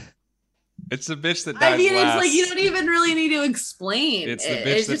 It's the bitch that dies I mean, last. it's like you don't even really need to explain. It's the bitch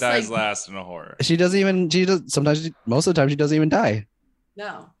It's that just dies like, last in a horror. She does. Most of the time she doesn't even die.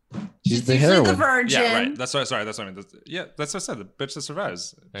 No, She's the usually heroine. the virgin. Yeah, right. That's what. Sorry, that's what I mean. That's what I said. The bitch that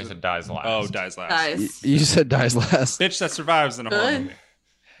survives. I said dies last. Oh, dies last. Guys. You said dies last. Bitch that survives in a horror Good.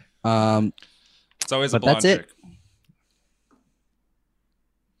 movie. It's always a But that's blonde it. chick.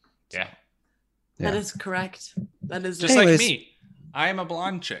 Yeah. That Yeah. is correct. That is Just Anyways. like me. I am a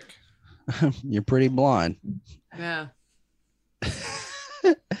blonde chick. You're pretty blonde. yeah.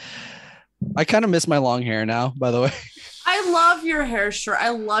 I kind of miss my long hair now, by the way. I love your hair short. I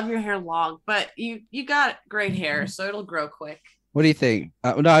love your hair long, but you got great hair, so it'll grow quick. What do you think?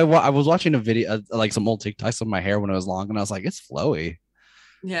 No, I was watching a video, like some old TikToks of my hair when it was long, and I was like, it's flowy.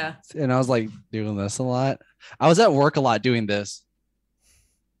 Yeah. And I was like doing this a lot. I was at work a lot doing this.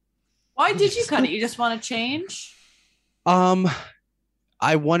 Why did you cut it? You just want to change?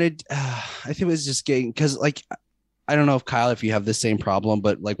 I wanted, I think it was just getting, because like, I don't know if Kyle, if you have the same problem,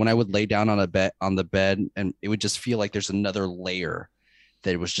 but like when I would lay down on the bed, and it would just feel like there's another layer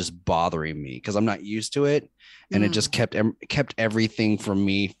that was just bothering me because I'm not used to it, and it just kept everything from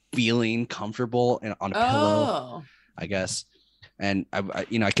me feeling comfortable and on a pillow, I guess. And I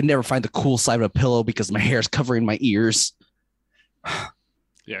I could never find the cool side of a pillow because my hair is covering my ears.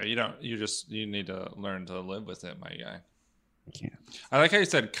 Yeah, you need to learn to live with it, my guy. I can't. I like how you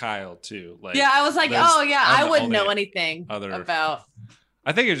said Kyle too. Like, Yeah, I was like, there's- oh yeah, I'm I the wouldn't know only anything other- about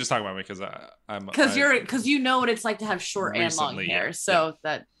I think you're just talking about me because I'm because you know what it's like to have short and long Recently, hair. yeah. So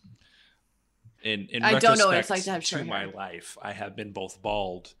that in I don't know what it's retrospect like to have short my hair. life, I have been both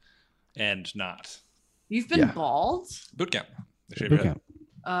bald and not. you've been Yeah. bald. Boot camp. They shave Boot your head. camp.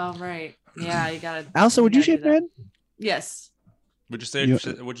 Oh right, yeah, you gotta. Allison, would you gotta shave do your that. head? Yes. Would you save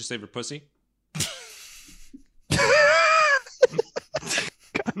your pussy?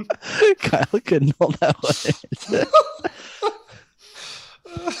 Kyle couldn't hold that one.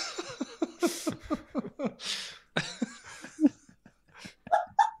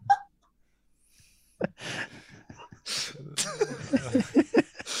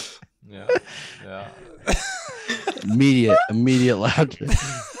 Immediate laughter.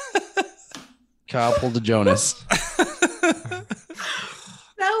 Kyle pulled a Jonas.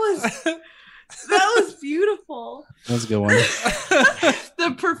 That was beautiful. That's a good one.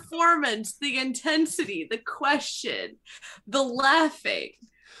 The performance, the intensity, the question, the laughing.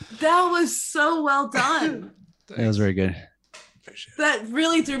 That was so well done. That was very good. That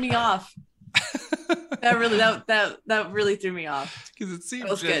really threw me off. That really threw me off. Because it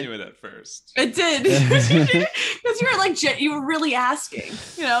seemed genuine at first. It did. Because you were like, you were really asking,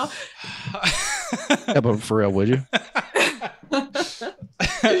 you know? Yeah, but for real, would you?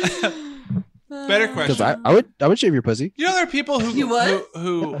 Better question. Because I would shave your pussy. You know, there are people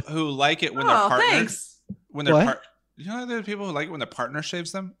who like it when their partner thanks. When their you know, there are people who like it when their partner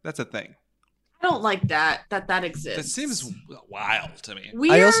shaves them. That's a thing. I don't like that exists. That seems wild to me.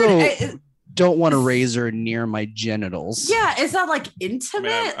 Weird. I also don't want a razor near my genitals. Yeah, is that like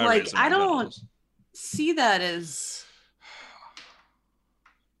intimate? I razor my I don't genitals. see that as.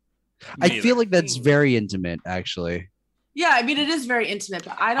 I feel like that's very intimate, actually. Yeah, I mean it is very intimate,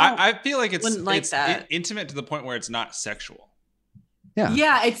 but I don't. I feel like wouldn't like that. Intimate to the point where it's not sexual. Yeah.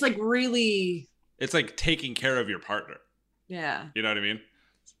 Yeah, it's like really. It's like taking care of your partner. Yeah. You know what I mean?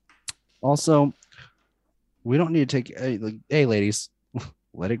 Also, we don't need to take. Hey, ladies,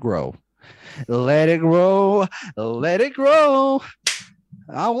 let it grow. Let it grow. Let it grow.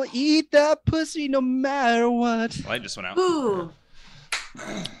 I will eat that pussy no matter what. Light just went out. Ooh.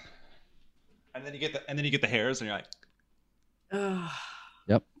 And then you get the hairs, and you're like.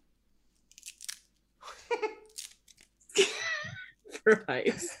 Yep.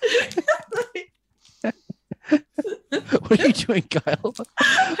 Christ. What are you doing, Kyle?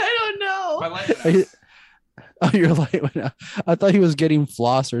 I don't know. My light went out. Your light went out. I thought he was getting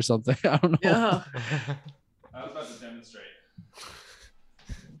floss or something. I don't know. Yeah. I was about to demonstrate.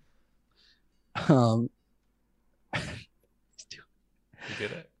 You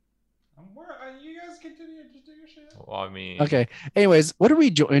get it. You guys continue. Just do your shit. Well, I mean, Okay. Anyways, what are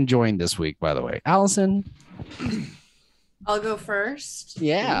we enjoying this week, by the way? Allison? I'll go first.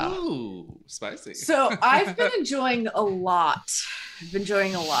 Yeah. Ooh, spicy. So I've been enjoying a lot.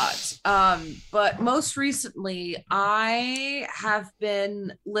 But most recently, I have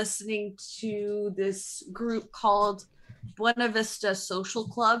been listening to this group called Buena Vista Social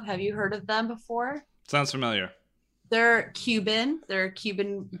Club. Have you heard of them before? Sounds familiar. They're Cuban. They're a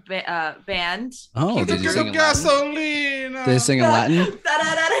Cuban band. Oh, Cuban did you sing in Latin? Gasolina. Did they sing in Latin?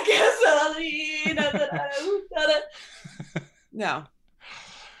 No.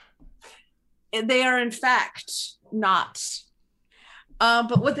 And they are in fact not.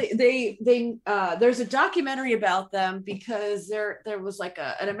 But what they there's a documentary about them because there was like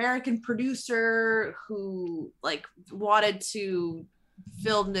an American producer who like wanted to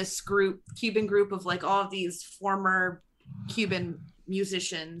film this Cuban group of like all of these former Cuban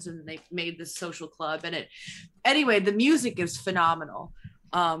musicians, and they made this social club. And the music is phenomenal.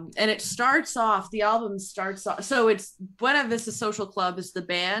 And the album starts off, so it's Buena Vista Social Club is the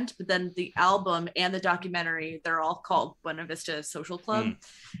band, but then the album and the documentary, they're all called Buena Vista Social Club.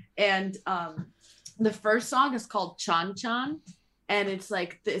 And the first song is called Chan Chan, and it's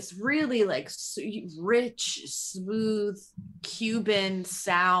like this really like rich, smooth Cuban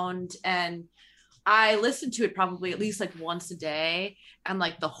sound. And I listen to it probably at least like once a day, and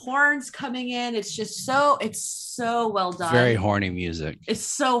like the horns coming in, it's so well done. Very horny music. It's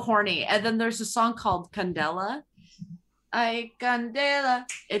so horny. And then there's a song called Candela. Ay, Candela.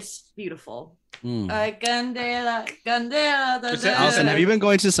 It's beautiful. Ay, Candela, Candela. Allison, have you been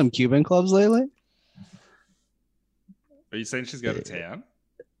going to some Cuban clubs lately? Are you saying she's got a tan?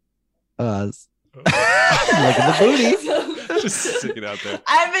 Look at the booty. Just stick it out there.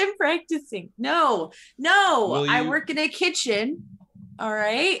 I've been practicing. No. I work in a kitchen. All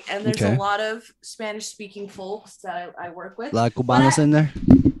right. And there's a lot of Spanish speaking folks that I work with. La Cubanas in there?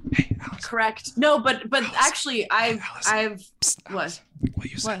 Hey, Allison. Correct. No, but Allison. Actually I've Psst, what? Allison, will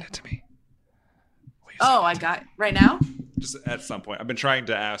you send it to me? I got right now? Just at some point. I've been trying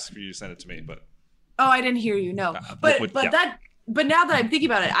to ask for you to send it to me, but I didn't hear you. No. But now that I'm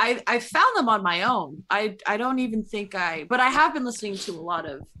thinking about it, I found them on my own. I don't even think but I have been listening to a lot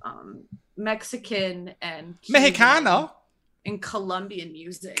of Mexican and Cuban Mexicano and Colombian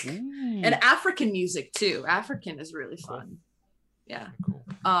music and African music too. African is really fun. Yeah. Cool.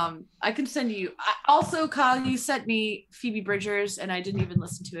 I can send you. Also, Kyle, you sent me Phoebe Bridgers, and I didn't even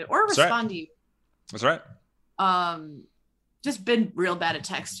listen to it or respond to you. That's right. Just been real bad at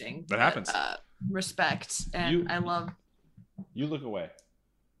texting. That happens. Respect, and I love. You look away.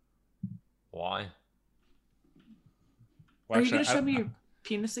 Why? Are you gonna show me your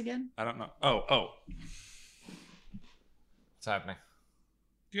penis again? I don't know. Oh. What's happening?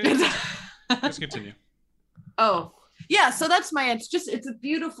 Good. Let's continue. Oh, yeah. So that's my answer. It's a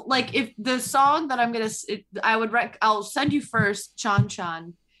beautiful, like, if the song that I'll send you first, Chan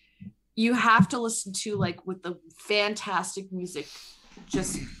Chan. You have to listen to, like, with the fantastic music,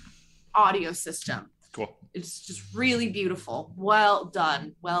 just audio system. Cool. It's just really beautiful. Well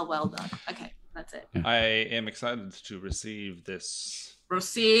done. Well done. Okay, that's it. I am excited to receive this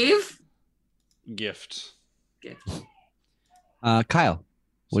gift. Kyle,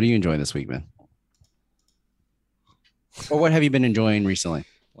 what are you enjoying this week, man? Or what have you been enjoying recently?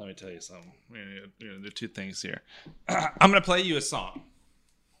 Let me tell you something. There are two things here. I'm going to play you a song.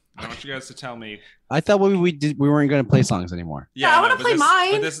 I want you guys to tell me. I thought we weren't going to play songs anymore. Yeah, I want to play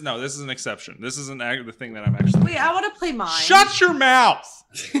mine. But this is an exception. This isn't the thing that I'm actually. Wait, I want to play mine. Shut your mouth.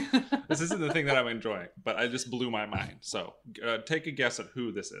 This isn't the thing that I'm enjoying, but I just blew my mind. So take a guess at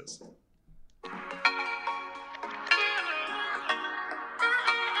who this is.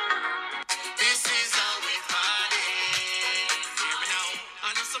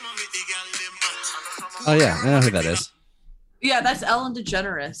 Oh yeah, I know who that is. Yeah, that's Ellen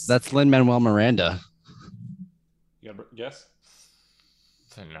DeGeneres. That's Lin-Manuel Miranda. You got a guess?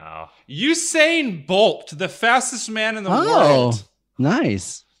 No. Usain Bolt, the fastest man in the world. Oh,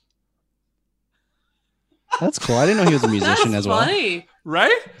 nice. That's cool. I didn't know he was a musician as well. Funny.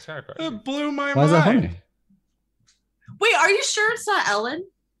 Right? It's kind of crazy. It blew my Why is that mind. funny? Wait, are you sure it's not Ellen?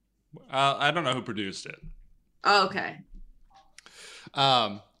 I don't know who produced it. Oh, okay.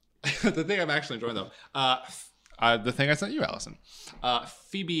 The thing I'm actually enjoying though, the thing I sent you, Allison,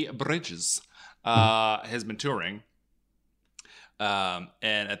 Phoebe Bridges has been touring, and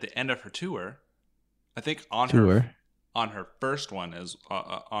at the end of her tour, I think on her first one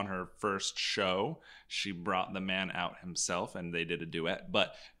on her first show, she brought the man out himself, and they did a duet.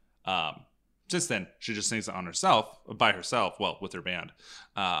 But since then, she just sings it by herself. Well, with her band,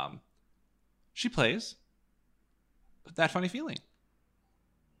 she plays That Funny Feeling.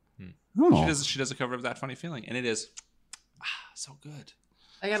 Oh. She does a cover of That Funny Feeling, and it is so good.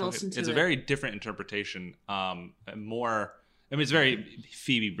 I gotta listen to it. It's a very different interpretation. It's very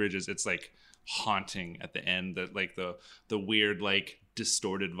Phoebe Bridges. It's like haunting at the end, the weird, like,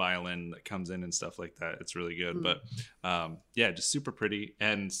 distorted violin that comes in and stuff like that. It's really good. But just super pretty,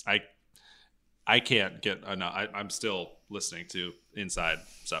 and I can't get enough. I'm still listening to Inside,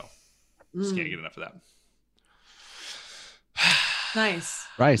 so just can't get enough of that. Nice.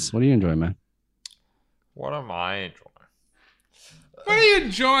 Bryce, what are you enjoying, man? What am I enjoying? What are you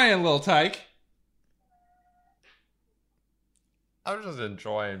enjoying, little tyke? I'm just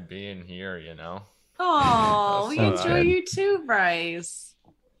enjoying being here, you know? Oh, we That's enjoy good. you too, Bryce.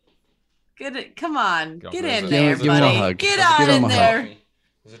 Come on. Go Get visit. in there, Give him a buddy. hug. Get Give out him in a hug. there. It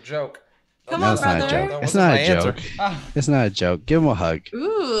was a joke. Come No, on, it's not a brother. joke. It's wasn't not my a answer. joke. It's not a joke. Give him a hug.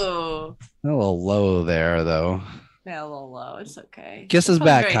 Ooh. A little low there, though. Yeah, a little low. It's okay. Kiss his Feels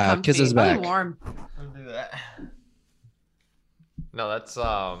back, very Kyle. comfy. Kiss his Really back. warm. I'll do that. No,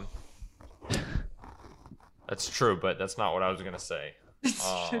 that's true, but that's not what I was gonna say.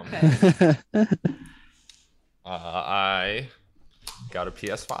 Okay. I got a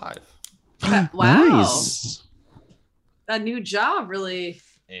PS5. Wow. Nice. That new job really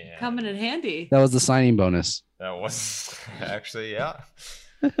And coming in handy. That was the signing bonus. that was actually, yeah.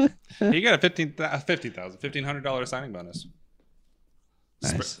 You got a $1,500 signing bonus.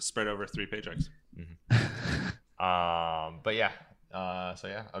 Nice. Spread over 3 paychecks. But yeah. So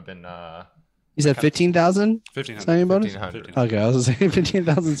yeah, I've been You said 15,000 $1,500. signing bonus? 1,500. Okay, I was saying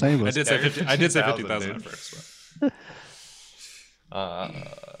 15,000 signing I bonus. did say Yeah, 50, I did say 15,000, 50,000 at dude. first.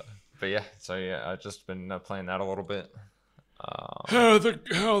 But yeah, so yeah, I've just been playing that a little bit. How the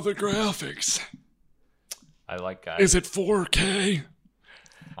graphics? I like guys. Is it 4K?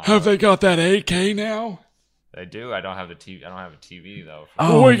 Have they got that 8K now? They do. I don't have the TV. I don't have a TV though.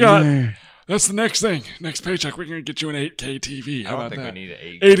 Oh, we got- man. That's the next thing. Next paycheck, we're gonna get you an 8K TV. I How don't about think that? we need an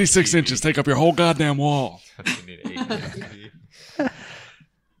 8. 86 inches, take up your whole goddamn wall. I think we need an 8K TV.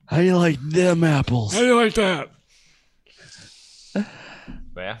 How do you like them apples? How do you like that?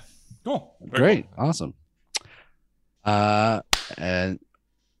 But yeah, Cool. Very Great. cool. Awesome. And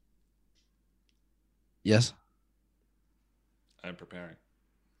yes. I'm preparing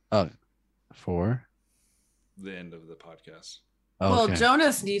For the end of the podcast. Well, okay.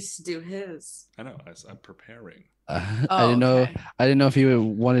 Jonas needs to do his. I know. I'm preparing. I Oh, didn't know. okay. I didn't know if you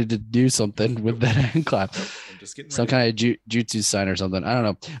wanted to do something with that hand clap, I'm just getting some ready. kind of jutsu sign or something. I don't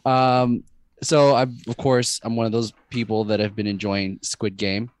know. So I'm one of those people that have been enjoying Squid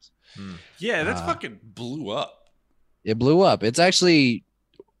Game. Yeah, that's Uh, fucking blew up. It blew up. It's actually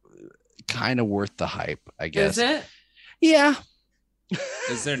kind of worth the hype, I guess. Is it? Yeah,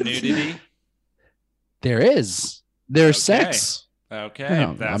 Is there nudity? there is. There's Okay. sex. Okay,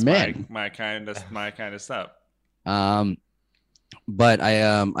 Oh, that's man. my kind of stuff. But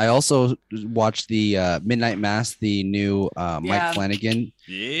I also watched the Midnight Mass, the new Mike Yeah. Flanagan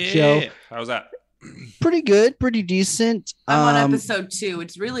Yeah. show. How's that? Pretty good, pretty decent. I'm on episode 2.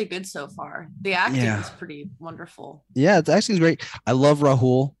 It's really good so far. The acting Yeah. is pretty wonderful. Yeah, it's actually great. I love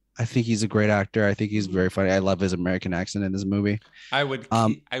Rahul. I think he's a great actor. I think he's very funny. I love his American accent in this movie. I would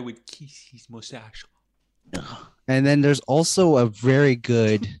kiss his mustache. And then there's also a very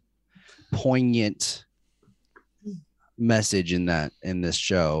good, poignant message in this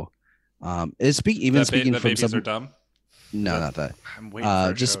show. Speaking The from babies some, are dumb. no, not that. I'm waiting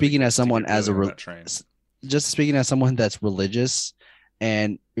for a Just show speaking to as someone get as a really on re- that train. just speaking as someone that's religious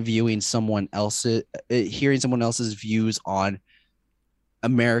and viewing someone else's, hearing someone else's views on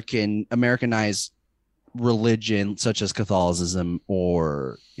Americanized religion, such as Catholicism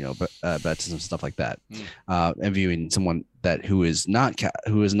or baptism, stuff like that, and viewing someone who is not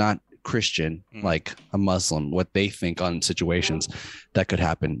Christian, like a Muslim, what they think on situations that could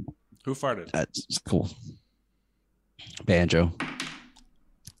happen. Who farted? That's cool. Banjo.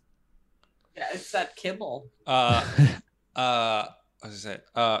 Yeah, it's that kibble. What was I say?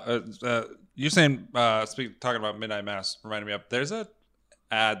 You saying talking about Midnight Mass reminded me of there's a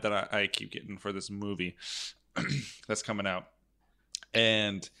ad that I keep getting for this movie that's coming out,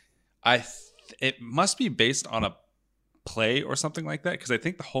 and it must be based on a play or something like that, because I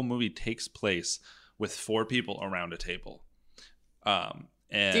think the whole movie takes place with 4 people around a table. And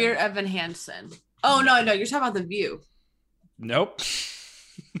Dear Evan Hansen. Oh no, you're talking about The View. Nope.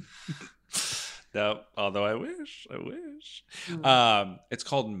 No, although I wish. It's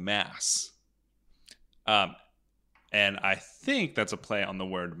called Mass. And I think that's a play on the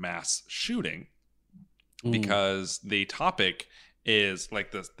word mass shooting, because the topic is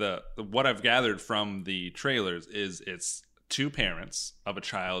like the what I've gathered from the trailers is it's 2 parents of a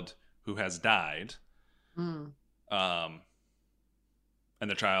child who has died. And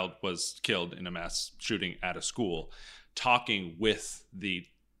the child was killed in a mass shooting at a school, talking with the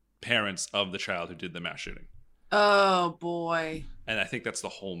parents of the child who did the mass shooting. Oh boy. And I think that's the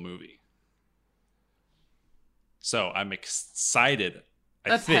whole movie. So I'm excited.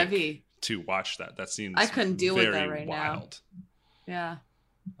 That's heavy. To watch that. That seems I couldn't deal with that very right wild. now.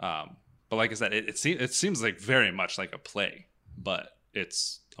 Yeah. But like I said, it seems like very much like a play, but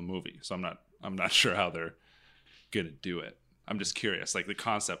it's a movie. So I'm not sure how they're gonna do it. I'm just curious. Like the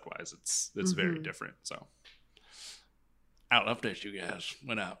concept wise, it's very different. So I'll update you guys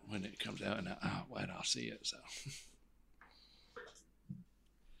when it comes out, and I'll see it. So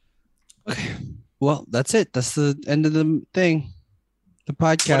Okay. Well, that's it. That's the end of the thing. The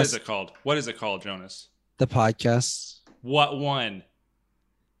podcast. What is it called, Jonas? The podcast. What one?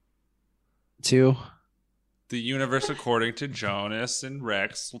 2. The universe according to Jonas and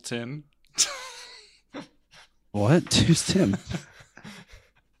Rexelton. What? Who's Tim?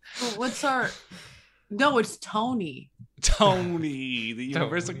 What's our? No, it's Tony. Tony. The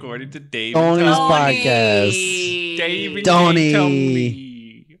universe according to David. Tony's Tony. podcast. David. Tony.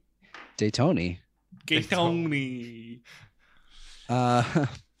 Tony. Daytony. Gay Tony.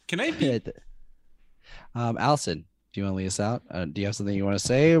 Can I be? Allison, do you want to lead us out? Do you have something you want to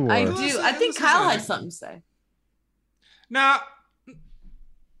say? Or? I do. I think Kyle had something to say. Nah.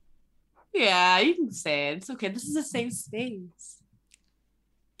 Yeah, you can say it. It's okay. This is a safe space.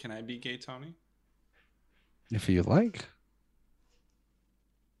 Can I be Gay Tony? If you like.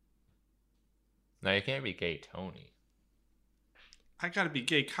 No, you can't be Gay Tony. I gotta be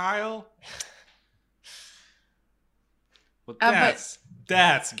Gay Kyle. Well, but-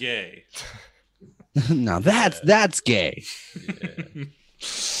 that's gay. Now that's gay.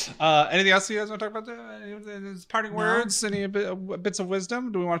 Anything else you guys want to talk about? Any parting words? Any bits of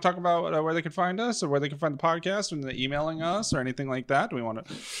wisdom? Do we want to talk about where they can find us, or where they can find the podcast, when they're emailing us, or anything like that? Do we want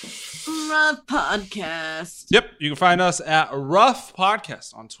to? Rough Podcast. Yep, you can find us at Rough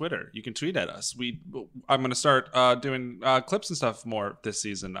Podcast on Twitter. You can tweet at us. I'm going to start doing clips and stuff more this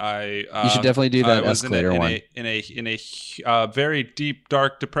season. You should definitely do that escalator one. In a very deep,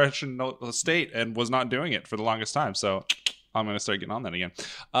 dark depression state, and was not doing it for the longest time. So I'm going to start getting on that again.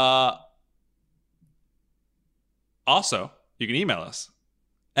 Also, you can email us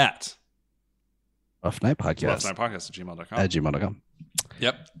at Rough Night Podcast. roughnighttpodcast@gmail.com. At gmail.com.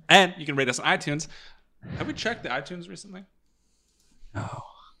 Yep. And you can rate us on iTunes. Have we checked the iTunes recently? Oh,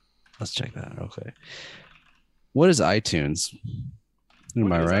 let's check that. Okay. What is iTunes?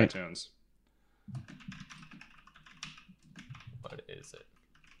 Am I right? iTunes? What is it?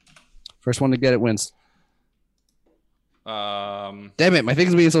 First one to get it wins. Damn it, my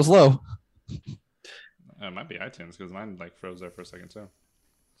thing's being so slow. It might be iTunes because mine like froze there for a second too.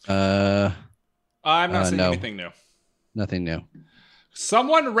 I'm I'm not seeing anything new. Nothing new.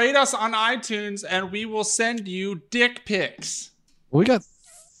 Someone rate us on iTunes and we will send you dick pics. We got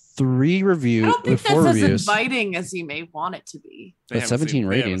 3 reviews. I don't think 4 that's as reviews. inviting as you may want it to be. They But haven't 17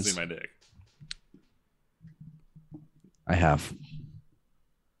 they haven't ratings. seen my dick. I have.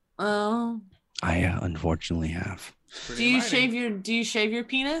 Oh. I unfortunately have. Do you shave your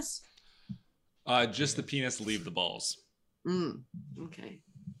penis? Just the penis, leave the balls. Okay.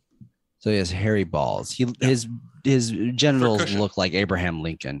 So he has hairy balls. His genitals cushion. look like Abraham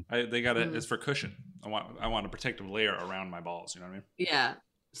Lincoln. They got it. It's for cushion. I want a protective layer around my balls. You know what I mean? Yeah.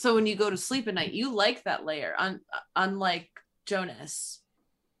 So when you go to sleep at night, you like that layer. Unlike Jonas,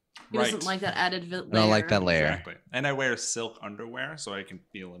 he doesn't like that added layer. I don't like that layer. Exactly. And I wear silk underwear so I can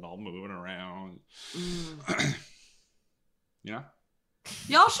feel it all moving around. You know?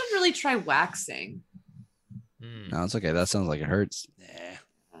 Y'all should really try waxing. No, it's okay. That sounds like it hurts. Yeah,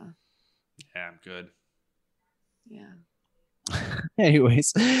 I'm good. Yeah.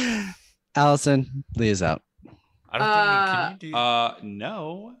 Anyways, Allison, lead us out. I don't think can you do.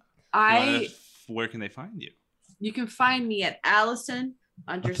 No. Where can they find you? You can find me at Allison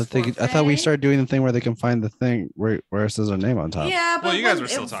I _Faye. thought we started doing the thing where they can find the thing where it says our name on top. Yeah, but Well, you guys were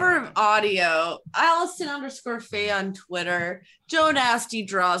still talking for audio, Allison _Faye on Twitter, Joe Nasty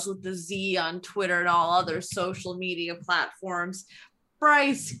Draws with the Z on Twitter and all other social media platforms,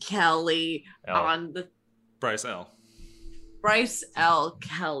 Bryce Kelly on the Bryce L. Bryce L.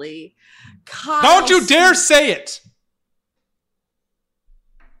 Kelly. Kyle Don't you dare say it!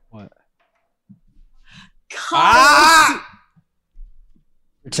 What? Kyle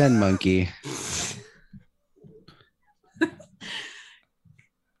Pretend monkey.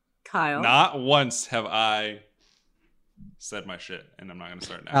 Kyle. Not once have I said my shit, and I'm not gonna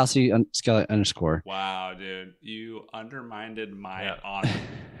start now. Alcy Skelly _ Wow, dude, you undermined my honor,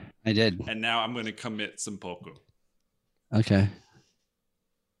 I did. and now I'm gonna commit seppuku. Okay.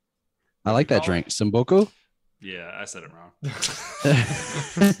 I like that drink. Sambuco? Yeah, I said it wrong.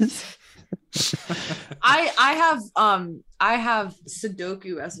 I have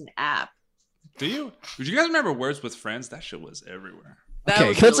Sudoku as an app. Do you? Did you guys remember Words with Friends? That shit was everywhere. That Okay,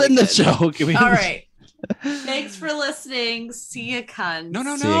 was let's really end the good. show. Can we All end the right. Thanks for listening. See ya, cunt. No.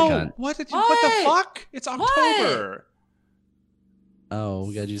 See ya, cunt. What the fuck? It's October. Oh,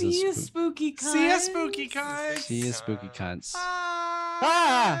 we gotta use See ya, this. spooky cunt. See ya, spooky cunts. See you, spooky cunts.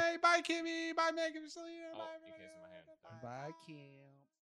 Bye. Bye, Kimmy. Bye, Megan. Oh, you can't see my hand. Bye, Kim.